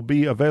that will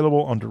be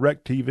available on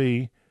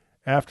DirecTV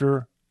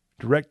after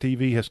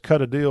DirecTV has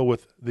cut a deal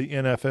with the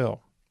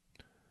NFL.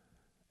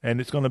 And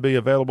it's going to be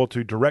available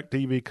to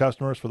DirecTV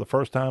customers for the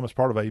first time as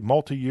part of a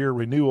multi-year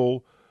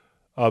renewal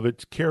of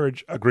its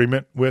carriage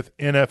agreement with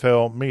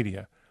NFL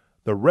Media.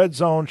 The Red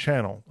Zone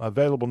channel,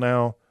 available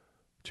now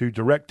to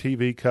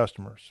DirecTV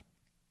customers.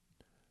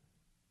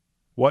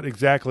 What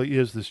exactly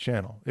is this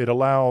channel? It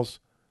allows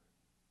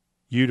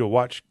you to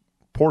watch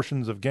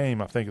portions of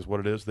game, I think is what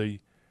it is. The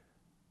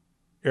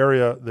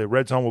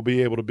Red Zone will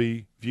be able to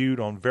be viewed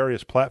on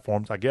various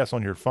platforms, I guess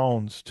on your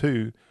phones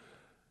too.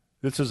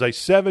 This is a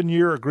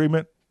 7-year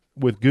agreement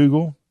with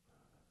Google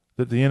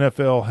that the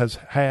NFL has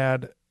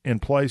had in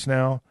place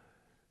now,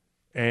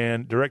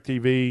 and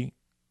DirecTV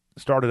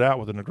started out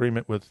with an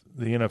agreement with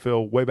the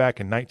NFL way back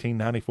in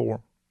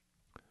 1994,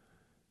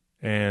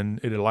 and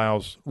it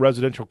allows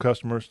residential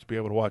customers to be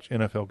able to watch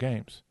NFL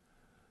games.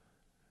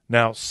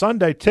 Now,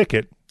 Sunday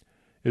Ticket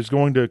is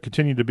going to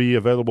continue to be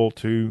available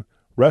to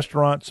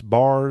restaurants,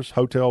 bars,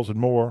 hotels, and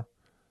more.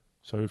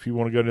 So if you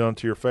want to go down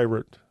to your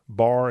favorite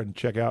bar and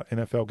check out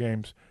NFL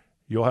games,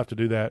 you'll have to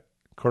do that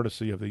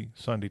courtesy of the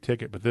Sunday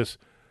Ticket. But this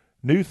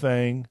new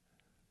thing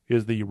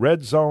is the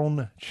Red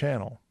Zone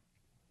channel,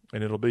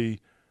 and it'll be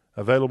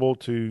available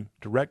to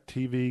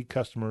DirecTV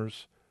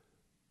customers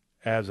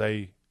as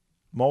a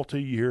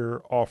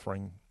multi-year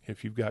offering.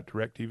 If you've got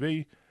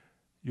DirecTV,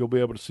 you'll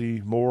be able to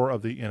see more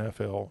of the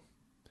NFL.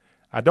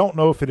 I don't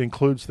know if it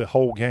includes the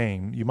whole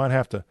game. You might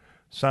have to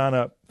sign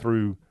up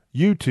through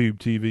YouTube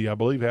TV, I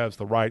believe has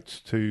the rights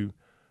to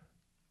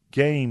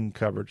game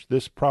coverage.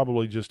 This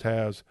probably just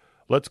has,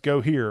 let's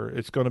go here.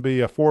 It's going to be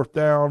a fourth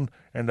down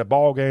and the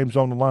ball game's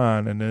on the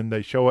line, and then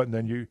they show it, and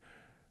then you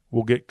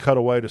will get cut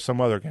away to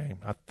some other game.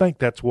 I think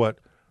that's what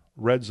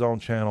Red Zone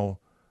Channel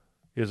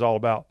is all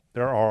about.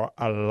 There are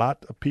a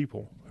lot of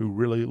people who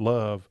really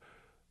love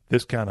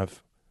this kind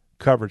of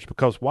coverage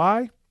because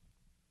why?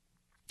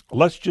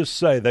 Let's just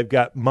say they've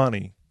got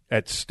money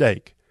at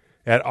stake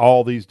at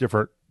all these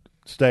different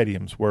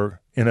stadiums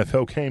where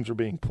NFL games are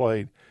being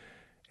played.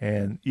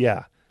 And,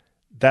 yeah,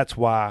 that's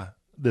why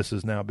this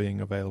is now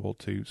being available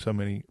to so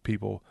many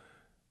people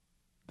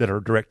that are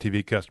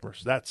DirecTV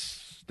customers.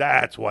 That's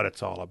what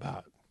it's all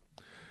about.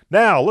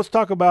 Now, let's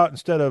talk about,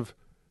 instead of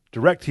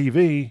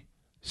DirecTV,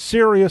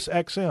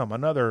 SiriusXM,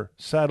 another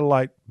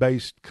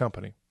satellite-based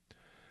company.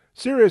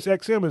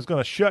 SiriusXM is going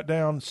to shut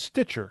down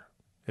Stitcher.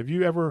 Have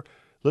you ever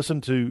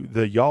listened to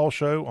the Y'all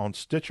Show on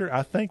Stitcher?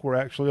 I think we're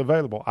actually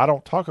available. I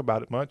don't talk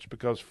about it much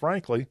because,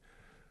 frankly,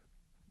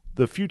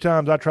 the few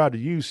times I tried to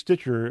use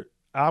Stitcher,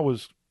 I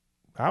was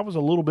a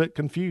little bit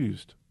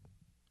confused,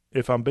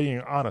 if I'm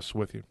being honest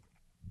with you.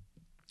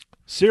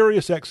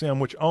 SiriusXM,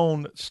 which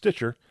owned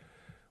Stitcher,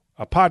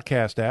 a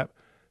podcast app,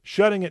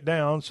 shutting it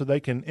down so they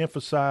can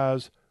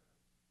emphasize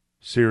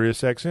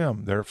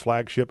SiriusXM, their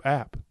flagship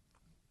app.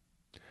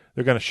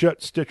 They're going to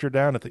shut Stitcher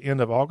down at the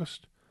end of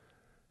August,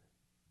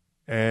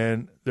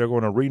 and they're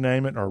going to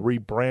rename it or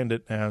rebrand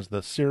it as the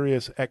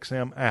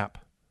SiriusXM app.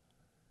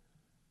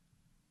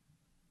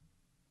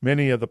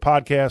 Many of the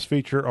podcasts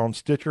featured on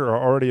Stitcher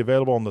are already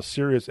available on the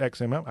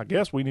SiriusXM app. I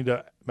guess we need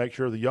to make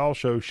sure the Y'all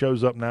Show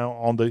shows up now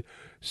on the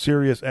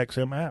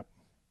SiriusXM app.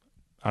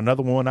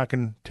 Another one I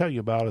can tell you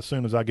about as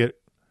soon as I get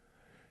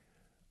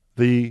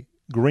the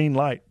green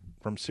light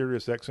from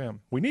Sirius XM.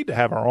 We need to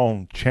have our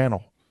own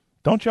channel.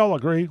 Don't y'all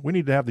agree? We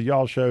need to have the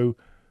Y'all Show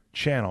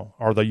channel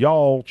or the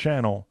Y'all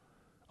channel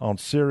on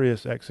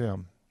Sirius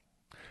XM.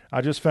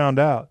 I just found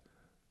out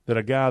that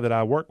a guy that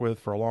I worked with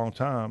for a long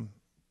time,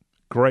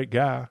 great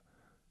guy,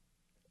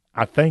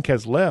 I think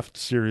has left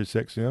Sirius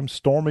XM,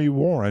 Stormy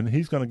Warren.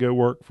 He's going to go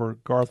work for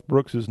Garth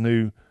Brooks'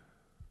 new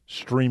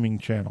streaming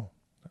channel.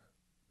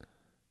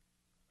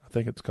 I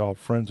think it's called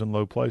Friends in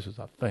Low Places,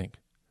 I think.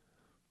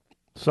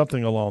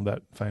 Something along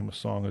that famous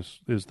song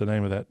is the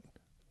name of that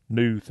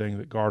new thing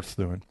that Garth's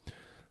doing.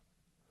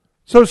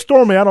 So,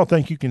 Stormy, I don't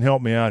think you can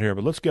help me out here,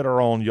 but let's get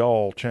our own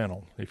Y'all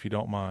channel, if you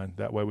don't mind.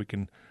 That way we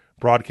can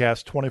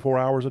broadcast 24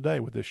 hours a day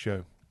with this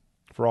show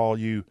for all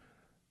you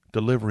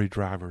delivery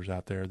drivers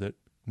out there that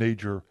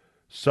need your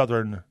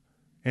Southern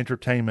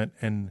entertainment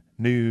and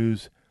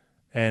news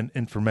and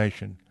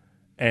information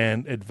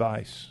and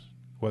advice,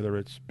 whether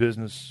it's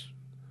business,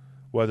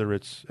 whether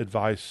it's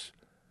advice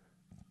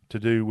to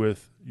do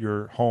with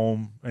your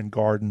home and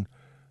garden.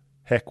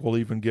 Heck, we'll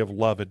even give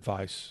love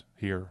advice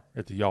here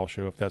at the Y'all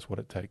Show if that's what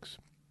it takes.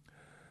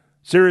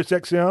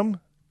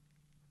 SiriusXM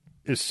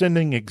is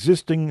sending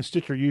existing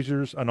Stitcher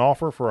users an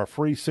offer for a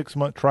free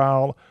 6-month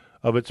trial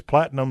of its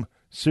Platinum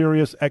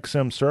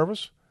SiriusXM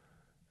service,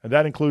 and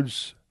that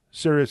includes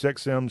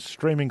SiriusXM's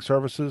streaming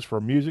services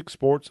for music,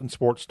 sports, and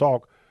sports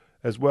talk,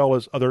 as well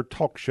as other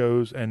talk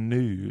shows and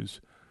news.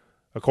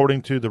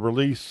 According to the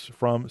release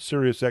from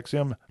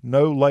SiriusXM,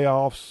 no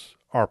layoffs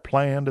are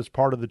planned as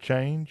part of the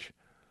change.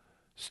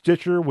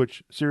 Stitcher,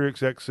 which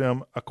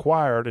SiriusXM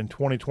acquired in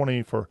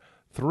 2020 for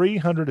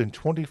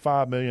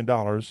 $325 million,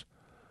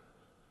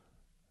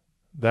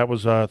 that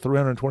was a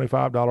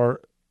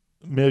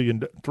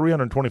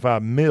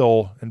 $325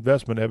 million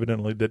investment,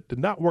 evidently, that did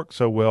not work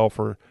so well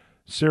for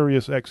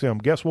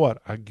SiriusXM. Guess what?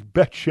 I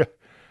bet you,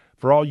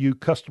 for all you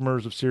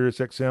customers of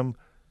SiriusXM,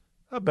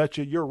 I bet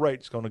you your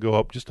rate's going to go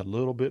up just a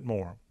little bit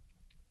more.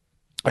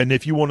 And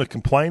if you want to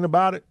complain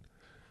about it,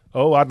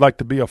 I'd like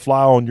to be a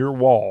fly on your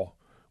wall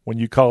when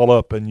you call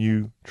up and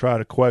you try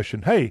to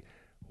question, hey,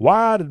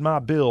 why did my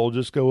bill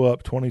just go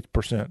up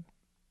 20%?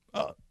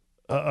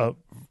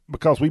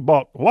 Because we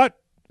bought what?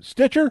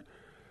 Stitcher?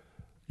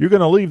 You're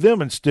going to leave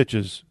them in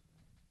stitches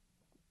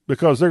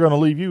because they're going to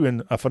leave you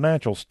in a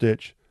financial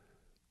stitch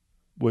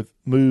with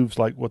moves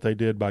like what they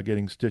did by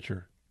getting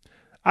Stitcher.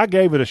 I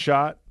gave it a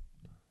shot.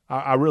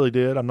 I really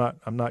did. I'm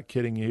not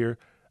kidding you here.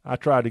 I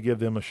tried to give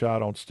them a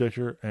shot on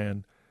Stitcher,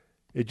 and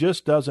it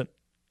just doesn't.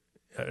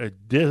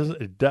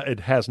 It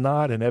has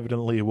not, and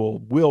evidently it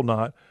will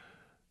not,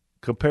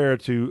 compare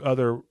to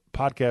other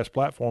podcast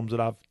platforms that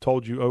I've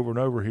told you over and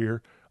over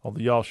here on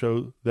the Y'all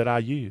Show that I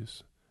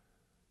use.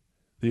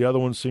 The other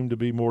ones seem to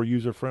be more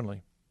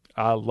user-friendly.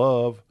 I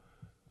love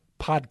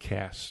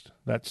podcast.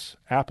 That's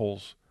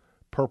Apple's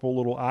purple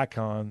little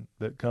icon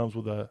that comes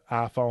with an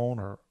iPhone,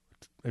 or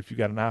if you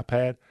got an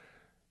iPad.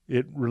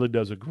 It really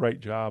does a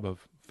great job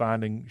of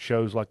finding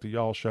shows like the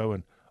Y'all Show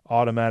and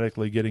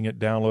automatically getting it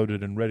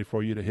downloaded and ready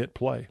for you to hit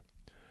play.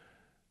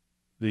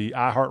 The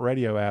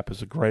iHeartRadio app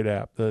is a great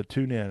app. The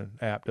TuneIn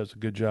app does a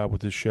good job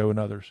with this show and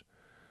others.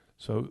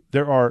 So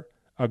there are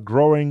a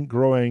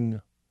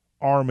growing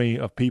army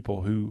of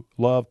people who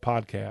love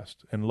podcasts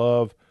and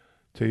love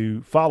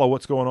to follow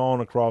what's going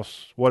on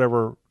across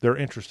whatever they're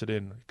interested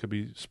in. It could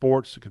be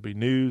sports, it could be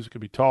news, it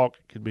could be talk,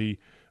 it could be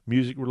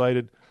music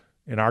related.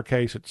 In our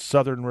case, it's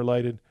Southern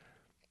related.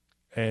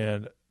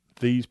 And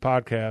these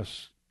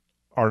podcasts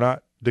are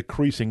not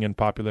decreasing in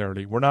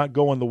popularity. We're not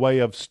going the way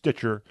of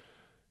Stitcher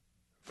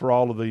for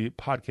all of the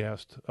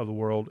podcasts of the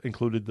world,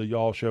 included the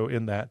Y'all Show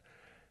in that.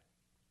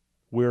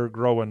 We're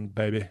growing,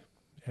 baby.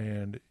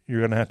 And you're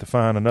going to have to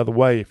find another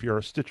way if you're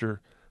a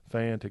Stitcher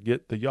fan to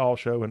get the Y'all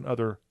Show and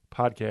other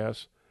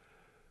podcasts.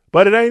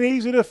 But it ain't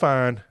easy to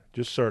find.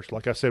 Just search.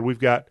 Like I said, we've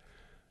got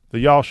the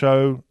Y'all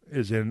Show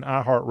is in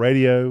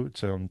iHeartRadio.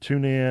 It's on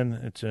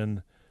TuneIn. It's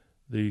in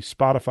the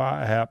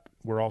Spotify app.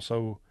 We're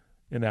also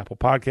in Apple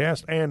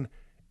Podcasts and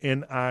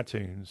in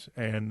iTunes.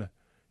 And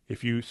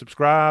if you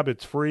subscribe,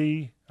 it's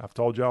free. I've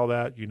told you all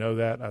that. You know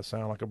that. I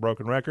sound like a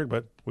broken record,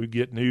 but we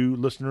get new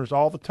listeners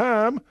all the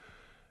time.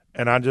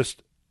 And I'm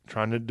just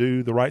trying to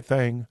do the right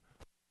thing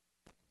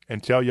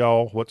and tell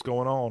y'all what's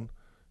going on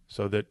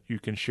so that you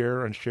can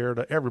share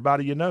to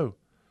everybody you know.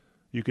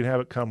 You can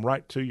have it come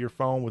right to your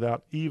phone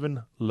without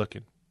even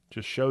looking.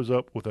 Just shows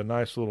up with a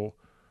nice little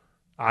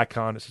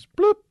icon that says,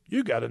 bloop,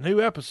 you got a new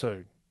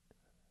episode.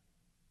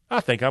 I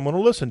think I'm going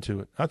to listen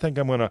to it. I think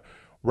I'm going to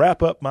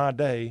wrap up my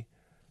day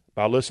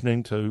by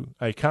listening to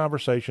a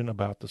conversation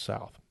about the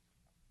South.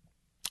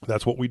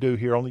 That's what we do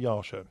here on the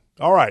Y'all Show.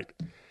 All right.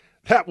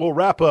 That will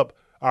wrap up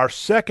our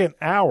second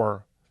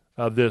hour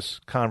of this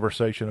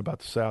conversation about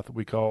the South that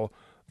we call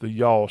the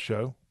Y'all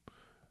Show.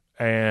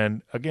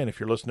 And again, if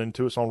you're listening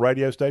to us on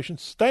radio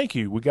stations, thank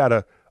you. We got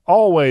to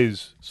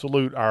always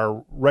salute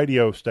our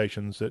radio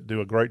stations that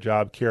do a great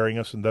job carrying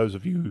us, and those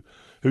of you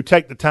who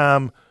take the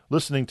time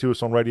listening to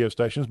us on radio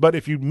stations. But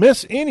if you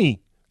miss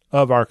any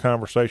of our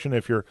conversation,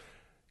 if you're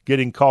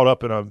getting caught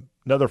up in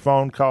another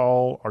phone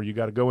call, or you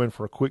got to go in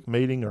for a quick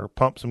meeting or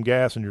pump some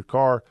gas in your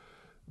car,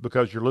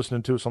 because you're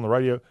listening to us on the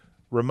radio,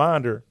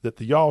 reminder that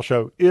the Y'all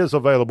Show is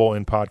available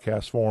in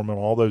podcast form and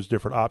all those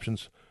different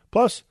options.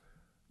 Plus,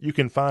 you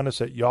can find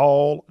us at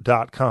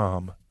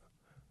y'all.com.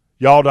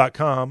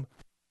 Y'all.com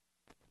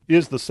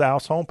is the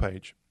South's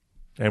homepage,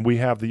 and we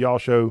have the Y'all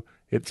Show,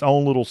 its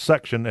own little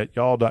section at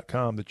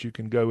y'all.com that you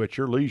can go at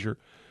your leisure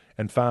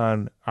and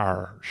find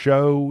our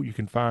show. You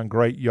can find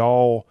great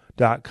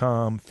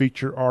y'all.com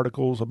feature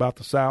articles about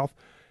the South.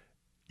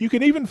 You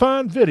can even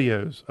find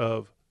videos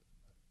of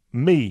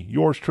me,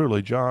 yours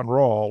truly, John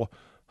Rawl,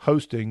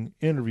 hosting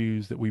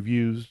interviews that we've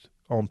used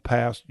on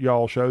past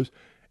Y'all shows.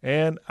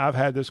 And I've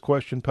had this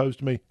question posed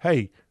to me,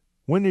 hey,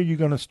 when are you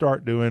going to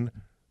start doing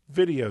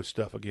video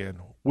stuff again?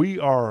 We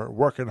are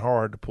working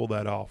hard to pull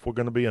that off. We're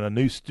going to be in a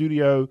new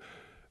studio.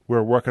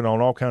 We're working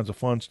on all kinds of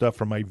fun stuff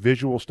from a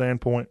visual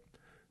standpoint.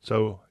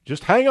 So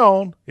just hang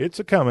on. It's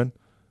a-coming.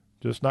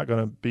 Just not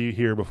going to be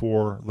here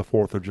before the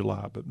 4th of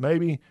July, but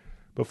maybe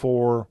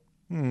before,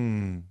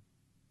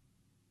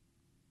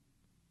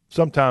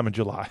 sometime in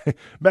July.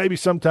 Maybe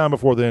sometime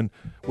before then,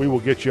 we will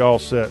get you all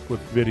set with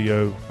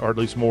video, or at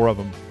least more of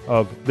them,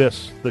 of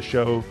this, the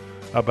show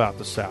about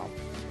the South.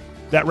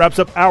 That wraps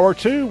up hour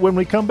 2. When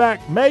we come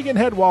back, Megwall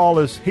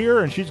Hedwall is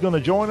here, and she's going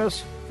to join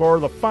us for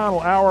the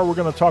final hour. We're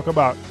going to talk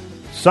about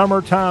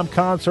summertime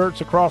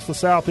concerts across the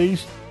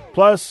Southeast.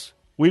 Plus,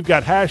 we've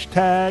got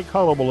hashtag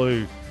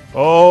hullabaloo.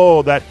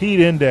 Oh, that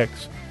heat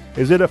index.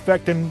 Is it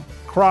affecting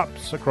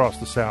crops across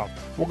the South?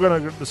 We're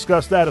going to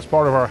discuss that as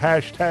part of our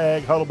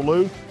hashtag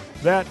hullabaloo.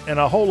 That and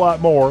a whole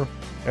lot more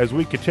as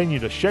we continue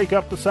to shake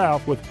up the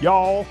South with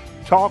Y'all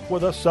Talk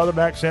with a Southern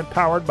Accent,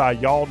 powered by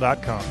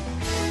y'all.com.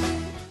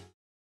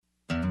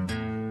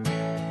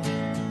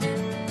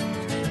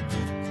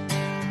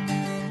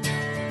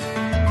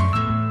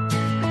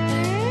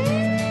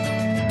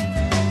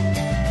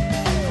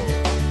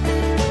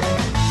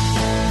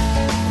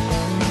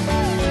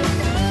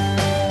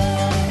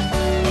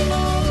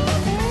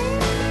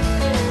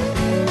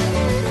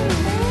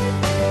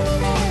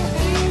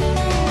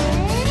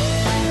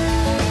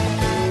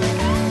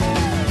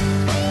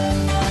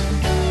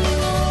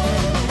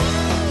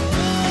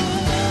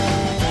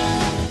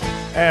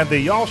 And the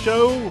Y'all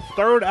Show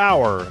third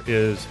hour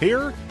is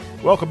here.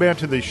 Welcome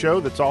into the show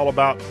that's all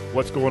about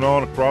what's going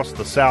on across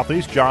the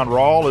Southeast. John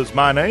Rawl is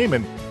my name,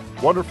 and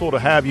wonderful to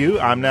have you.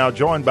 I'm now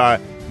joined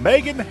by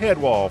Megwall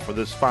Hedwall for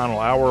this final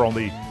hour on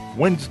the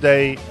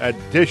Wednesday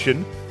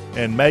edition.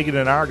 And Megan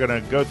and I are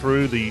going to go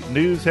through the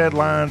news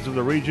headlines of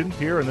the region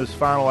here in this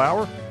final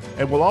hour.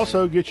 And we'll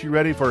also get you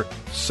ready for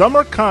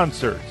summer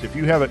concerts. If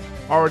you haven't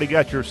already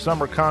got your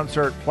summer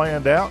concert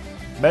planned out,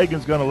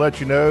 Megan's going to let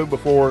you know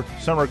before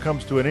summer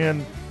comes to an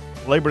end.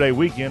 Labor Day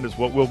weekend is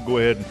what we'll go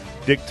ahead and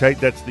dictate.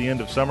 That's the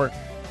end of summer.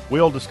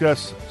 We'll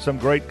discuss some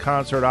great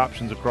concert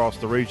options across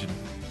the region.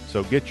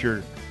 So get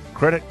your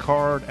credit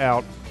card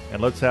out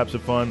and let's have some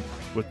fun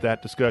with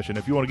that discussion.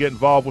 If you want to get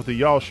involved with the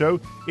Y'all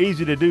Show,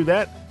 easy to do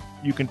that.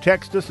 You can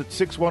text us at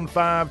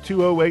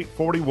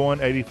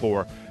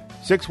 615-208-4184.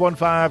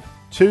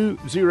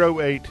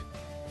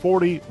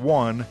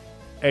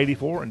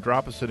 615-208-4184 and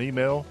drop us an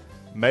email.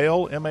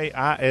 Mail,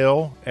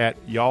 M-A-I-L, at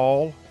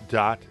y'all.com.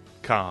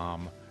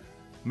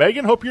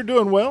 Megan, hope you're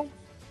doing well.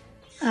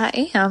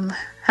 I am.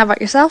 How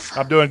about yourself?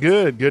 I'm doing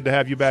good. Good to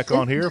have you back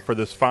on here for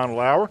this final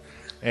hour.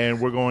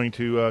 And we're going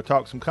to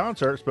talk some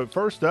concerts. But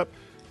first up,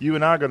 you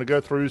and I are going to go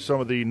through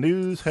some of the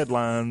news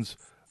headlines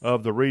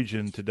of the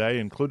region today.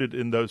 Included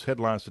in those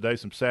headlines today,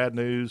 some sad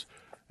news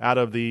out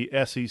of the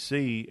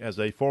SEC as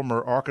a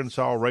former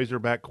Arkansas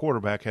Razorback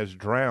quarterback has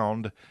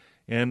drowned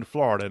in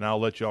Florida. And I'll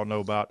let you all know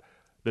about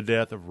the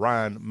death of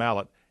Ryan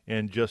Mallett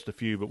in just a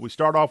few. But we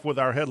start off with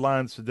our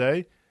headlines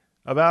today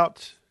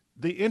about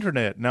the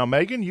Internet. Now,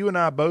 Megan, you and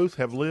I both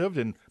have lived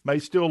and may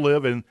still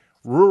live in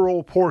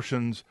rural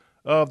portions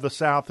of the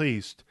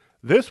Southeast.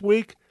 This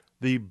week,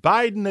 the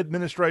Biden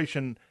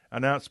administration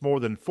announced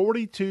more than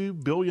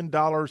 $42 billion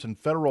in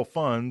federal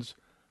funds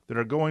that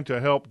are going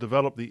to help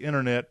develop the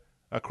Internet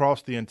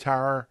across the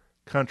entire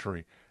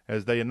country.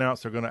 As they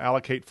announced, they're going to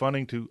allocate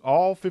funding to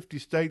all 50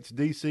 states,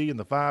 D.C., and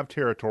the 5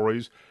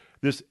 territories.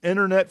 This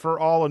Internet for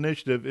All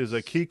initiative is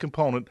a key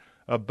component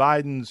of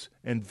Biden's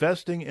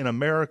Investing in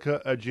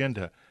America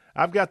agenda.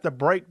 I've got the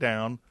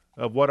breakdown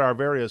of what our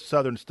various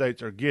southern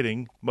states are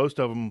getting, most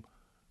of them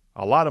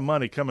a lot of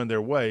money coming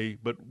their way.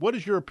 But what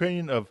is your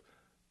opinion of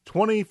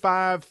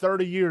 25,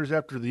 30 years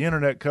after the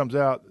Internet comes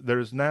out,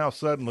 there's now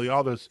suddenly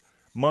all this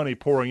money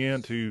pouring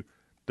in to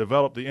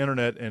develop the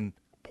Internet in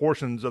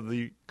portions of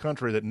the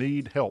country that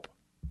need help?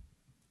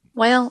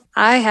 Well,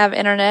 I have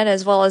Internet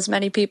as well as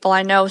many people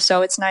I know,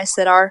 so it's nice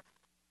that our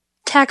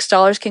tax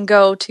dollars can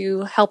go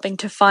to helping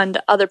to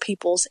fund other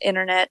people's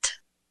Internet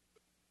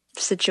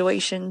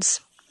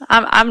situations.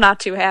 I'm not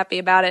too happy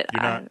about it.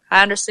 I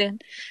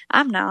understand.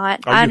 I'm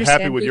not. Are you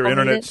happy with your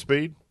Internet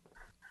speed?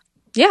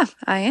 Yeah,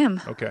 I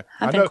am. Okay.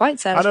 I've been quite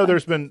satisfied. I know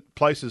there's been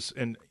places,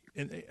 in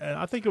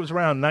I think it was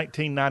around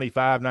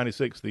 1995,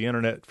 96, the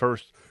Internet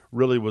first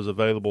really was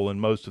available in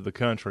most of the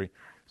country.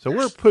 So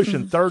we're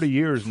pushing 30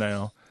 years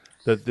now.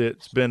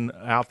 that's been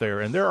out there.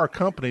 And there are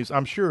companies,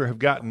 I'm sure, have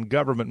gotten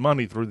government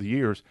money through the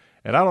years,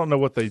 and I don't know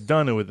what they've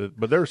done with it,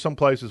 but there are some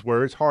places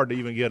where it's hard to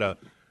even get a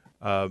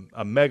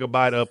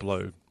megabyte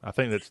upload. I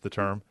think that's the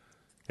term.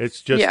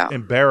 It's just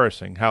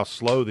embarrassing how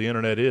slow the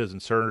internet is in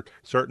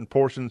certain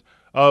portions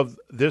of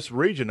this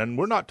region. And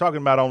we're not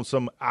talking about on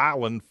some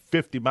island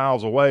 50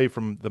 miles away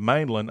from the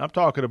mainland. I'm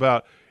talking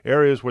about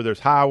areas where there's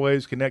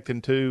highways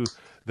connecting to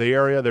the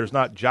area. There's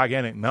not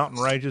gigantic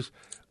mountain ranges.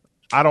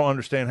 I don't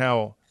understand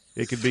how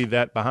it could be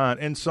that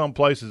behind. In some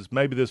places,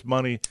 maybe this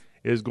money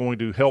is going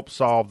to help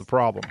solve the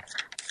problem.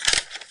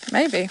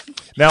 Maybe.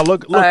 Now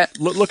look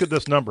at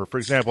this number. For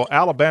example,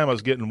 Alabama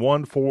is getting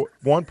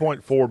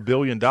 $1.4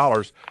 billion.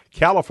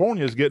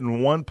 California is getting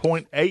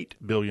 $1.8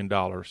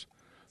 billion.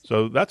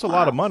 So that's a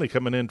lot of money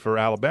coming in for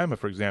Alabama,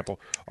 for example.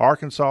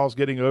 Arkansas is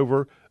getting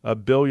over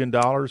 $1 billion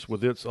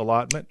with its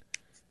allotment.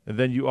 And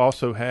then you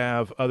also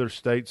have other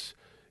states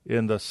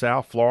in the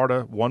South,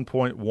 Florida,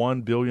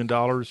 $1.1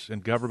 billion in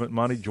government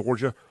money.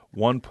 Georgia,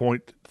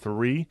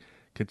 $1.3.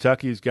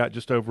 Kentucky's got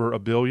just over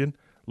 $1 billion.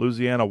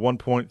 Louisiana,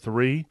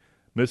 $1.3.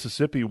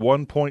 Mississippi,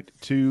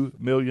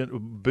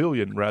 $1.2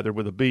 billion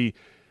with a B, $1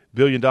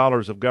 billion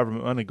of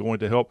government money going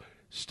to help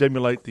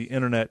stimulate the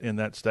internet in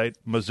that state.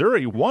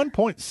 Missouri,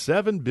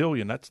 $1.7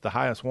 billion. That's the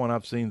highest one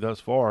I've seen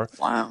thus far.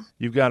 Wow.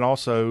 You've got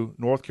also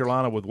North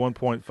Carolina with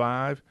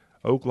 1.5.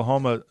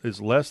 Oklahoma is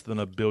less than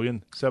 $1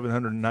 billion,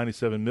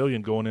 $797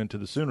 million going into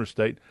the Sooner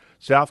State.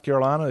 South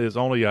Carolina is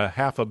only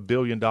 $500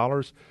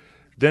 million.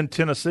 Then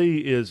Tennessee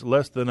is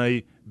less than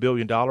 $1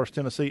 billion.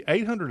 Tennessee,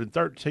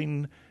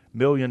 $813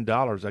 million.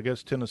 I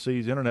guess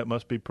Tennessee's internet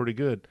must be pretty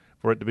good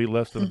for it to be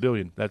less than $1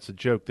 billion. That's a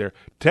joke there.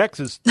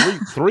 Texas,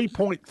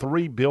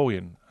 $3.3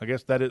 billion. I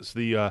guess that is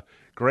the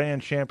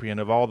grand champion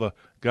of all the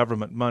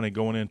government money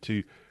going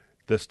into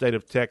the state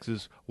of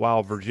Texas,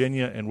 while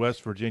Virginia and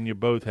West Virginia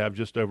both have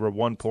just over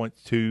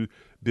 $1.2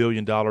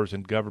 billion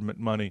in government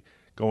money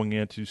going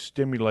in to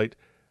stimulate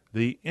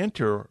the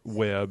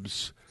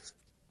interwebs.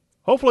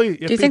 Hopefully,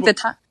 if do you think the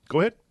time? Go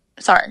ahead.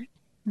 Sorry.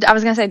 I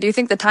was going to say, do you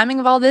think the timing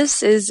of all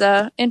this is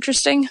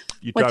interesting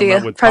with the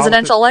politics?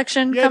 presidential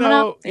election coming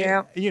up?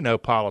 Yeah. You know,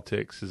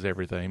 politics is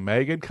everything,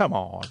 Megan. Come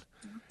on.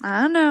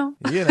 I know.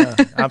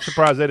 I'm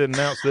surprised they didn't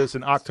announce this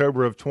in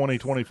October of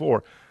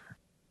 2024.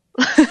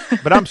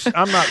 But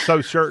I'm not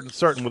so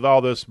certain with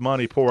all this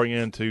money pouring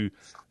into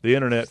the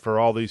internet for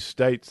all these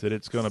states that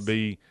it's going to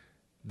be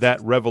that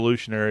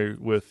revolutionary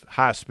with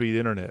high-speed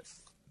internet.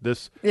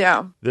 This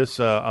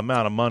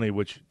amount of money,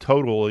 which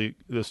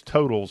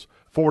totals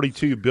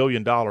 $42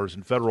 billion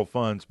in federal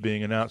funds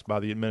being announced by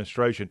the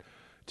administration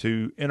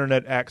to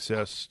internet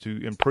access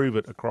to improve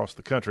it across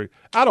the country.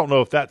 I don't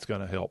know if that's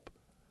going to help.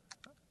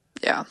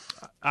 Yeah.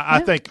 I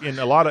think in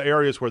a lot of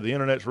areas where the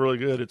internet's really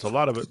good, it's a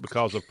lot of it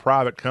because of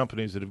private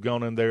companies that have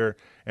gone in there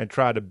and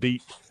tried to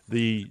beat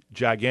the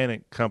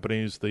gigantic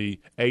companies, the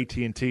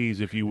AT&Ts,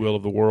 if you will,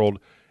 of the world,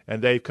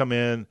 and they've come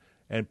in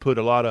and put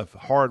a lot of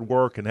hard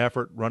work and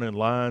effort running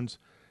lines,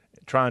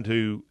 trying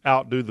to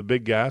outdo the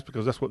big guys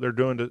because that's what they're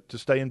doing to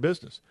stay in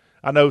business.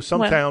 I know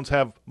some towns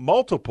have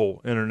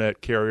multiple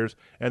internet carriers,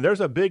 and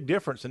there's a big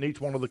difference in each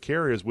one of the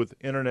carriers with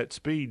internet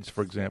speeds,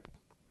 for example.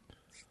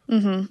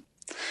 Mm-hmm.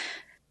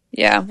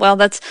 Yeah, well,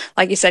 that's,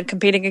 like you said,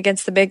 competing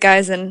against the big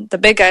guys, and the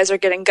big guys are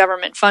getting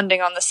government funding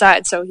on the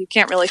side, so you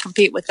can't really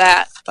compete with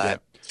that. But yeah.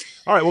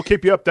 All right, we'll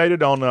keep you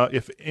updated on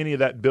if any of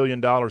that $1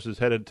 billion is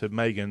headed to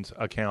Megan's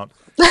account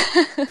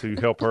to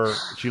help her.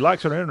 She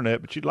likes her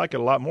internet, but she'd like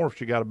it a lot more if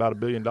she got about $1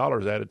 billion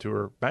added to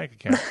her bank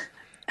account.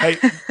 Hey,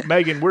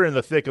 Megan, we're in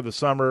the thick of the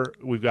summer.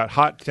 We've got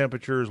hot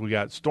temperatures. We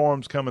got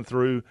storms coming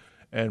through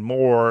and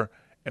more.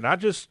 And I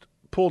just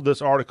pulled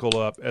this article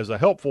up as a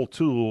helpful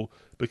tool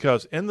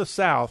because in the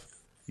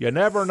South, you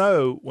never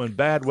know when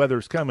bad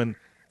weather's coming,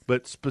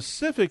 but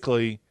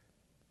specifically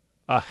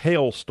a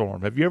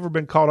hailstorm. Have you ever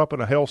been caught up in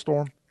a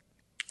hailstorm?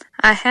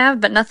 I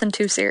have, but nothing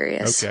too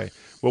serious. Okay.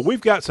 Well,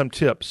 we've got some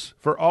tips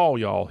for all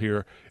y'all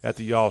here at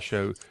the Y'all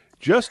Show.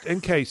 Just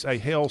in case a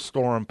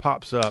hailstorm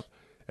pops up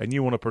and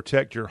you want to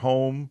protect your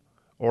home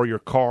or your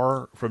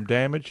car from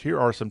damage, here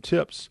are some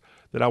tips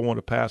that I want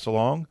to pass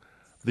along.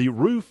 The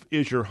roof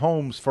is your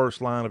home's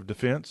first line of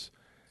defense.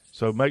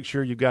 So make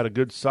sure you've got a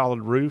good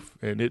solid roof,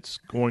 and it's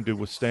going to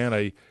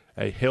withstand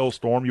a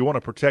hailstorm. You want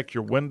to protect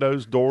your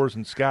windows, doors,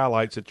 and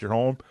skylights at your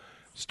home.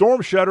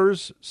 Storm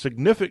shutters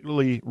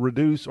significantly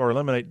reduce or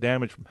eliminate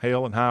damage from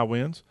hail and high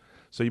winds.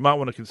 So you might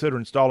want to consider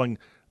installing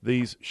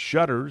these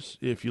shutters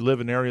if you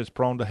live in areas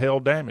prone to hail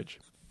damage.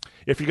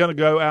 If you're going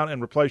to go out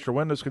and replace your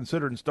windows,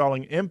 consider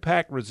installing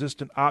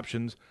impact-resistant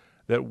options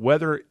that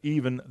weather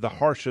even the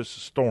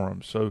harshest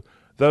storms. So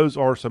those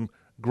are some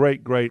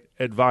great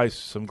advice,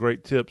 some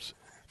great tips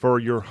for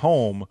your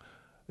home.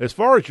 As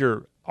far as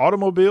your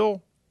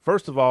automobile,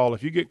 first of all,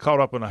 if you get caught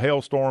up in a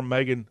hailstorm,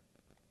 Megan,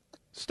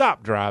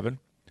 stop driving.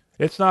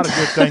 It's not a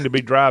good thing to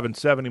be driving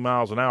 70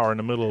 miles an hour in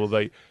the middle of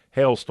a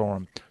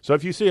hailstorm. So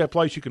if you see a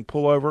place you can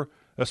pull over,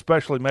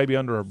 especially maybe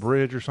under a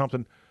bridge or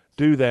something,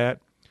 do that,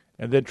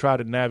 and then try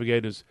to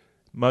navigate as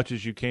much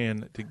as you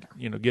can to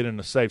get in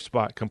a safe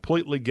spot.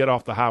 Completely get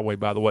off the highway.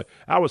 By the way,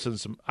 I was in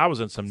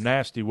some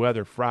nasty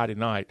weather Friday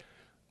night.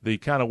 The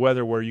kind of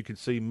weather where you could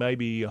see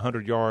maybe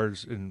 100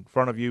 yards in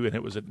front of you, and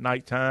it was at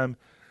nighttime.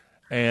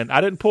 And I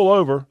didn't pull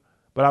over,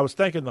 but I was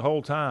thinking the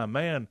whole time,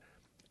 man,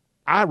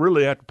 I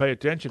really have to pay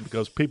attention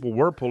because people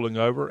were pulling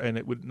over, and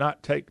it would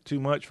not take too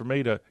much for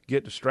me to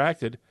get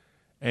distracted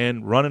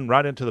and running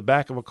right into the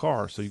back of a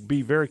car. So you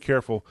be very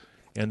careful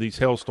in these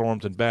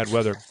hailstorms and bad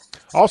weather.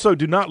 Also,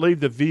 do not leave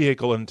the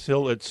vehicle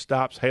until it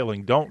stops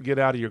hailing. Don't get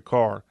out of your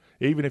car.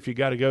 Even if you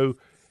got to go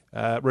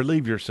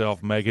relieve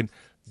yourself, Megan,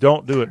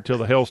 don't do it until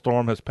the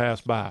hailstorm has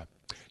passed by.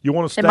 You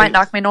want to stay. It might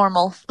knock me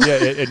normal. Yeah,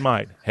 it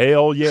might.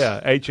 Hail, yeah,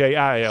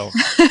 Hail.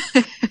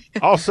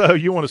 Also,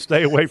 you want to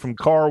stay away from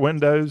car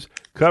windows.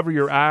 Cover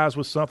your eyes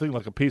with something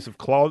like a piece of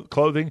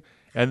clothing,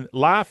 and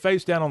lie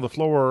face down on the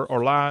floor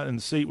or lie in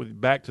the seat with your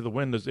back to the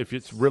windows if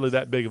it's really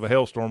that big of a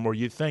hailstorm where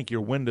you think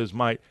your windows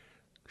might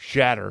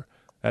shatter.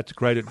 That's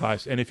great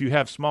advice. And if you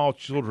have small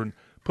children,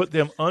 put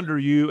them under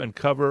you and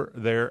cover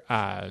their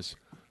eyes.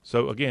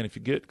 So, again, if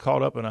you get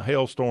caught up in a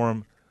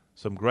hailstorm,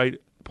 some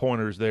great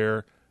pointers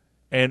there.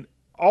 And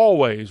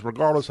always,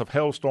 regardless of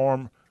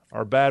hailstorm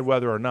or bad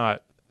weather or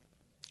not,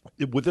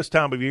 with this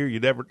time of year, you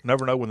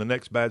never know when the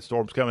next bad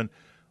storm's coming.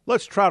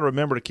 Let's try to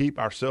remember to keep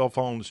our cell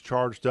phones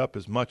charged up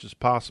as much as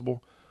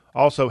possible.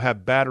 Also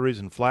have batteries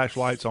and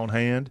flashlights on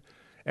hand.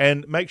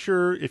 And make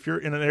sure if you're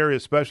in an area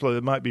especially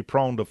that might be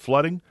prone to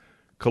flooding,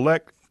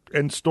 collect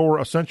and store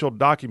essential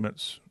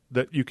documents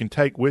that you can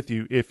take with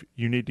you if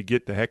you need to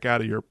get the heck out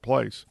of your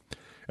place.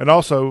 And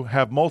also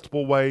have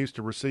multiple ways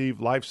to receive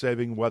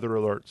life-saving weather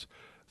alerts.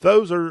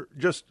 Those are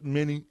just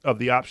many of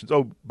the options.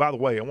 Oh, by the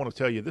way, I want to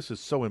tell you, this is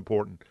so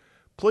important.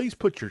 Please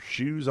put your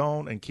shoes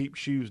on and keep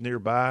shoes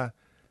nearby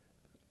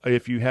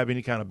if you have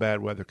any kind of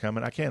bad weather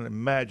coming. I can't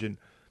imagine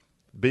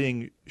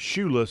being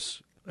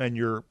shoeless and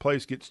your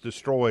place gets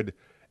destroyed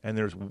and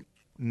there's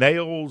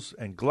nails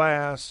and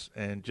glass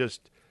and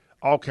just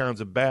all kinds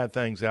of bad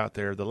things out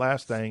there. The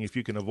last thing, if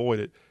you can avoid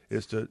it,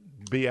 is to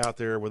be out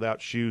there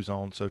without shoes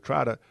on. So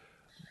try to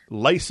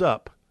lace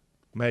up,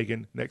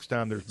 Megan, next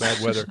time there's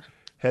bad weather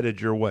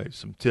headed your way.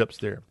 Some tips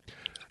there.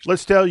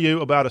 Let's tell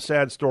you about a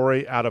sad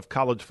story out of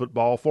college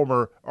football.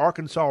 Former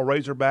Arkansas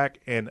Razorback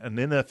and an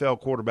NFL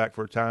quarterback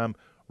for a time,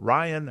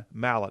 Ryan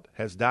Mallett,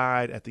 has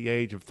died at the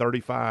age of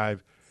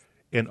 35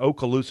 in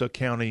Okaloosa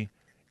County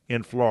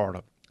in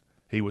Florida.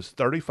 He was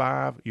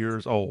 35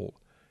 years old.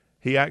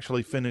 He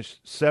actually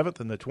finished 7th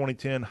in the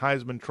 2010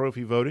 Heisman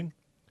Trophy voting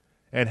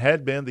and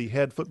had been the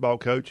head football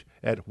coach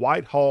at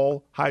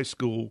Whitehall High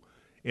School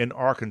in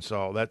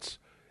Arkansas. That's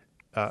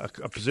a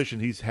position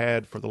he's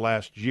had for the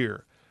last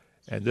year.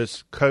 And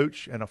this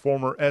coach and a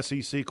former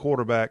SEC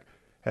quarterback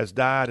has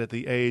died at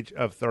the age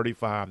of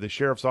 35. The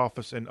sheriff's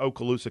office in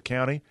Okaloosa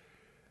County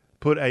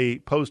put a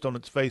post on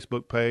its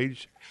Facebook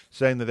page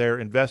saying that they're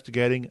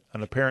investigating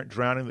an apparent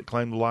drowning that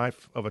claimed the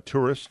life of a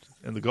tourist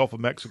in the Gulf of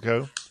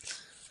Mexico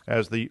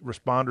as the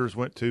responders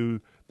went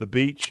to the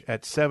beach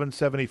at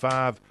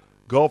 775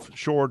 Gulf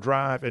Shore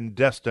Drive in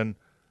Destin,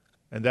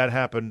 and that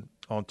happened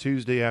on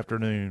Tuesday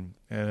afternoon.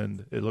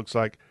 And it looks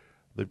like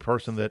the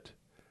person that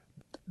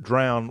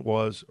drowned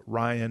was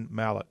Ryan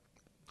Mallett.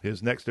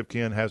 His next of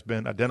kin has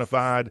been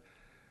identified.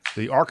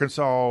 The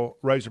Arkansas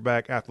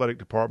Razorback Athletic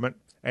Department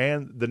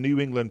and the New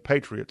England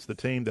Patriots, the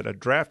team that had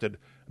drafted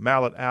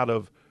Mallett out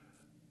of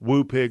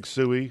Woo Pig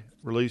Suey,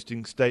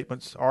 releasing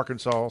statements.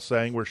 Arkansas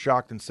saying, "We're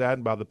shocked and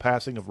saddened by the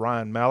passing of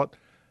Ryan Mallett.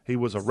 He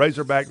was a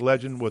Razorback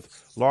legend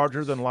with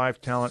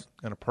larger-than-life talent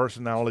and a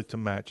personality to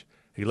match.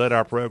 He led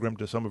our program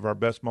to some of our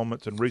best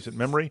moments in recent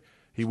memory.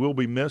 He will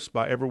be missed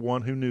by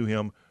everyone who knew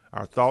him.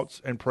 Our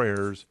thoughts and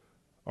prayers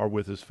are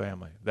with his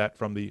family." That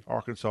from the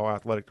Arkansas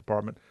Athletic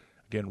Department.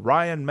 Again,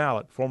 Ryan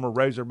Mallett, former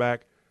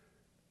Razorback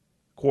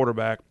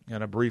quarterback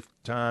and a brief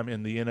time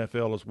in the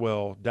NFL as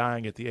well,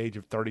 dying at the age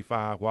of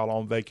 35 while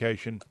on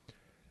vacation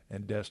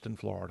in Destin,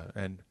 Florida.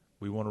 And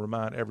we want to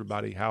remind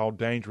everybody how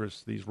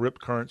dangerous these rip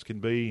currents can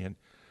be,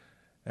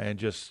 and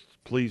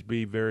just please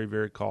be very,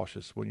 very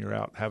cautious when you're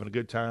out having a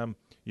good time.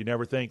 You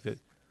never think that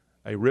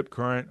a rip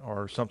current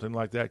or something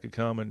like that could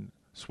come and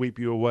sweep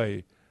you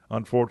away.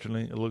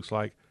 Unfortunately, it looks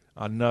like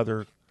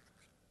another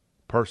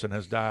person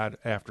has died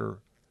after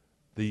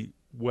the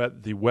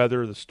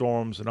weather, the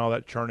storms, and all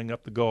that churning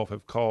up the Gulf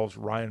have caused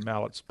Ryan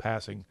Mallett's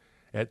passing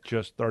at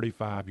just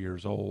 35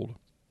 years old.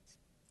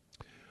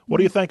 What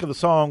do you think of the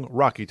song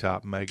Rocky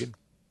Top, Megan?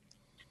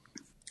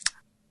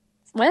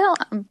 Well,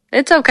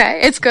 it's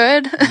okay. It's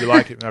good. You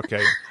like it?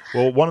 Okay.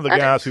 Well, one of the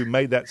guys who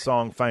made that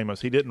song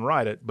famous, he didn't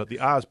write it, but the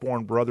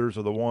Osborne brothers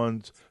are the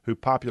ones who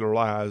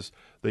popularized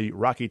the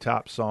Rocky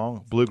Top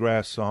song,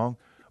 bluegrass song.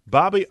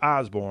 Bobby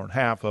Osborne,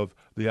 half of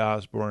the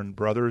Osborne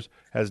brothers,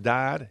 has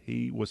died.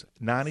 He was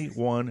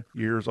 91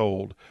 years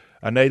old.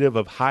 A native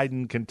of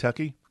Hyden,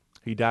 Kentucky.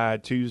 He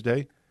died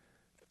Tuesday.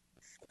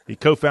 He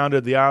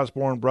co-founded the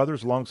Osborne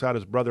brothers alongside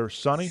his brother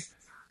Sonny,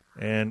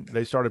 and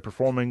they started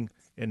performing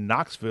in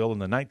Knoxville in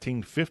the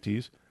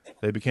 1950s.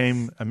 They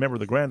became a member of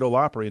the Grand Ole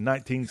Opry in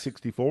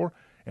 1964,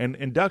 and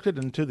inducted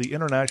into the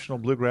International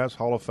Bluegrass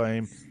Hall of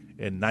Fame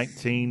in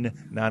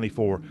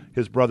 1994.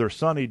 His brother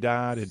Sonny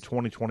died in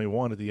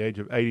 2021 at the age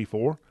of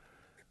 84.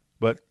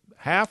 But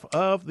half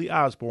of the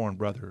Osborne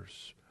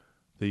brothers,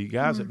 the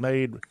guys that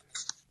made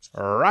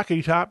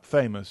Rocky Top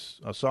famous,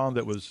 a song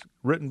that was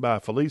written by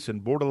Felice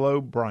and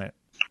Bordelot Bryant,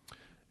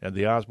 and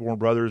the Osborne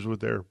brothers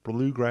with their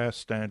bluegrass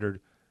standard.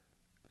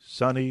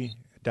 Sonny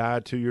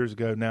died 2 years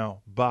ago.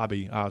 Now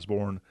Bobby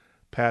Osborne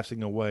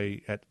passing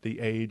away at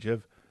the age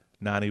of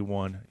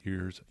 91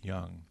 years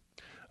young.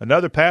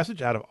 Another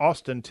passage out of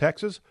Austin,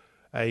 Texas.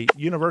 A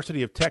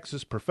University of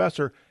Texas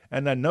professor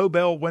and a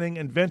Nobel-winning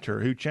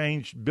inventor who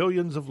changed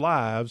billions of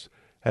lives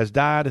has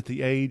died at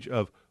the age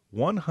of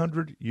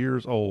 100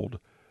 years old.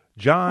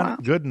 John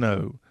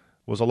Goodnow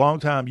was a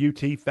longtime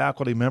UT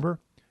faculty member.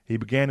 He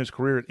began his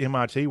career at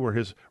MIT, where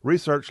his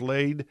research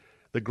laid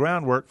the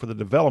groundwork for the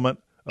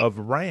development of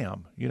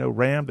RAM. You know,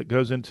 RAM that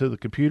goes into the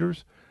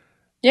computers?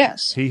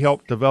 Yes. He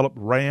helped develop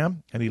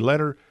RAM, and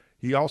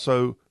he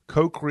also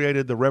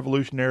co-created the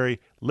revolutionary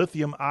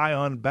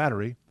lithium-ion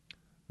battery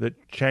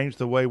that changed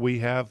the way we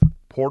have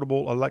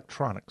portable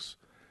electronics.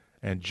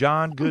 And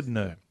John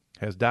Goodnow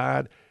has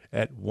died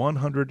at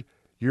 100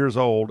 years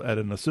old at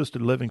an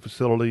assisted living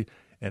facility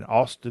in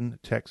Austin,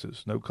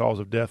 Texas. No cause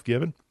of death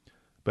given,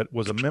 but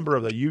was a member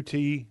of the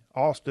UT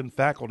Austin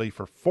faculty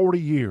for 40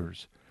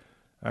 years.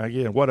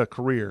 Again, what a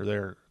career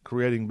there,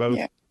 creating both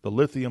the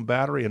lithium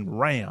battery and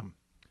RAM.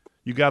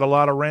 You got a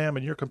lot of RAM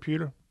in your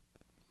computer?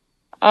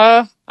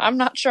 I'm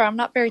not sure. I'm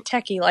not very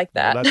techie like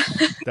that.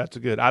 Well, that's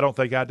good. I don't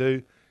think I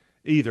do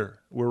either.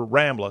 We're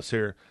ramblers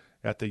here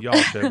at the Y'all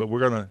Show, but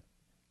we're going to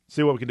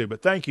see what we can do.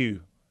 But thank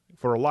you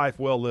for a life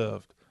well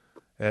lived,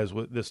 as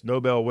with this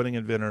Nobel-winning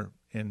inventor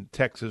in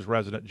Texas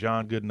resident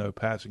John Goodnow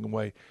passing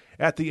away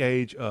at the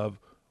age of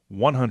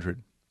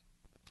 100.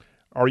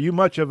 Are you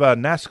much of a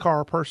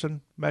NASCAR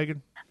person,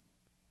 Megan?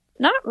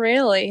 Not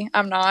really.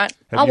 I'm not.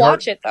 I'll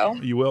watch it, though.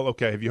 You will?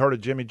 Okay. Have you heard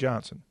of Jimmy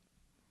Johnson?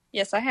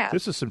 Yes, I have.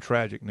 This is some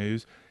tragic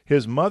news.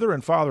 His mother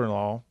and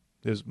father-in-law,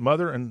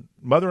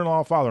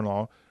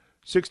 father-in-law,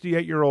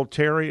 68-year-old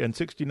Terry and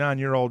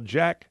 69-year-old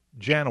Jack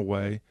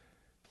Janaway,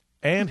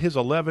 and his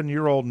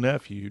 11-year-old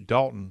nephew,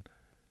 Dalton,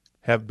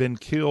 have been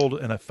killed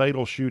in a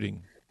fatal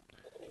shooting.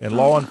 And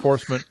law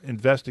enforcement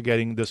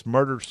investigating this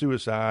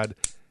murder-suicide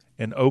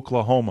in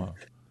Oklahoma.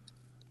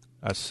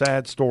 A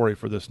sad story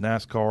for this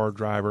NASCAR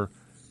driver,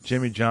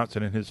 Jimmy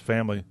Johnson, and his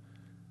family.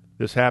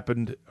 This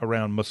happened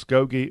around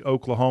Muskogee,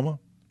 Oklahoma.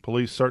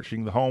 Police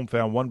searching the home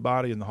found one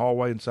body in the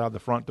hallway inside the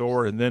front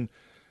door, and then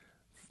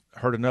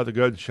heard another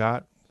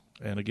gunshot.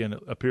 And again,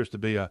 it appears to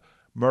be a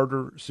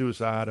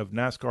murder-suicide of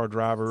NASCAR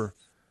driver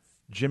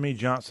Jimmy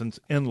Johnson's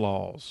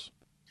in-laws,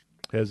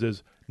 as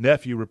his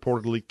nephew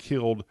reportedly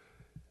killed,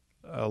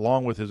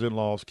 along with his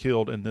in-laws,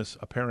 killed in this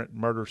apparent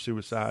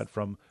murder-suicide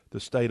from the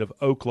state of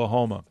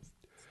Oklahoma.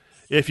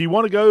 If you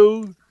want to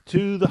go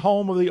to the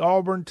home of the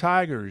Auburn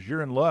Tigers,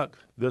 you're in luck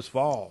this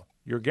fall.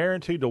 You're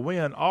guaranteed to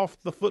win off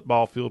the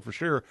football field for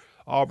sure,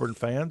 Auburn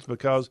fans,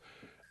 because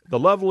the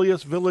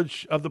loveliest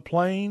village of the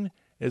plain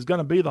is going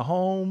to be the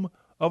home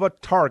of a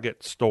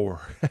Target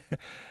store.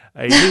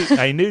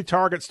 A new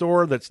Target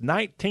store that's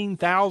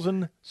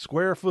 19,000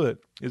 square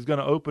foot is going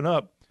to open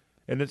up,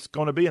 and it's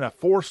going to be in a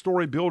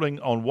 4-story building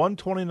on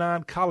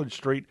 129 College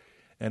Street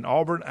in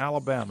Auburn,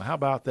 Alabama. How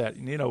about that?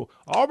 You know,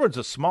 Auburn's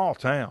a small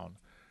town.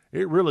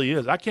 It really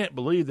is. I can't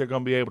believe they're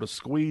going to be able to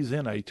squeeze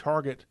in a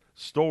Target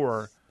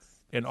store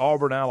in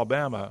Auburn,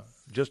 Alabama,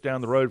 just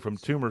down the road from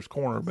Toomer's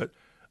Corner, but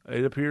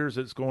it appears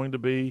it's going to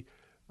be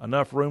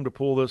enough room to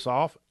pull this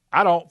off.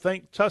 I don't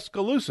think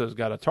Tuscaloosa's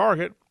got a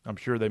Target. I'm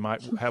sure they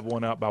might have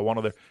one out by one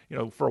of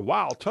their, for a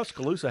while,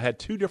 Tuscaloosa had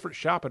 2 different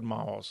shopping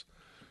malls.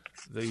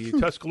 The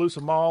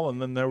Tuscaloosa Mall,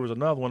 and then there was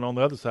another one on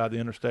the other side of the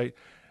interstate.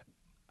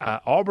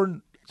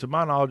 Auburn, to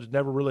my knowledge,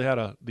 never really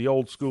had the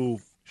old school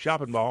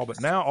shopping mall,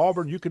 but now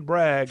Auburn, you can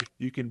brag,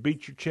 you can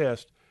beat your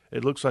chest.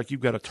 It looks like you've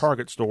got a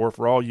Target store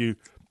for all you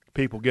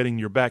people getting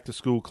your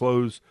back-to-school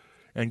clothes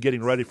and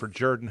getting ready for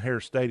Jordan-Hare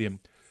Stadium.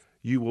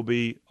 You will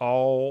be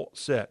all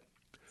set.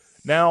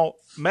 Now,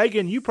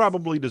 Megan, you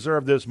probably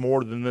deserve this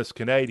more than this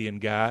Canadian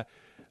guy,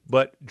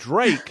 but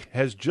Drake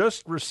has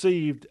just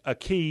received a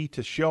key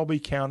to Shelby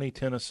County,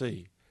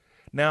 Tennessee.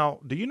 Now,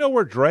 do you know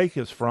where Drake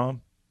is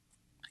from?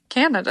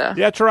 Canada.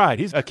 That's right.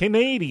 He's a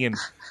Canadian,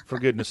 for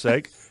goodness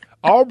sake.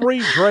 Aubrey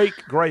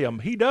Drake Graham.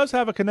 He does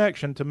have a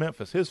connection to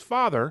Memphis. His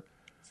father,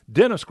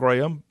 Dennis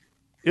Graham,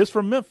 is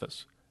from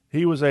Memphis.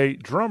 He was a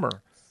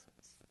drummer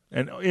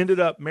and ended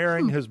up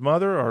marrying his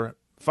mother or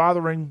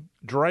fathering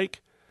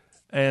Drake.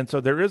 And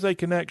so there is a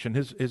connection.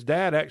 His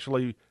dad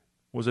actually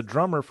was a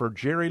drummer for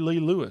Jerry Lee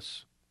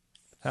Lewis.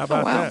 How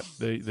about that?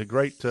 The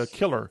great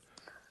Killer,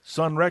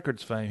 Sun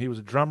Records fame. He was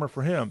a drummer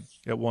for him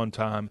at one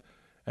time.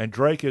 And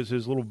Drake is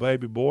his little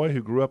baby boy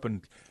who grew up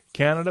in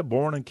Canada,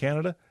 born in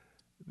Canada.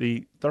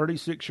 The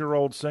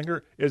 36-year-old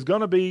singer is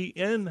going to be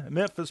in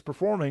Memphis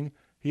performing.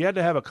 He had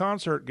to have a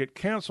concert get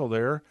canceled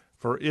there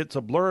for It's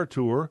a Blur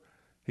tour.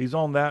 He's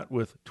on that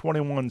with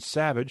 21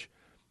 Savage.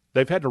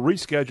 They've had to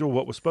reschedule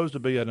what was supposed to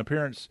be an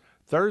appearance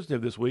Thursday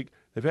of this week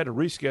They've had to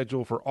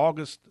reschedule for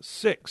August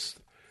 6th.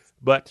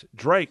 But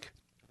Drake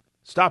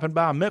stopping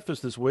by Memphis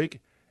this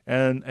week,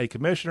 and a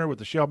commissioner with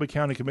the Shelby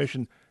County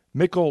Commission,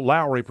 Mickle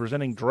Lowry,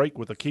 presenting Drake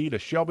with a key to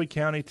Shelby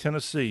County,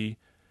 Tennessee.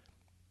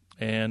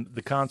 And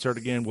the concert,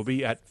 again, will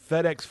be at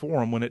FedEx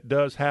Forum when it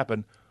does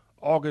happen,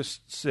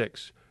 August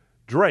 6th.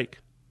 Drake,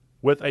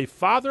 with a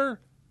father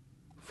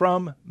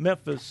from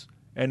Memphis,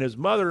 and his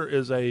mother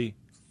is a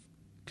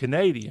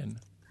Canadian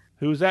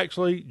who is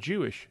actually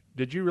Jewish.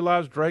 Did you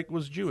realize Drake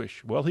was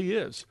Jewish? Well, he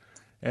is.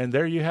 And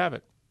there you have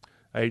it.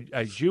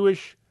 A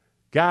Jewish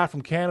guy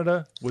from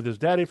Canada with his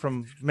daddy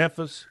from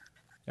Memphis,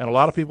 and a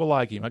lot of people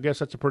like him. I guess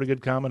that's a pretty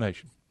good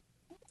combination.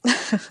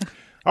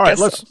 All right,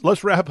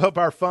 let's wrap up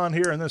our fun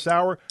here in this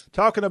hour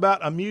talking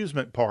about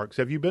amusement parks.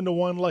 Have you been to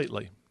one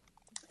lately?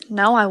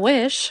 No, I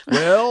wish.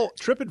 Well,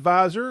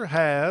 TripAdvisor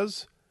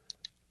has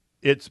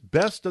its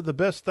best of the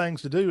best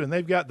things to do, and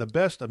they've got the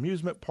best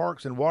amusement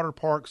parks and water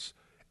parks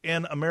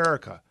in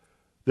America.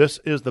 This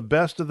is the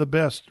best of the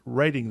best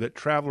rating that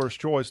Traveler's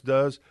Choice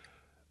does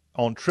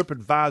on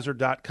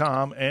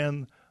TripAdvisor.com,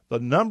 and the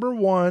number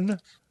one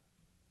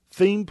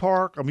theme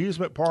park,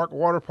 amusement park,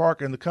 water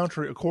park in the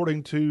country,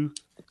 according to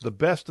the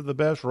best of the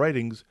best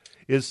ratings,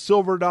 is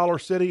Silver Dollar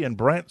City in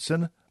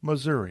Branson,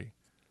 Missouri.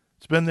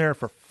 It's been there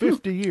for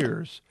 50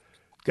 years.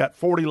 It's got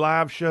 40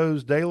 live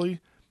shows daily,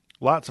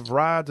 lots of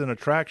rides and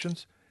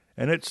attractions,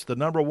 and it's the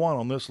number one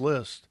on this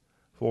list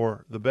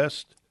for the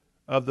best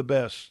of the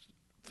best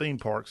theme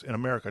parks in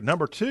America.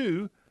 Number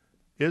two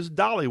is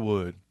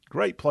Dollywood.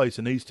 Great place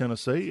in East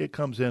Tennessee. It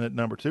comes in at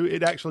number two.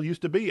 It actually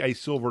used to be a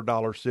Silver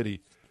Dollar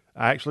City.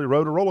 I actually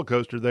rode a roller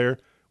coaster there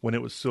when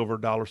it was Silver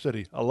Dollar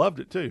City. I loved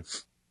it too.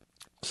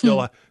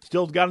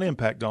 Still got an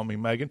impact on me,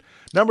 Megan.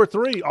 Number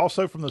three,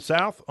 also from the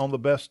South on the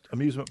best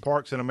amusement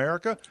parks in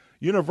America,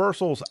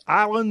 Universal's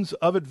Islands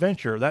of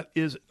Adventure. That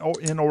is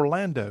in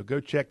Orlando. Go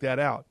check that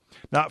out.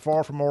 Not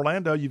far from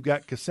Orlando, you've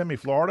got Kissimmee,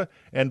 Florida,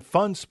 and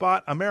Fun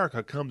Spot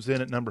America comes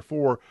in at number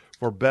 4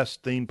 for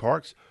best theme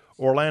parks.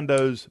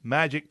 Orlando's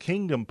Magic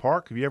Kingdom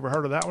Park. Have you ever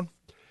heard of that one?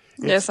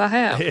 Yes, I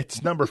have.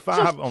 It's number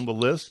 5 on the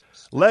list.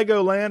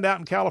 Legoland out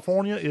in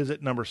California is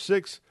at number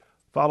 6,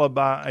 followed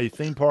by a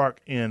theme park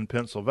in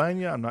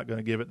Pennsylvania. I'm not going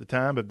to give it the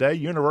time of day.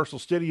 Universal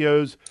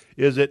Studios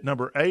is at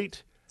number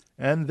 8.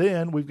 And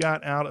then we've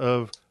got out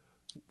of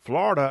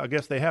Florida, I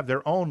guess they have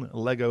their own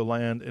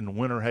Legoland in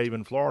Winter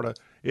Haven, Florida.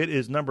 It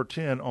is number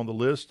 10 on the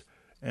list.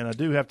 And I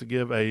do have to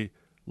give a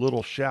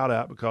little shout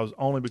out because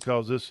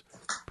this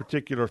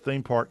particular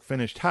theme park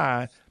finished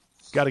high.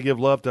 Got to give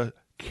love to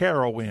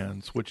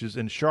Carowinds, which is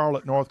in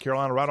Charlotte, North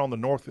Carolina, right on the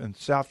North and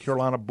South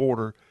Carolina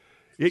border.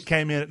 It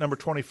came in at number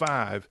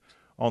 25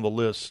 on the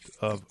list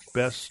of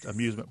best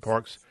amusement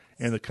parks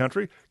in the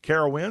country.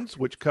 Carowinds,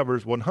 which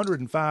covers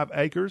 105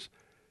 acres.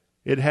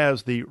 It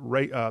has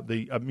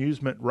the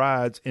amusement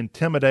rides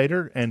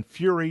Intimidator and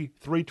Fury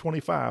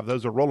 325.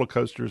 Those are roller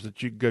coasters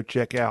that you can go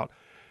check out.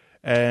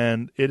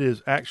 And it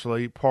is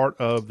actually part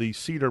of the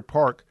Cedar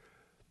Point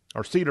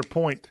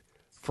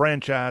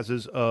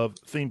franchises of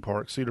theme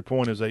parks. Cedar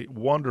Point is a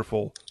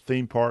wonderful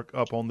theme park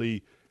up on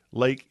the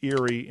Lake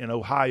Erie in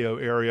Ohio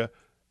area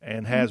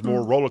and has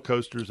more roller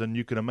coasters than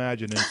you can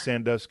imagine in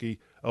Sandusky,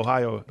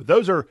 Ohio. But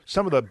those are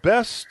some of the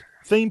best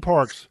theme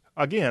parks,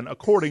 again,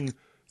 according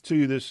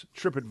to this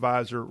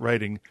TripAdvisor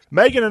rating.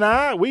 Megan and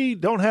I, we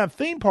don't have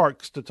theme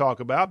parks to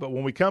talk about, but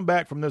when we come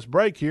back from this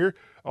break here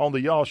on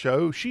the Y'all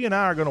Show, she and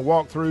I are going to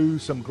walk through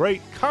some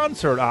great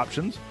concert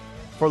options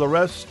for the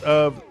rest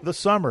of the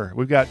summer.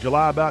 We've got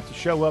July about to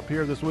show up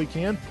here this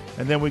weekend,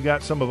 and then we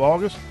got some of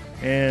August,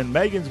 and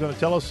Megan's going to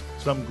tell us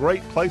some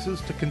great places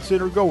to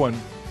consider going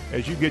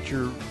as you get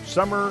your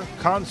summer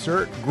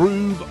concert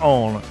groove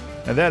on.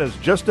 And that is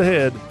just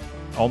ahead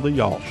on the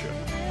Y'all Show.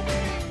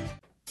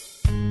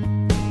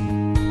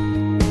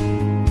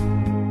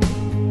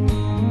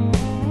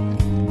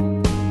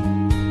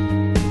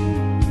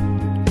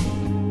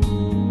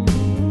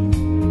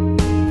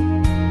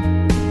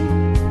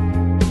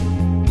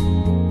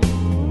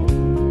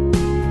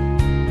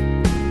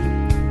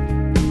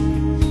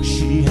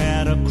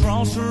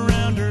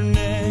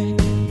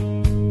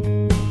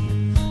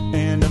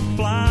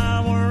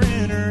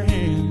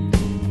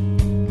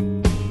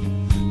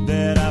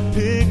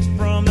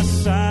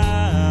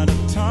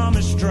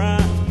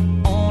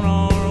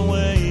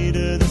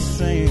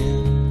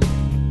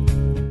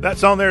 That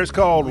song there is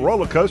called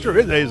Roller Coaster.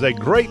 It is a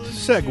great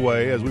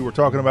segue as we were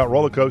talking about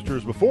roller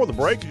coasters before the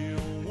break.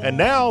 And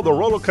now the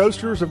roller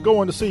coasters are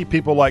going to see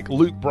people like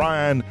Luke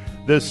Bryan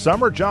this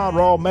summer. John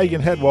Rawl,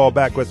 Megwall Hedwall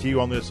back with you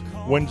on this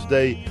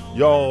Wednesday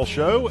Y'all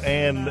Show.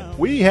 And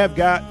we have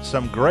got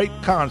some great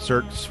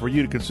concerts for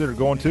you to consider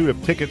going to,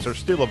 if tickets are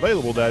still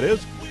available, that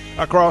is,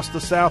 across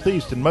the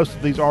Southeast. And most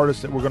of these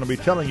artists that we're going to be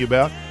telling you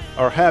about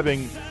are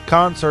having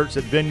concerts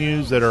at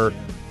venues that are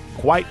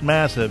quite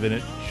massive, and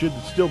it should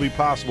still be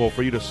possible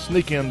for you to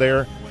sneak in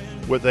there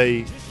with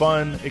a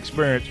fun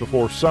experience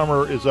before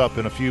summer is up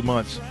in a few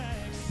months.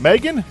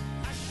 Megan,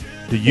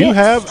 do you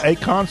have a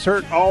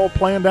concert all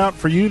planned out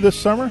for you this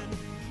summer?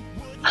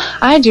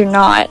 I do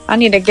not. I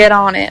need to get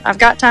on it. I've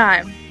got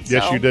time.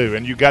 Yes, So. you do,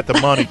 and you got the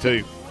money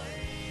too.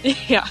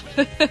 Yeah.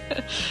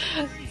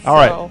 All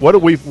right.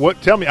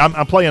 What? Tell me.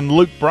 I'm playing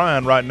Luke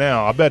Bryan right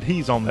now. I bet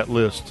he's on that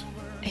list.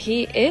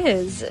 He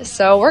is.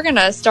 So we're going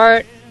to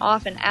start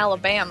off in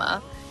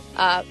Alabama.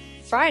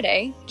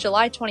 Friday,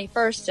 July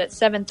 21st at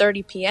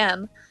 7:30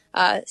 p.m.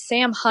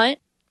 Sam Hunt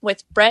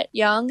with Brett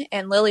Young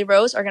and Lily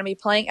Rose are going to be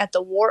playing at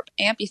the Warp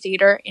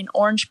Amphitheater in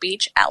Orange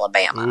Beach,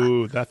 Alabama.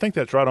 Ooh, I think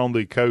that's right on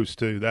the coast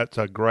too. That's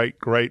a great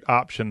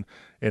option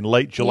in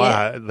late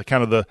July. The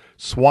kind of the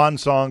swan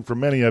song for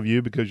many of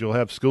you because you'll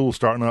have school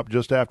starting up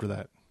just after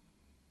that.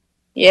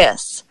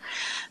 Yes.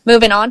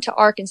 Moving on to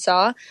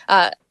Arkansas,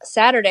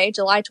 Saturday,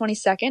 July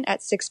 22nd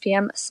at 6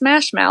 p.m.,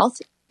 Smash Mouth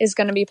is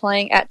going to be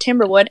playing at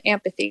Timberwood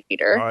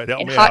Amphitheater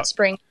in Hot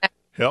Springs.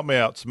 Help me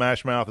out.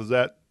 Smash Mouth, is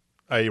that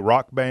a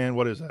rock band?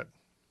 What is that?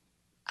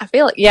 I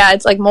feel like, yeah,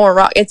 it's like more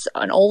rock. It's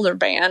an older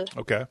band.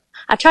 Okay.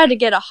 I tried to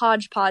get a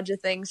hodgepodge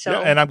of things, so yeah,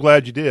 and I'm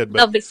glad you did. But,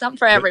 there'll be something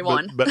for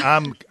everyone. But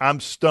I'm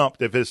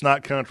stumped. If it's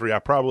not country, I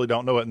probably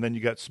don't know it. And then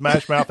you got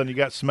Smash Mouth and you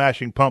got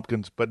Smashing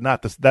Pumpkins, but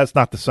that's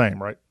not the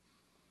same, right?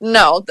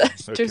 No,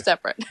 that's two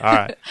separate. All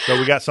right. So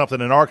we got something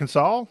in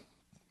Arkansas.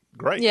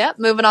 Great. Yeah,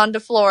 moving on to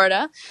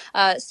Florida.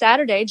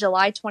 Saturday,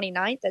 July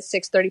 29th at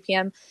 6:30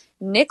 p.m.,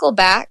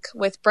 Nickelback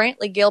with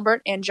Brantley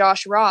Gilbert and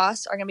Josh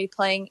Ross are going to be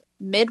playing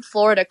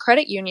Mid-Florida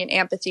Credit Union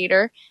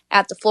Amphitheater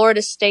at the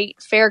Florida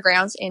State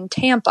Fairgrounds in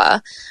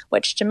Tampa,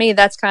 which to me,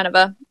 that's kind of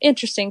a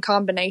interesting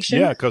combination.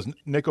 Yeah, because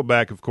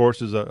Nickelback, of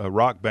course, is a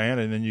rock band,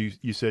 and then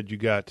you said you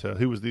got,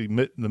 who was the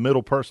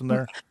middle person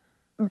there?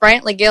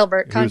 Brantley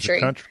Gilbert,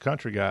 country. Who's a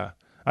country guy.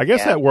 I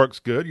guess that works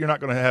good. You're not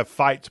going to have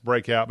fights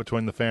break out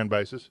between the fan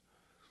bases.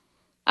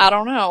 I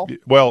don't know.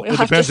 Well, it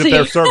depends if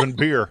they're serving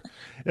beer.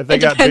 If they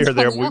got beer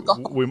there,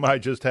 we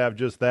might just have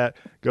that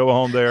go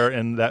on there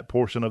in that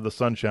portion of the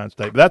Sunshine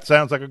State. But that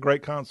sounds like a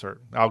great concert.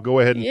 I'll go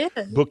ahead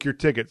and book your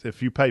tickets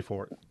if you pay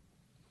for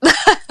it.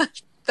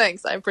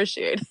 Thanks, I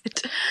appreciate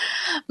it.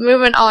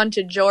 Moving on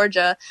to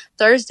Georgia,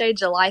 Thursday,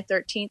 July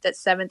 13th at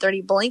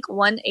 7:30, Blink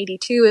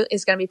 182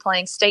 is going to be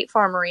playing State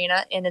Farm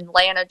Arena in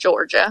Atlanta,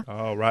 Georgia.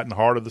 Oh, right in the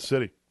heart of the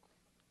city.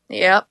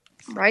 Yep,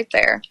 right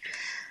there.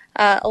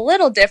 A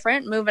little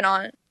different, moving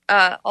on,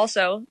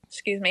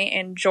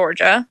 in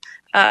Georgia,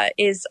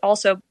 is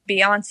also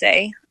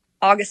Beyonce,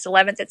 August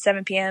 11th at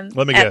 7 p.m.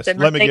 Let me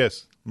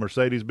guess.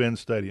 Mercedes-Benz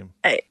Stadium.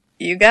 Hey,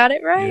 you got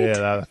it right.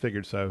 Yeah, I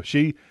figured so.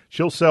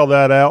 She'll sell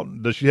that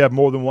out. Does she have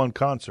more than one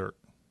concert?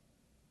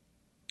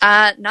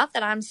 Not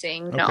that I'm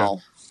seeing, no.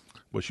 Okay.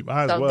 Well, she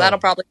might as well. That'll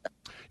probably...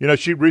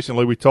 she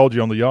recently, we told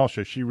you on the Y'all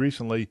Show, she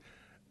recently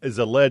is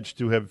alleged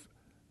to have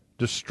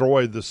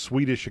destroyed the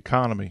Swedish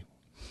economy.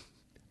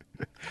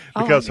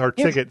 Because her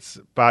tickets,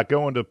 by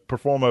going to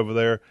perform over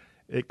there,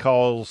 it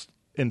caused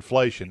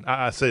inflation.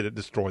 I said it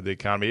destroyed the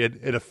economy.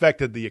 It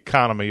affected the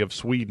economy of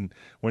Sweden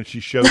when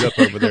she showed up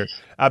over there.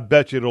 I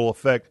bet you it'll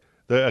affect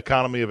the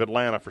economy of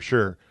Atlanta for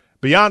sure.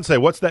 Beyonce,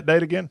 what's that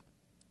date again?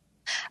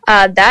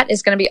 That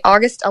is going to be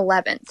August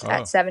 11th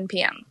at 7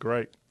 p.m.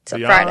 Great. It's a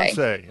Beyonce.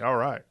 Friday. All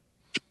right.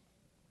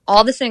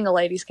 All the single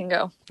ladies can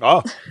go.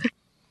 Oh.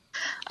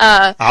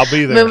 I'll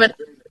be there.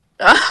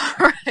 All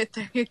right,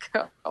 there you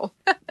go.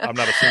 I'm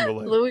not a single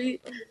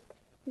lady.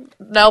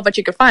 No, but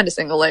you could find a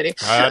single lady.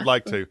 I'd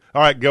like to.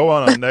 All right, go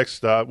on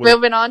next.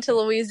 Moving on to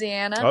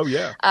Louisiana. Oh,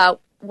 yeah.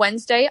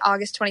 Wednesday,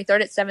 August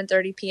 23rd at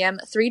 7:30 p.m.,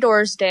 Three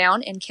Doors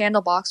Down and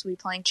Candlebox will be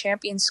playing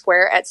Champion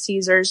Square at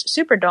Caesars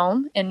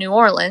Superdome in New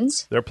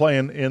Orleans. They're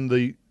playing in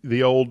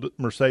the old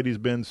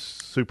Mercedes-Benz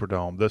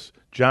Superdome, this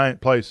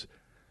giant place.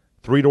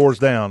 Three Doors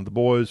Down. The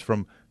boys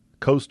from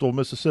coastal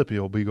Mississippi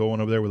will be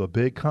going over there with a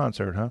big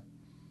concert, huh?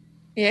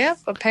 Yep,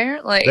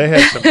 apparently. They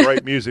had some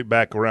great music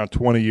back around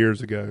 20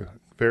 years ago.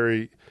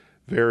 Very,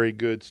 very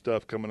good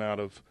stuff coming out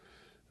of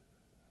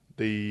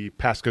the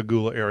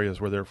Pascagoula areas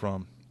where they're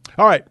from.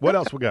 All right, what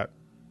else we got?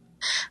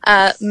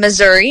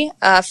 Missouri,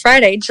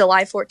 Friday,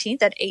 July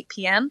 14th at 8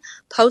 p.m.,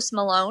 Post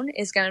Malone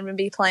is going to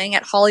be playing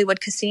at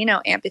Hollywood Casino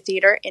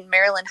Amphitheater in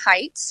Maryland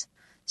Heights.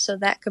 So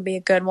that could be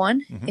a good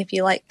one if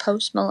you like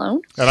Post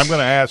Malone. And I'm going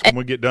to ask when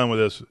we get done with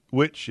this,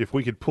 if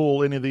we could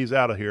pull any of these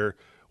out of here,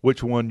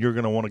 which one you're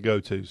going to want to go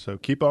to. So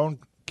keep on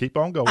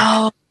going.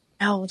 Oh,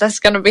 no, that's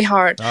going to be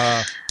hard.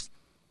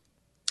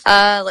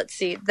 Let's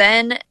see.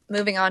 Then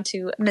moving on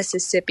to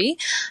Mississippi,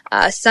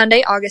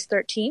 Sunday, August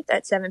 13th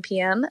at 7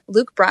 p.m.,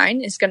 Luke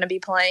Bryan is going to be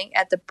playing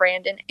at the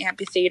Brandon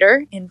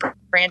Amphitheater in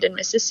Brandon,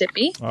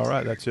 Mississippi. All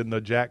right. That's in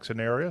the Jackson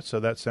area. So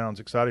that sounds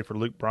exciting for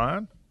Luke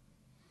Bryan.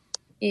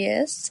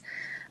 Yes.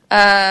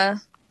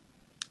 Let's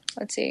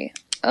see.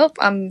 Oh,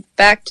 I'm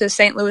back to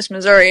St. Louis,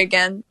 Missouri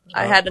again.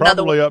 I had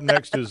another one. Probably up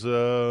next is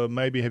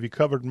maybe, have you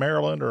covered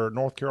Maryland or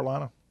North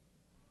Carolina?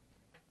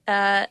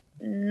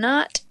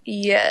 Not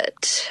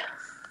yet.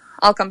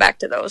 I'll come back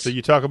to those. So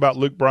you talk about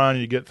Luke Bryan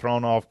and you get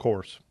thrown off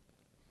course.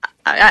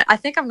 I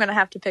think I'm going to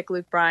have to pick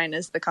Luke Bryan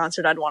as the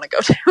concert I'd want to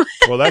go to.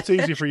 Well, that's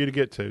easy for you to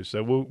get to,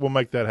 so we'll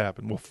make that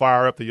happen. We'll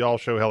fire up the Y'all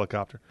Show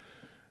helicopter.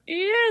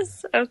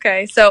 Yes.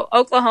 Okay. So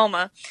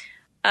Oklahoma,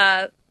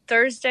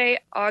 Thursday,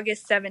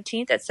 August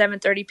 17th at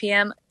 7:30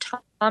 p.m.,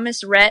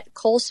 Thomas Rhett,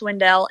 Cole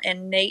Swindell,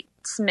 and Nate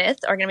Smith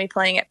are going to be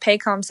playing at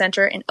Paycom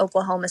Center in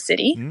Oklahoma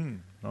City.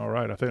 All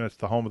right. I think that's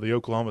the home of the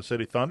Oklahoma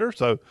City Thunder.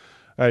 So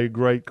a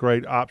great,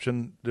 great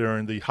option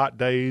during the hot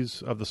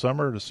days of the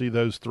summer to see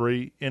those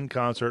three in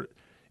concert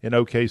in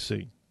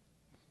OKC.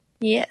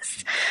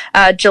 Yes.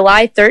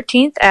 July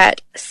 13th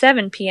at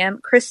 7 p.m.,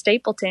 Chris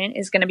Stapleton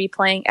is going to be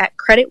playing at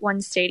Credit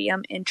One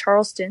Stadium in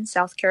Charleston,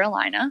 South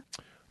Carolina.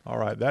 All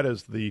right. That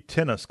is the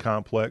tennis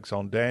complex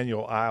on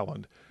Daniel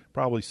Island.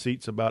 Probably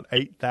seats about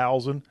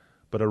 8,000,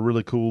 but a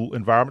really cool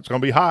environment. It's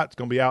going to be hot. It's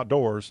going to be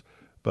outdoors.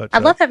 But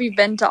I'd love to have you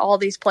been to all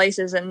these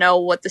places and know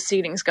what the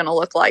seating's going to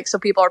look like so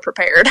people are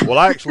prepared. Well,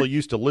 I actually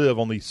used to live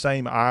on the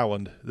same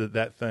island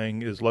that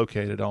thing is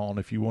located on,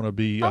 if you want to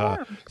be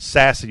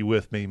sassy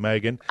with me,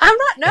 Megan. I'm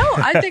not.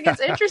 No, I think it's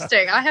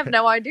interesting. I have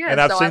no idea.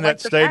 And I've so seen that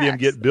stadium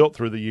facts. get built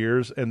through the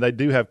years, and they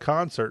do have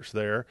concerts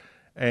there.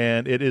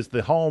 And it is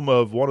the home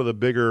of one of the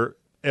bigger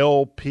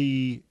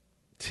LPTA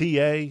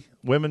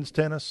women's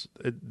tennis.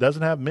 It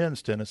doesn't have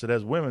men's tennis. It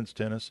has women's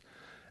tennis.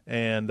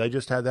 And they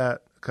just had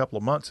that a couple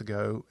of months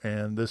ago,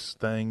 and this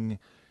thing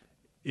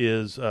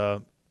is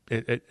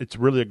it's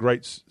really a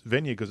great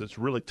venue because it's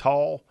really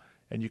tall,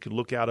 and you can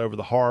look out over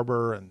the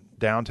harbor and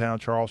downtown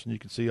Charleston. You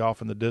can see off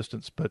in the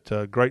distance,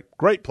 but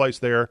great place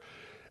there.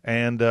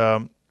 And,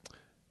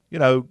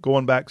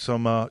 going back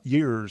some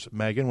years,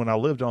 Megan, when I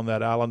lived on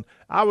that island,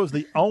 I was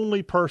the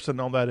only person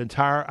on that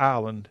entire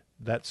island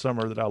that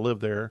summer that I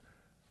lived there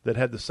that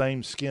had the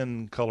same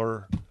skin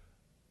color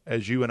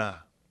as you and I.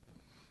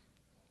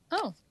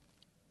 Oh.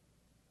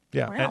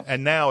 Yeah, Wow.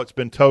 and now it's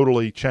been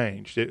totally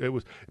changed. It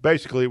was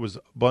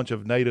a bunch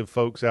of native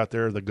folks out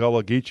there, the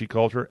Gullah Geechee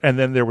culture, and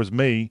then there was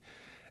me,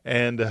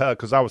 and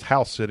because I was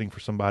house sitting for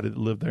somebody that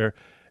lived there,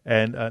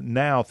 and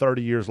now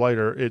 30 years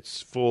later,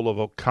 it's full of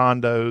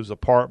condos,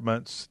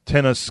 apartments,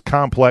 tennis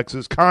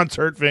complexes,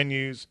 concert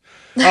venues,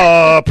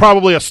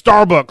 probably a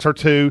Starbucks or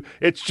two.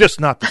 It's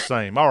just not the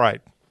same. All right,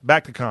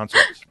 back to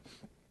concerts.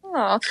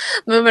 Oh,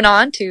 moving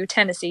on to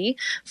Tennessee.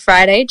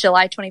 Friday,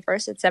 July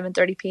 21st at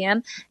 7:30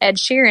 p.m., Ed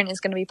Sheeran is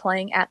going to be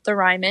playing at the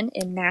Ryman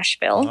in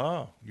Nashville.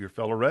 Oh, your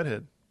fellow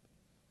redhead.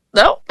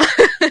 No.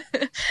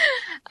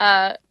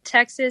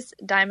 Texas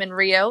Diamond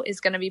Rio is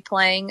going to be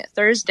playing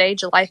Thursday,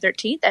 July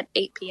 13th at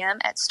 8 p.m.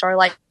 at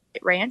Starlight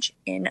Ranch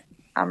in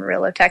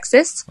Amarillo,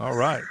 Texas. All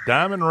right.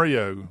 Diamond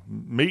Rio.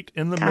 Meet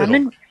in the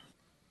middle.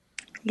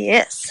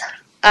 Yes.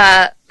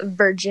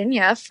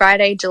 Virginia,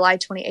 Friday, July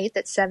 28th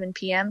at 7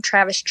 p.m.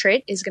 Travis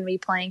Tritt is going to be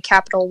playing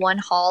Capital One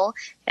Hall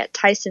at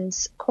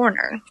Tyson's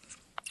Corner.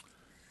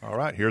 All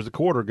right. Here's the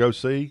quarter. Go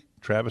see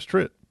Travis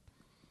Tritt.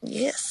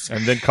 Yes.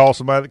 And then call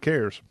somebody that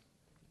cares.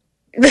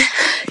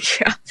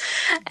 Yeah.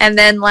 And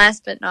then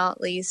last but not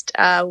least,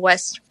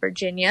 West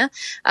Virginia.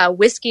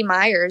 Whiskey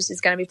Myers is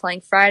going to be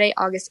playing Friday,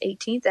 August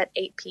 18th at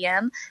 8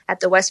 p.m.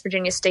 at the West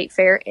Virginia State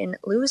Fair in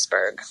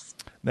Lewisburg.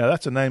 Now,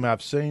 that's a name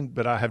I've seen,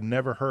 but I have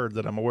never heard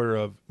that I'm aware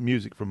of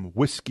music from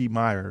Whiskey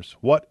Myers.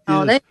 What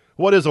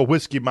is a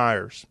Whiskey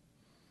Myers?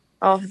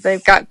 Oh,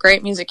 they've got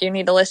great music. You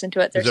need to listen to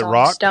it. Is it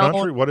rock,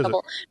 country? What is it?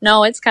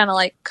 No, it's kind of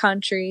like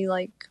country,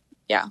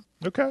 yeah.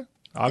 Okay.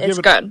 It's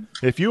good.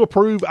 If you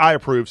approve, I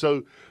approve.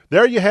 So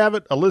there you have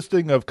it, a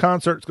listing of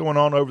concerts going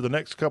on over the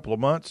next couple of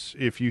months.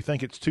 If you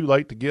think it's too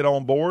late to get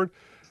on board,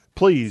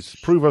 please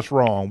prove us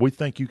wrong. We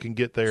think you can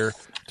get there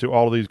to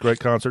all of these great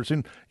concerts.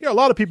 And, a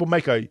lot of people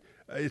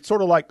it's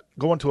sort of like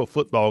going to a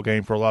football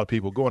game for a lot of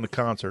people, going to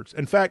concerts.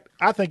 In fact,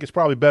 I think it's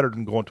probably better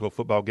than going to a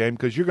football game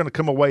because you're going to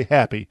come away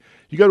happy.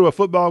 You go to a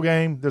football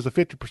game, there's a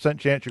 50%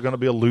 chance you're going to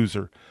be a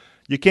loser.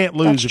 You can't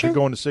lose if you're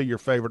going to see your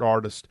favorite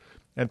artist.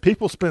 And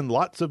people spend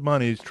lots of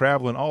money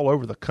traveling all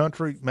over the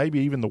country, maybe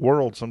even the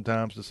world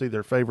sometimes, to see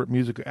their favorite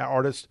music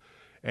artist.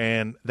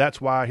 And that's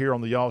why here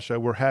on the Y'all Show,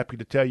 we're happy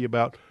to tell you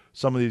about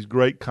some of these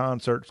great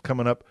concerts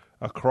coming up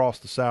across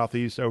the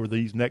Southeast over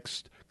these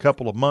next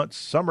couple of months.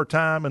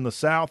 Summertime in the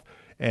South,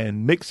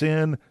 and mix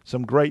in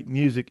some great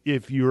music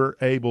if you're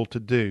able to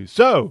do.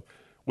 So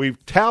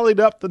we've tallied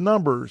up the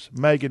numbers,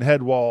 Megan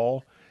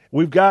Hedwall.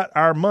 We've got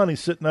our money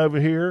sitting over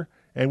here,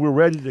 and we're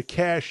ready to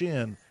cash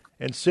in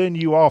and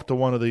send you off to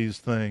one of these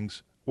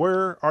things.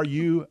 Where are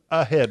you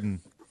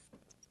a-heading?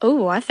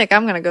 Oh, I think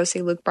I'm going to go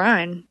see Luke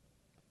Bryan.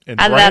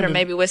 Either that or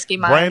maybe Whiskey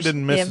Myers.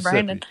 Brandon, Mississippi. Yeah,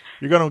 Brandon.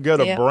 You're going to go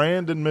to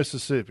Brandon,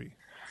 Mississippi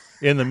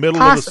in the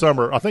middle of the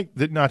summer. I think,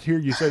 did not hear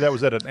you say that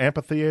was at an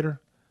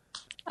amphitheater?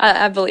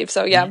 I believe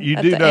so, yeah. You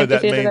do know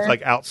that means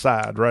like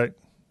outside, right?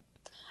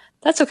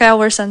 That's okay. I'll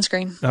wear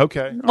sunscreen.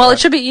 Okay. Well, It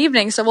should be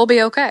evening, so we'll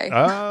be okay.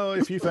 Oh,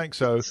 if you think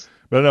so.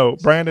 But no,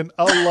 Brandon,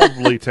 a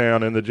lovely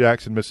town in the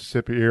Jackson,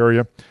 Mississippi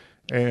area.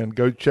 And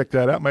go check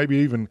that out. Maybe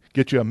even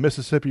get you a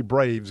Mississippi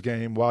Braves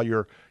game while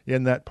you're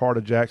in that part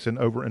of Jackson.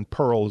 Over in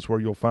Pearl is where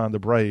you'll find the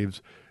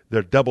Braves.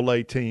 They're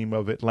AA team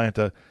of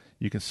Atlanta.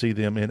 You can see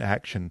them in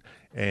action.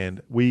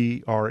 And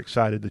we are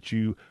excited that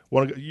you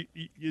want to go.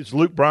 Is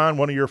Luke Bryan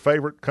one of your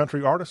favorite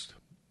country artists?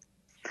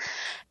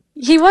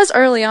 He was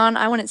early on.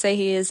 I wouldn't say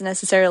he is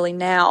necessarily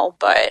now,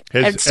 but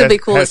it'd still be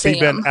cool to see him.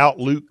 Has he been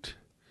out-Luked?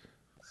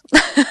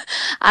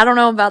 I don't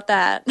know about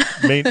that.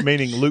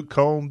 Meaning Luke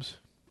Combs?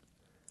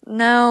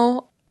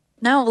 No.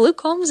 No, Luke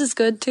Combs is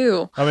good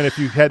too. I mean, if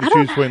you had to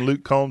choose between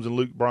Luke Combs and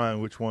Luke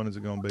Bryan, which one is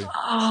it going to be?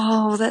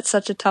 Oh, that's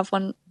such a tough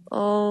one.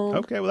 Oh,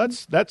 Okay, well,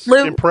 that's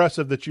Luke.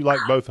 impressive that you like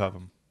both of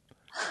them.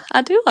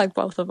 I do like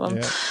both of them.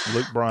 Yeah,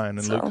 Luke Bryan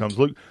and Luke Combs.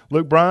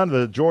 Luke Bryan,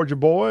 the Georgia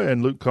boy,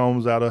 and Luke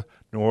Combs out of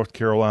North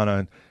Carolina.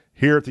 And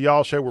here at the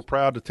Y'all Show, we're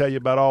proud to tell you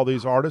about all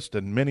these artists,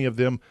 and many of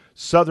them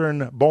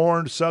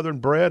Southern-born,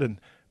 Southern-bred, and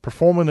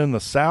performing in the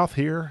South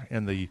here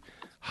in the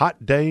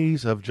hot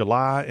days of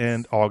July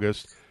and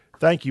August.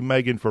 Thank you,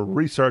 Megan, for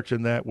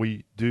researching that.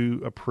 We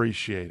do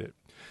appreciate it.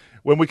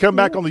 When we come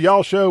back on the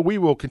Y'all Show, we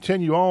will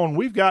continue on.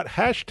 We've got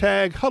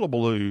hashtag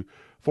Hullabaloo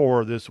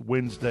for this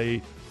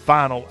Wednesday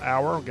final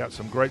hour. We've got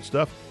some great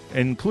stuff,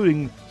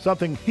 including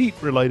something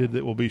heat-related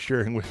that we'll be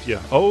sharing with you.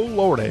 Oh,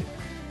 Lordy.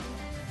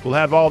 We'll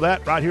have all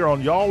that right here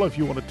on Y'all. If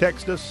you want to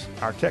text us,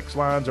 our text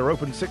lines are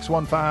open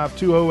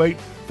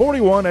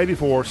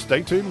 615-208-4184.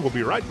 Stay tuned. We'll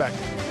be right back.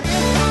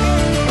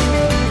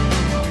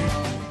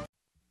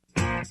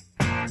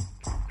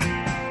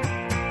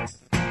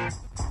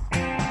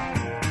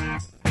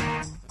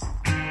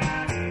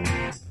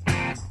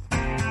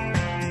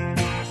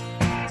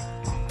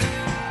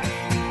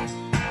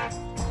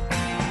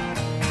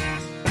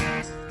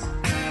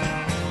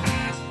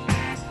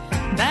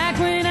 Back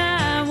when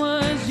I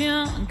was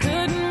young,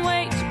 couldn't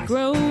wait to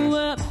grow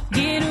up,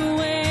 get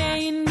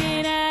away and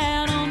get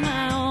out on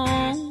my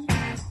own.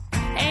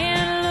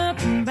 And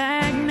looking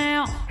back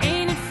now,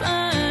 ain't it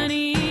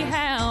funny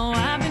how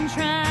I've been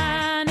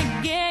trying to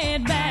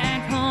get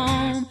back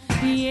home,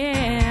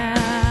 yeah.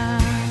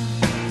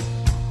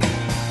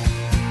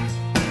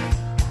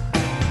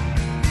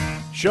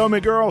 Show me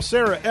girl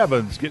Sarah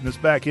Evans getting us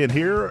back in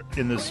here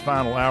in this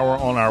final hour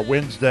on our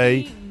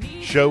Wednesday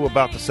show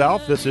about the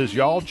South. This is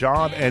Y'all,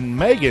 John and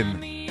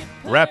Megan,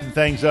 wrapping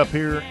things up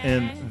here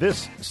in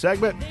this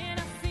segment.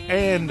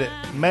 And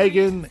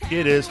Megan,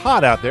 it is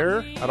hot out there.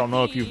 I don't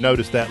know if you've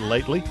noticed that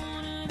lately.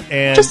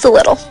 And Just a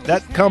little.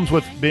 that comes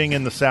with being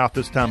in the South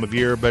this time of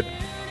year. But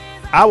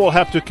I will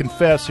have to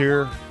confess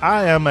here,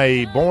 I am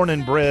a born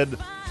and bred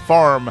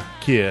farm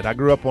kid. I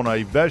grew up on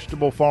a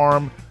vegetable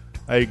farm,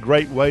 a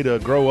great way to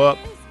grow up.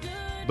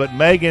 But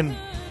Megan,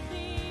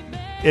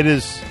 it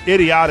is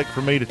idiotic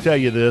for me to tell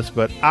you this,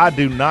 but I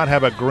do not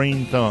have a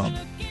green thumb.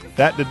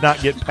 That did not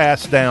get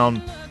passed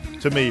down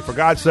to me. For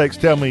God's sakes,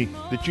 tell me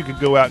that you could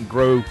go out and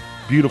grow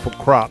beautiful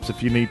crops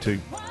if you need to.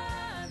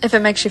 If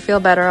it makes you feel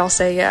better, I'll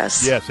say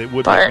yes. Yes, it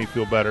would But- make me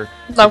feel better.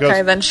 Okay,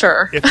 Because then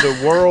sure. if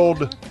the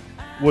world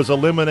was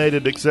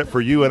eliminated except for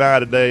you and I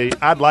today,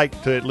 I'd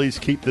like to at least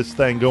keep this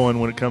thing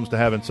going when it comes to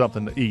having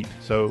something to eat.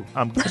 So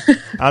I'm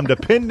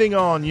depending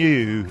on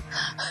you.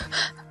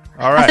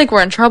 All right. I think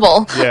we're in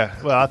trouble. Yeah,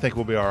 well, I think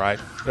we'll be all right.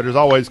 But there's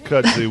always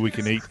kudzu we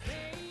can eat.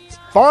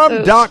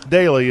 Farm Doc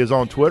Daily is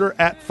on Twitter,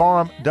 at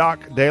Farm Doc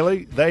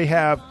Daily. They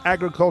have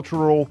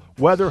agricultural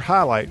weather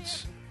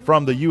highlights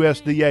from the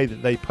USDA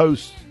that they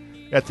post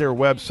at their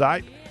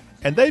website.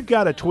 And they've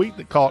got a tweet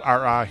that caught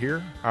our eye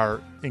here,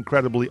 our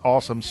incredibly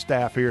awesome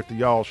staff here at the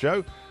Y'all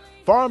Show.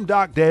 Farm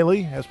Doc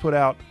Daily has put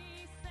out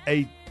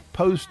a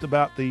post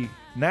about the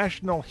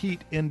National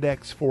Heat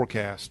Index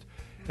forecast.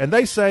 And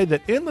they say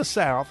that in the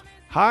South,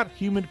 hot,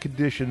 humid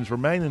conditions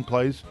remain in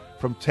place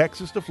from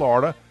Texas to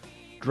Florida.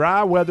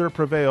 Dry weather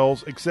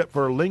prevails except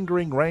for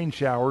lingering rain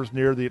showers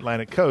near the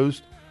Atlantic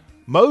coast.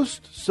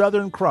 Most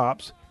southern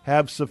crops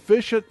have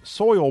sufficient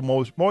soil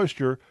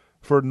moisture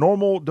for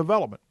normal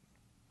development.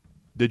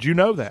 Did you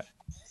know that?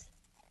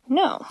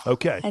 No.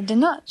 Okay. I did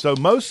not. So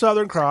most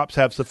southern crops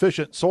have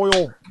sufficient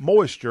soil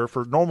moisture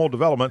for normal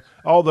development,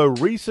 although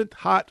recent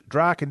hot,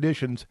 dry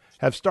conditions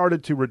have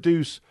started to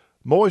reduce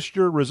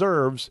moisture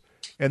reserves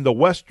in the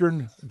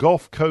western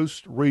Gulf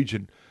Coast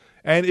region.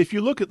 And if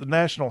you look at the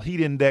National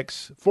Heat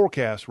Index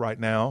forecast right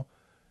now,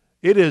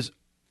 it is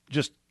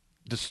just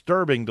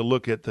disturbing to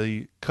look at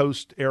the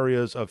coast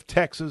areas of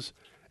Texas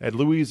and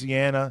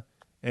Louisiana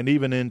and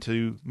even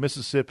into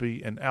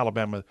Mississippi and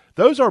Alabama.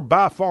 Those are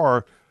by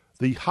far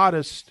the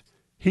hottest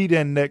heat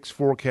index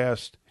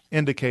forecast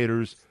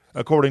indicators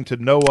according to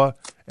NOAA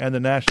and the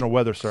National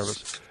Weather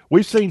Service.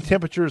 We've seen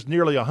temperatures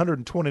nearly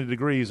 120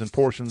 degrees in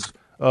portions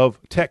of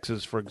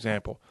Texas, for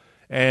example.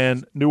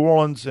 And New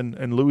Orleans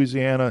and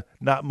Louisiana,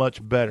 not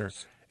much better.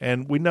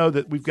 And we know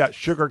that we've got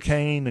sugar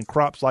cane and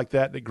crops like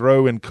that that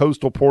grow in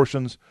coastal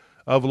portions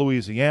of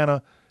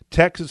Louisiana.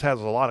 Texas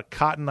has a lot of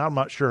cotton. I'm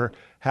not sure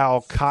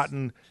how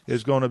cotton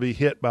is going to be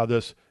hit by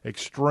this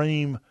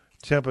extreme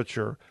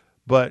temperature,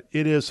 but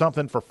it is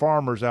something for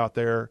farmers out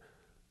there.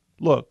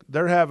 Look,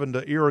 they're having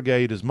to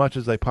irrigate as much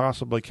as they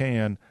possibly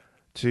can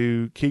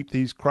to keep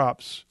these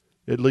crops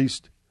at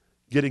least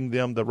getting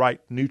them the right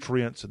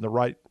nutrients and the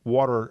right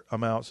water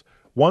amounts.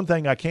 One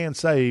thing I can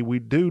say, we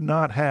do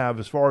not have,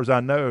 as far as I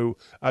know,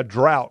 a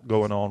drought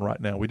going on right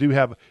now. We do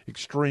have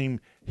extreme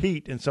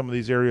heat in some of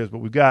these areas, but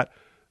we've got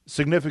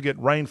significant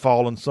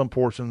rainfall in some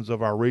portions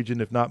of our region,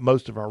 if not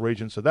most of our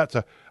region. So that's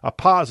a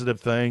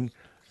positive thing.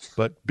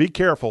 But be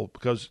careful,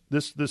 because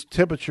this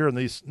temperature and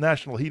this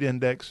national heat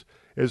index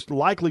is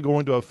likely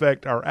going to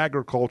affect our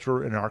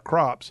agriculture and our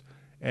crops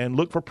and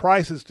look for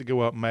prices to go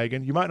up,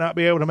 Megan. You might not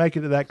be able to make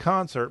it to that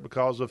concert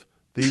because of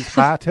these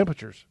high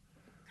temperatures.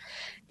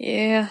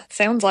 Yeah,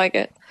 sounds like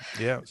it.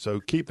 Yeah, so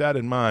keep that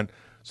in mind.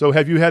 So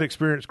have you had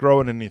experience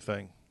growing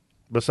anything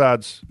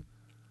besides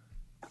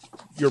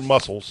your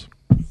muscles?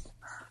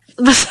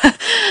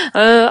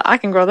 I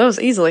can grow those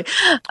easily.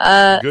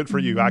 Good for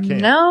you. I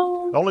can't.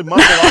 No. The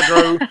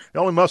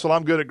only muscle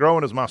I'm good at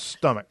growing is my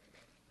stomach.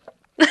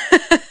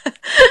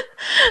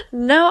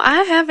 No,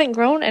 I haven't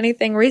grown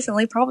anything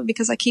recently, probably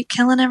because I keep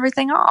killing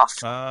everything off.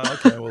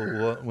 Okay,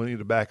 well, we need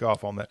to back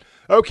off on that.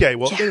 Okay,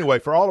 well, Anyway,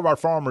 for all of our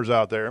farmers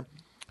out there,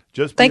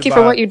 just thank you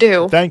for what you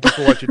do. Thank you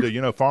for what you do.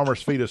 You know,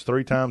 farmers feed us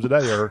 3 times a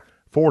day or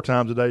 4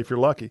 times a day if you're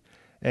lucky.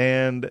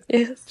 And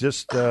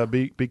just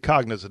be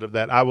cognizant of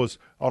that. I was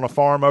on a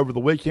farm over the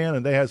weekend,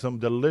 and they had some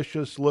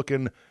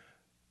delicious-looking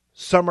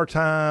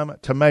summertime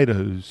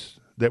tomatoes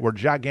that were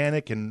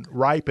gigantic and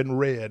ripe and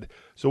red.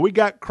 So we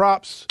got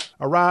crops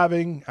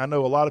arriving. I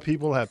know a lot of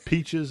people have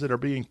peaches that are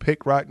being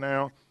picked right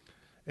now,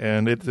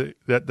 and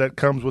that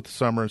comes with the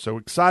summer. And so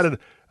excited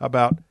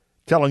about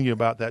telling you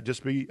about that.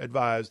 Just be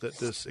advised that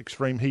this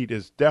extreme heat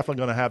is definitely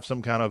going to have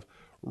some kind of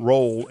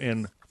role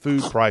in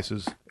food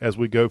prices as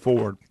we go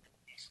forward.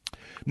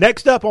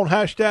 Next up on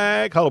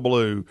hashtag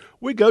Hullabaloo,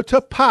 we go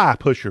to Pie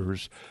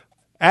Pushers.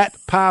 At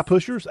Pie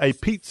Pushers, a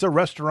pizza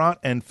restaurant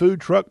and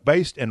food truck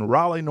based in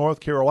Raleigh,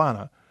 North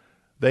Carolina.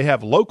 They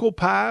have local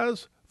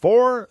pies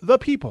for the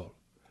people.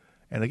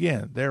 And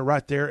again, they're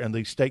right there in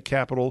the state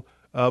capital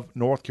of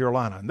North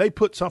Carolina. And they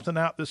put something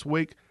out this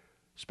week,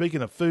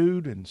 speaking of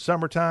food and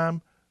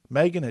summertime.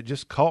 Megan, it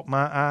just caught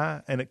my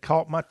eye and it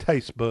caught my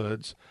taste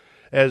buds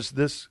as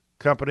this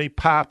company,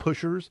 Pie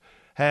Pushers,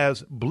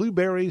 has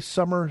blueberry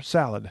summer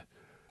salad.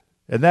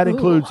 And that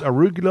includes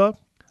arugula,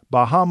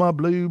 Bahama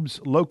Blues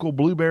local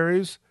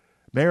blueberries,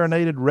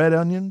 marinated red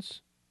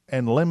onions,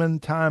 and lemon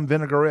thyme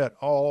vinaigrette,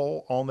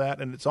 all on that,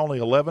 and it's only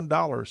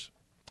 $11.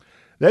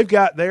 They've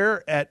got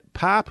there at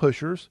Pie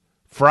Pushers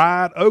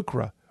fried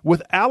okra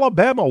with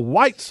Alabama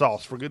white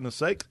sauce, for goodness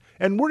sake.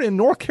 And we're in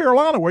North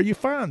Carolina where you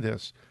find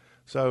this.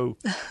 So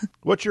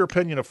what's your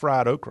opinion of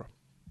fried okra?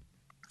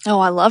 Oh,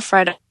 I love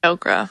fried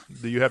okra.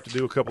 Do you have to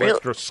do a couple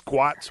extra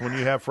squats when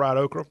you have fried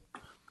okra?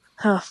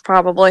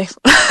 Probably.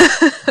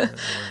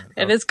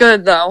 It is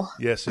good, though.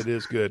 Yes, it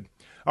is good.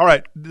 All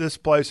right, this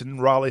place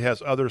in Raleigh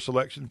has other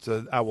selections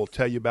that I will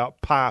tell you about.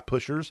 Pie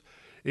Pushers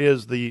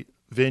is the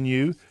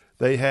venue.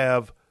 They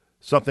have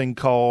something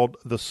called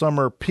the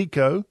Summer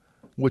Pico,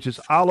 which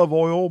is olive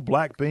oil,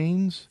 black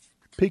beans,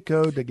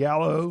 pico de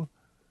gallo.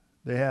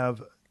 They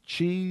have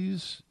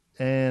cheese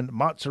and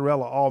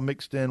mozzarella all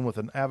mixed in with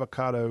an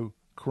avocado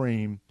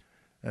cream,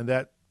 and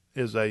that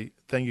is a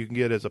thing you can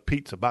get as a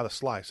pizza by the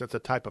slice. That's a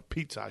type of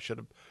pizza. I should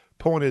have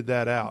pointed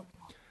that out.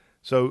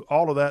 So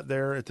all of that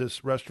there at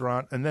this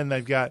restaurant. And then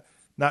they've got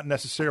not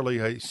necessarily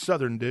a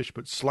southern dish,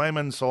 but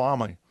slammin'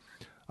 salami.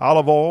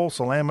 Olive oil,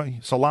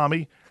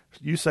 salami.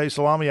 You say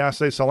salami, I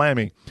say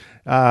salami.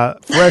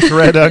 Fresh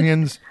red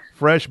onions,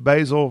 fresh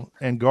basil,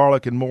 and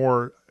garlic and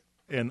more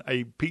in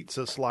a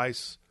pizza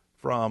slice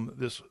from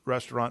this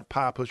restaurant.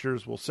 Pie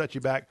Pushers will set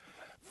you back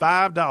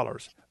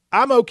 $5.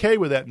 I'm okay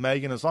with that,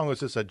 Megan, as long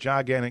as it's a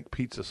gigantic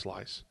pizza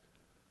slice.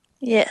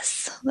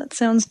 Yes, that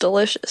sounds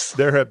delicious.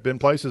 There have been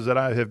places that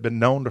I have been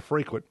known to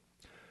frequent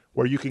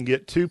where you can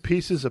get 2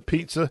 pieces of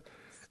pizza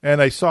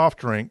and a soft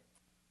drink,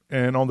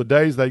 and on the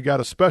days they've got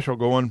a special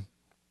going,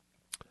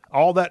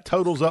 all that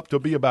totals up to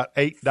be about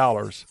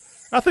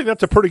 $8. I think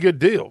that's a pretty good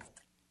deal.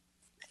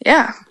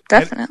 Yeah,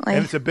 definitely.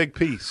 And it's a big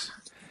piece.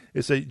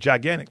 It's a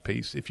gigantic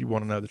piece, if you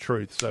want to know the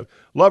truth. So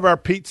love our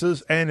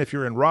pizzas, and if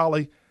you're in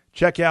Raleigh,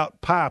 check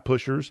out Pie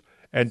Pushers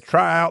and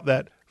try out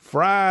that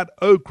fried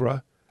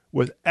okra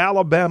with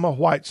Alabama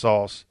white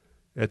sauce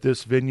at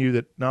this venue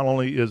that not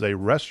only is a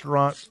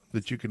restaurant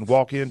that you can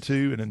walk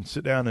into and then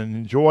sit down and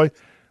enjoy,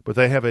 but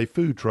they have a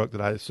food truck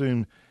that I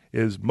assume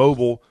is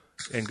mobile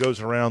and goes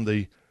around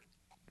the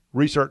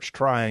Research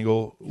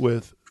Triangle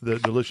with the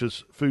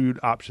delicious food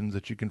options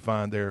that you can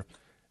find there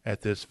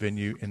at this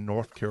venue in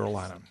North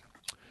Carolina.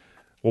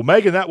 Well,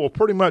 Megan, that will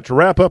pretty much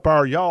wrap up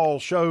our y'all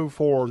show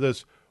for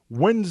this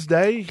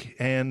Wednesday.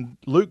 And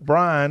Luke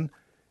Bryan,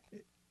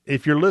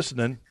 if you're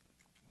listening,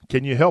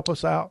 can you help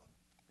us out?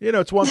 You know,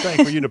 it's one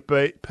thing for you to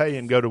pay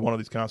and go to one of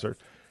these concerts,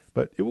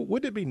 but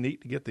wouldn't it be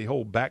neat to get the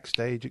whole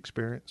backstage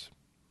experience?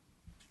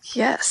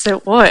 Yes,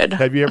 it would.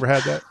 Have you ever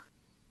had that?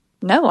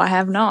 No, I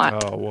have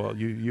not. Oh, well,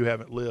 you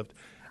haven't lived.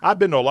 I've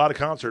been to a lot of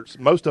concerts.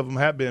 Most of them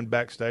have been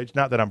backstage.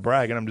 Not that I'm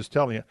bragging. I'm just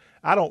telling you.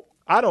 I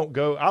don't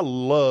go. I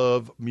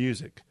love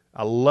music.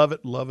 I love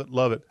it, love it,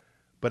 love it.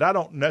 But I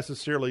don't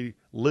necessarily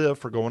live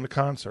for going to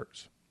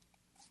concerts.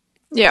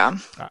 Yeah.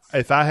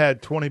 If I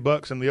had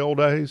 $20 in the old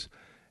days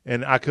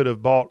and I could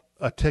have bought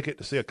a ticket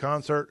to see a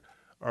concert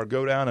or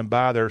go down and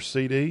buy their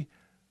CD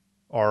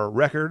or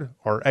record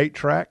or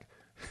 8-track,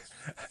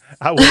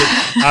 I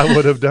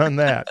would have done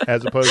that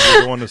as opposed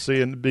to going to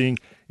see and being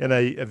in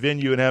a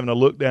venue and having to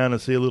look down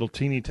and see a little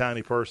teeny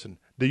tiny person.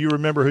 Do you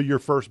remember who your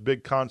first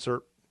big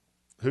concert,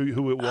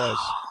 who it was?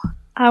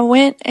 I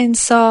went and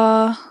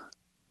saw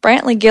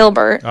Brantley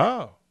Gilbert,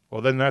 Oh,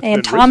 well then that's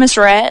and been Thomas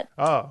Rhett.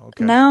 Oh,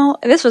 okay. No,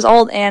 this was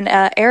old, and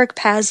Eric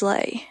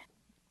Pasley.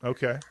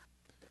 Okay.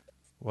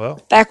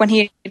 Well, Back when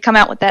he had come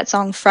out with that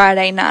song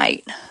Friday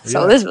Night.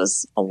 So Yeah. this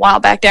was a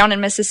while back down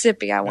in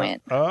Mississippi I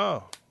went.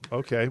 oh,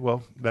 okay.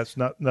 Well, that's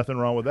nothing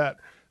wrong with that.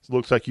 It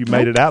looks like you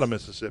made it out of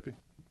Mississippi.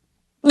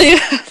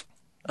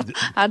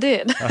 I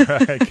did. All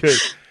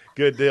right,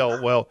 good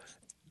deal. Well,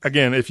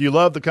 again, if you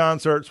love the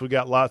concerts, we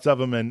got lots of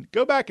them, and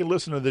go back and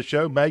listen to the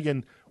show.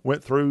 Megan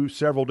went through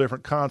several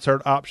different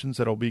concert options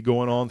that'll be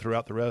going on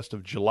throughout the rest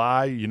of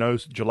July. You know,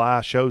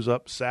 July shows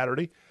up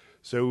Saturday,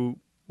 so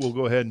we'll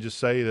go ahead and just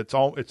say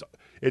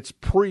it's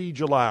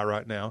pre-July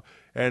right now,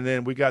 and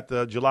then we got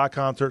the July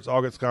concerts,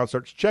 August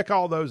concerts. Check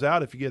all those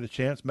out if you get a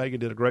chance. Megan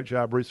did a great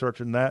job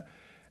researching that,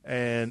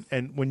 and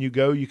when you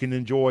go, you can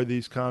enjoy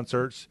these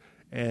concerts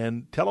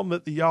and tell them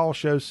that the Y'all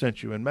Show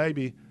sent you, and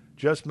maybe,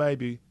 just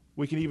maybe,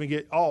 we can even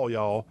get all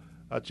y'all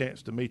a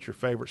chance to meet your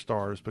favorite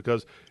stars,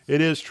 because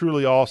it is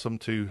truly awesome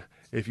to,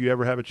 if you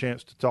ever have a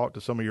chance to talk to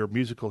some of your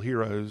musical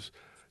heroes,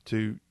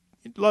 to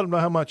let them know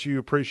how much you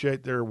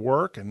appreciate their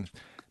work, and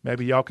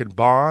maybe y'all can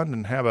bond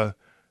and have a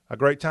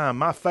great time.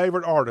 My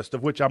favorite artist,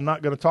 of which I'm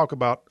not going to talk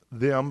about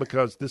them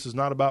because this is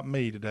not about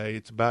me today,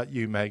 it's about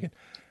you, Megan,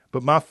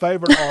 but my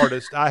favorite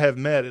artist I have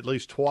met at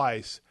least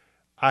twice.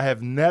 I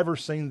have never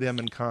seen them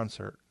in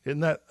concert.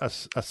 Isn't that a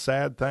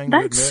sad thing to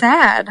admit? That's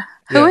sad.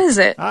 Who is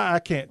it? I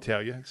can't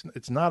tell you.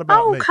 It's not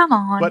about me. Oh, come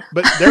on.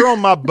 But they're on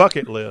my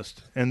bucket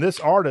list, and this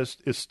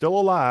artist is still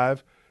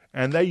alive,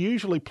 and they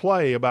usually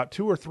play about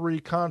 2 or 3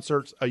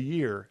 concerts a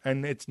year,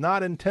 and it's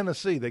not in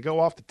Tennessee. They go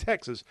off to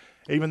Texas,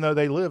 even though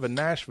they live in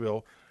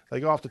Nashville.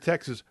 They go off to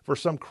Texas for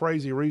some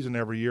crazy reason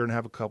every year and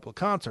have a couple of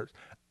concerts.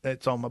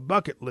 It's on my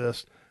bucket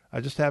list. I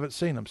just haven't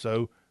seen them,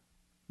 so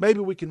maybe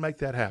we can make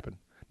that happen.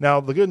 Now,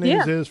 the good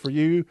news is for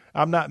you,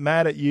 I'm not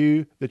mad at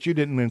you that you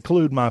didn't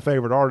include my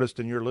favorite artist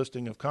in your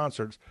listing of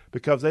concerts,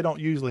 because they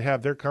don't usually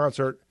have their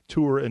concert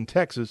tour in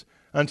Texas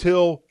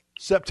until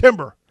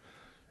September.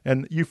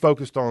 And you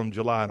focused on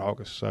July and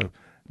August. So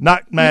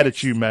not mad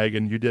at you,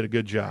 Megan. You did a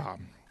good job.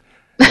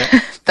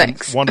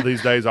 Thanks. One of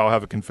these days I'll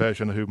have a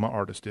confession of who my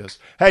artist is.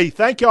 Hey,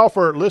 thank y'all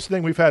for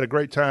listening. We've had a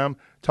great time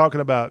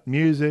talking about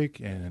music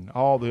and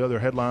all the other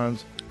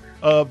headlines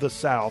of the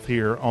South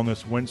here on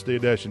this Wednesday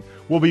edition.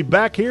 We'll be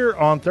back here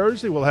on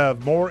Thursday. We'll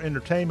have more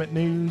entertainment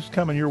news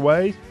coming your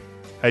way,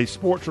 a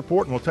sports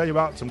report, and we'll tell you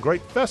about some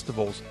great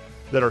festivals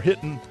that are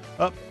hitting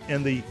up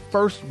in the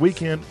first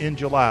weekend in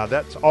July.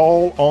 That's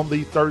all on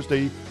the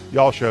Thursday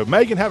Y'all Show.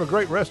 Megan, have a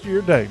great rest of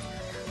your day.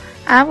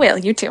 I will.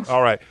 You too.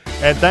 All right.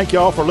 And thank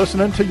y'all for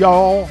listening to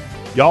Y'all.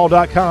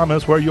 Y'all.com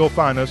is where you'll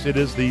find us. It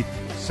is the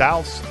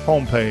South's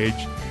homepage,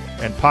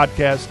 and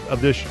podcast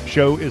of this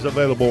show is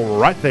available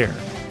right there.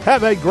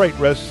 Have a great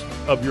rest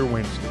of your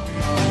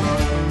Wednesday.